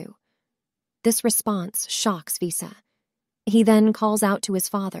close to. This response shocks Visa. He then calls out to his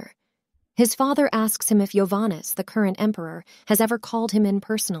father. His father asks him if Johannes, the current emperor, has ever called him in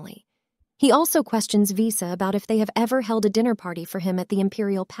personally. He also questions Visa about if they have ever held a dinner party for him at the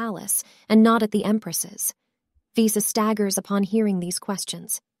imperial palace and not at the empress's. Visa staggers upon hearing these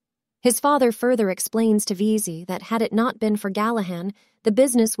questions. His father further explains to Visi that had it not been for Gallahan, the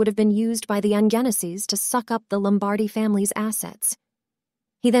business would have been used by the Angeneses to suck up the Lombardi family's assets.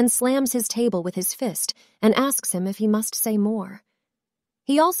 He then slams his table with his fist and asks him if he must say more.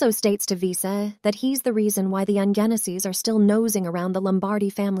 He also states to Visa that he's the reason why the Angeneses are still nosing around the Lombardi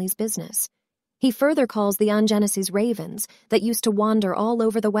family's business. He further calls the Angeneses ravens that used to wander all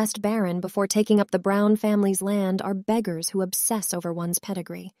over the West Baron before taking up the Brown family's land are beggars who obsess over one's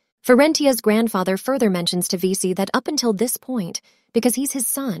pedigree. Firentia's grandfather further mentions to Visi that up until this point, because he's his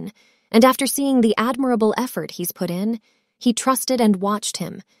son, and after seeing the admirable effort he's put in, he trusted and watched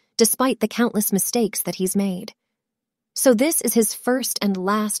him, despite the countless mistakes that he's made. So this is his first and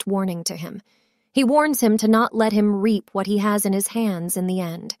last warning to him. He warns him to not let him reap what he has in his hands in the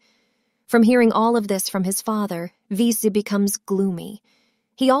end. From hearing all of this from his father, Visi becomes gloomy.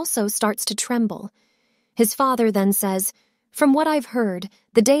 He also starts to tremble. His father then says, "From what I've heard,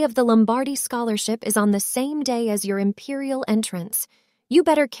 the day of the Lombardi scholarship is on the same day as your imperial entrance. You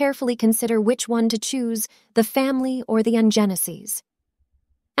better carefully consider which one to choose, the family or the Angeneses."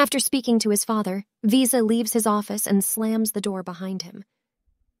 After speaking to his father, Visa leaves his office and slams the door behind him.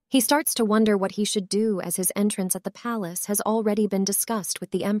 He starts to wonder what he should do as his entrance at the palace has already been discussed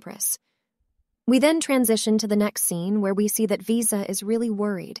with the Empress. We then transition to the next scene where we see that Visa is really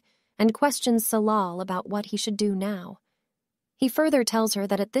worried and questions Salal about what he should do now. He further tells her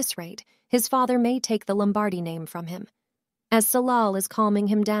that at this rate, his father may take the Lombardi name from him. As Salal is calming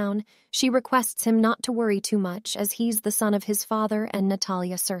him down, she requests him not to worry too much as he's the son of his father and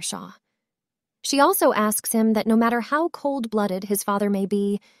Natalia Sershaw. She also asks him that no matter how cold-blooded his father may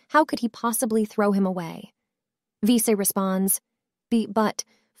be, how could he possibly throw him away? Vise responds, but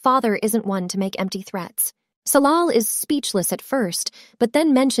father isn't one to make empty threats. Salal is speechless at first, but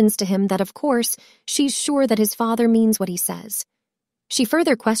then mentions to him that, of course, she's sure that his father means what he says. She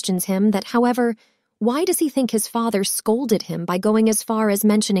further questions him that, however, why does he think his father scolded him by going as far as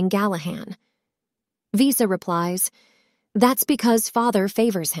mentioning Gallahan? Visa replies, "That's because father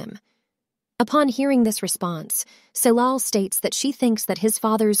favors him." Upon hearing this response, Salal states that she thinks that his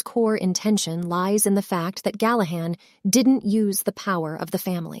father's core intention lies in the fact that Gallahan didn't use the power of the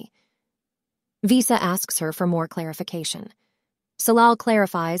family. Visa asks her for more clarification. Salal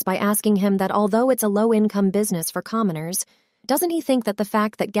clarifies by asking him that although it's a low-income business for commoners, doesn't he think that the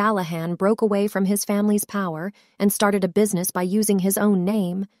fact that Gallahan broke away from his family's power and started a business by using his own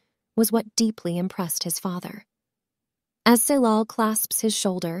name was what deeply impressed his father? As Salal clasps his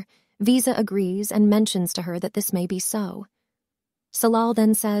shoulder, Visa agrees and mentions to her that this may be so. Salal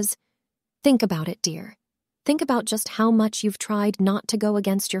then says, "Think about it, dear. Think about just how much you've tried not to go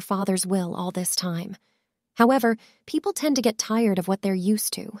against your father's will all this time. However, people tend to get tired of what they're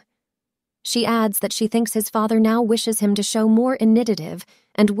used to." She adds that she thinks his father now wishes him to show more initiative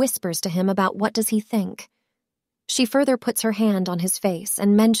and whispers to him about what does he think. She further puts her hand on his face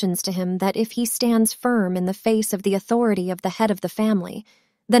and mentions to him that if he stands firm in the face of the authority of the head of the family,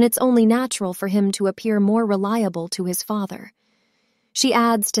 then it's only natural for him to appear more reliable to his father. She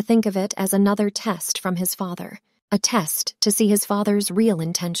adds to think of it as another test from his father, a test to see his father's real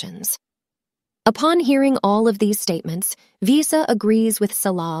intentions. Upon hearing all of these statements, Visa agrees with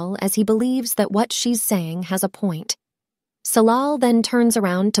Salal as he believes that what she's saying has a point. Salal then turns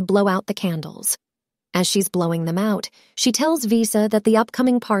around to blow out the candles. As she's blowing them out, she tells Visa that the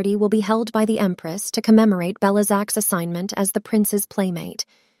upcoming party will be held by the Empress to commemorate Belazak's assignment as the prince's playmate.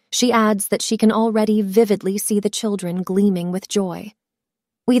 She adds that she can already vividly see the children gleaming with joy.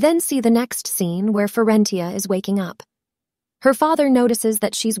 We then see the next scene where Firentia is waking up. Her father notices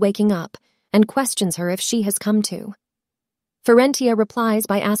that she's waking up and questions her if she has come to. Firentia replies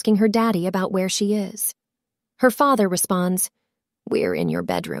by asking her daddy about where she is. Her father responds, "We're in your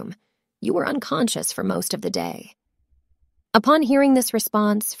bedroom. You were unconscious for most of the day." Upon hearing this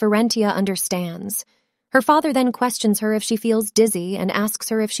response, Firentia understands. Her father then questions her if she feels dizzy and asks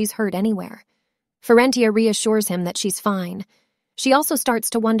her if she's hurt anywhere. Firentia reassures him that she's fine. She also starts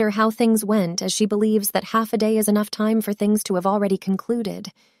to wonder how things went as she believes that half a day is enough time for things to have already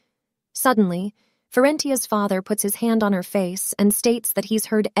concluded. Suddenly, Firentia's father puts his hand on her face and states that he's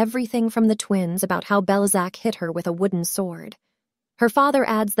heard everything from the twins about how Belazak hit her with a wooden sword. Her father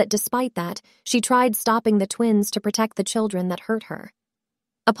adds that despite that, she tried stopping the twins to protect the children that hurt her.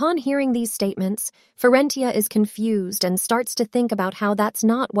 Upon hearing these statements, Firentia is confused and starts to think about how that's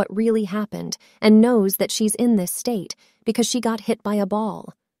not what really happened and knows that she's in this state because she got hit by a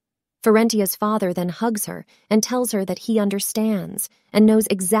ball. Firentia's father then hugs her and tells her that he understands and knows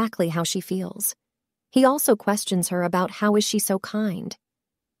exactly how she feels. He also questions her about how is she so kind.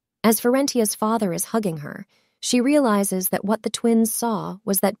 As Firentia's father is hugging her, she realizes that what the twins saw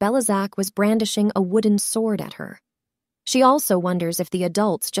was that Belazak was brandishing a wooden sword at her. She also wonders if the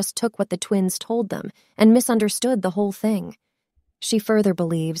adults just took what the twins told them and misunderstood the whole thing. She further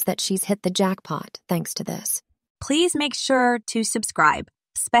believes that she's hit the jackpot thanks to this. Please make sure to subscribe.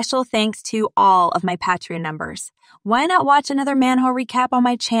 Special thanks to all of my Patreon members. Why not watch another Manhwa recap on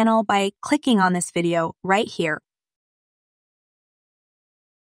my channel by clicking on this video right here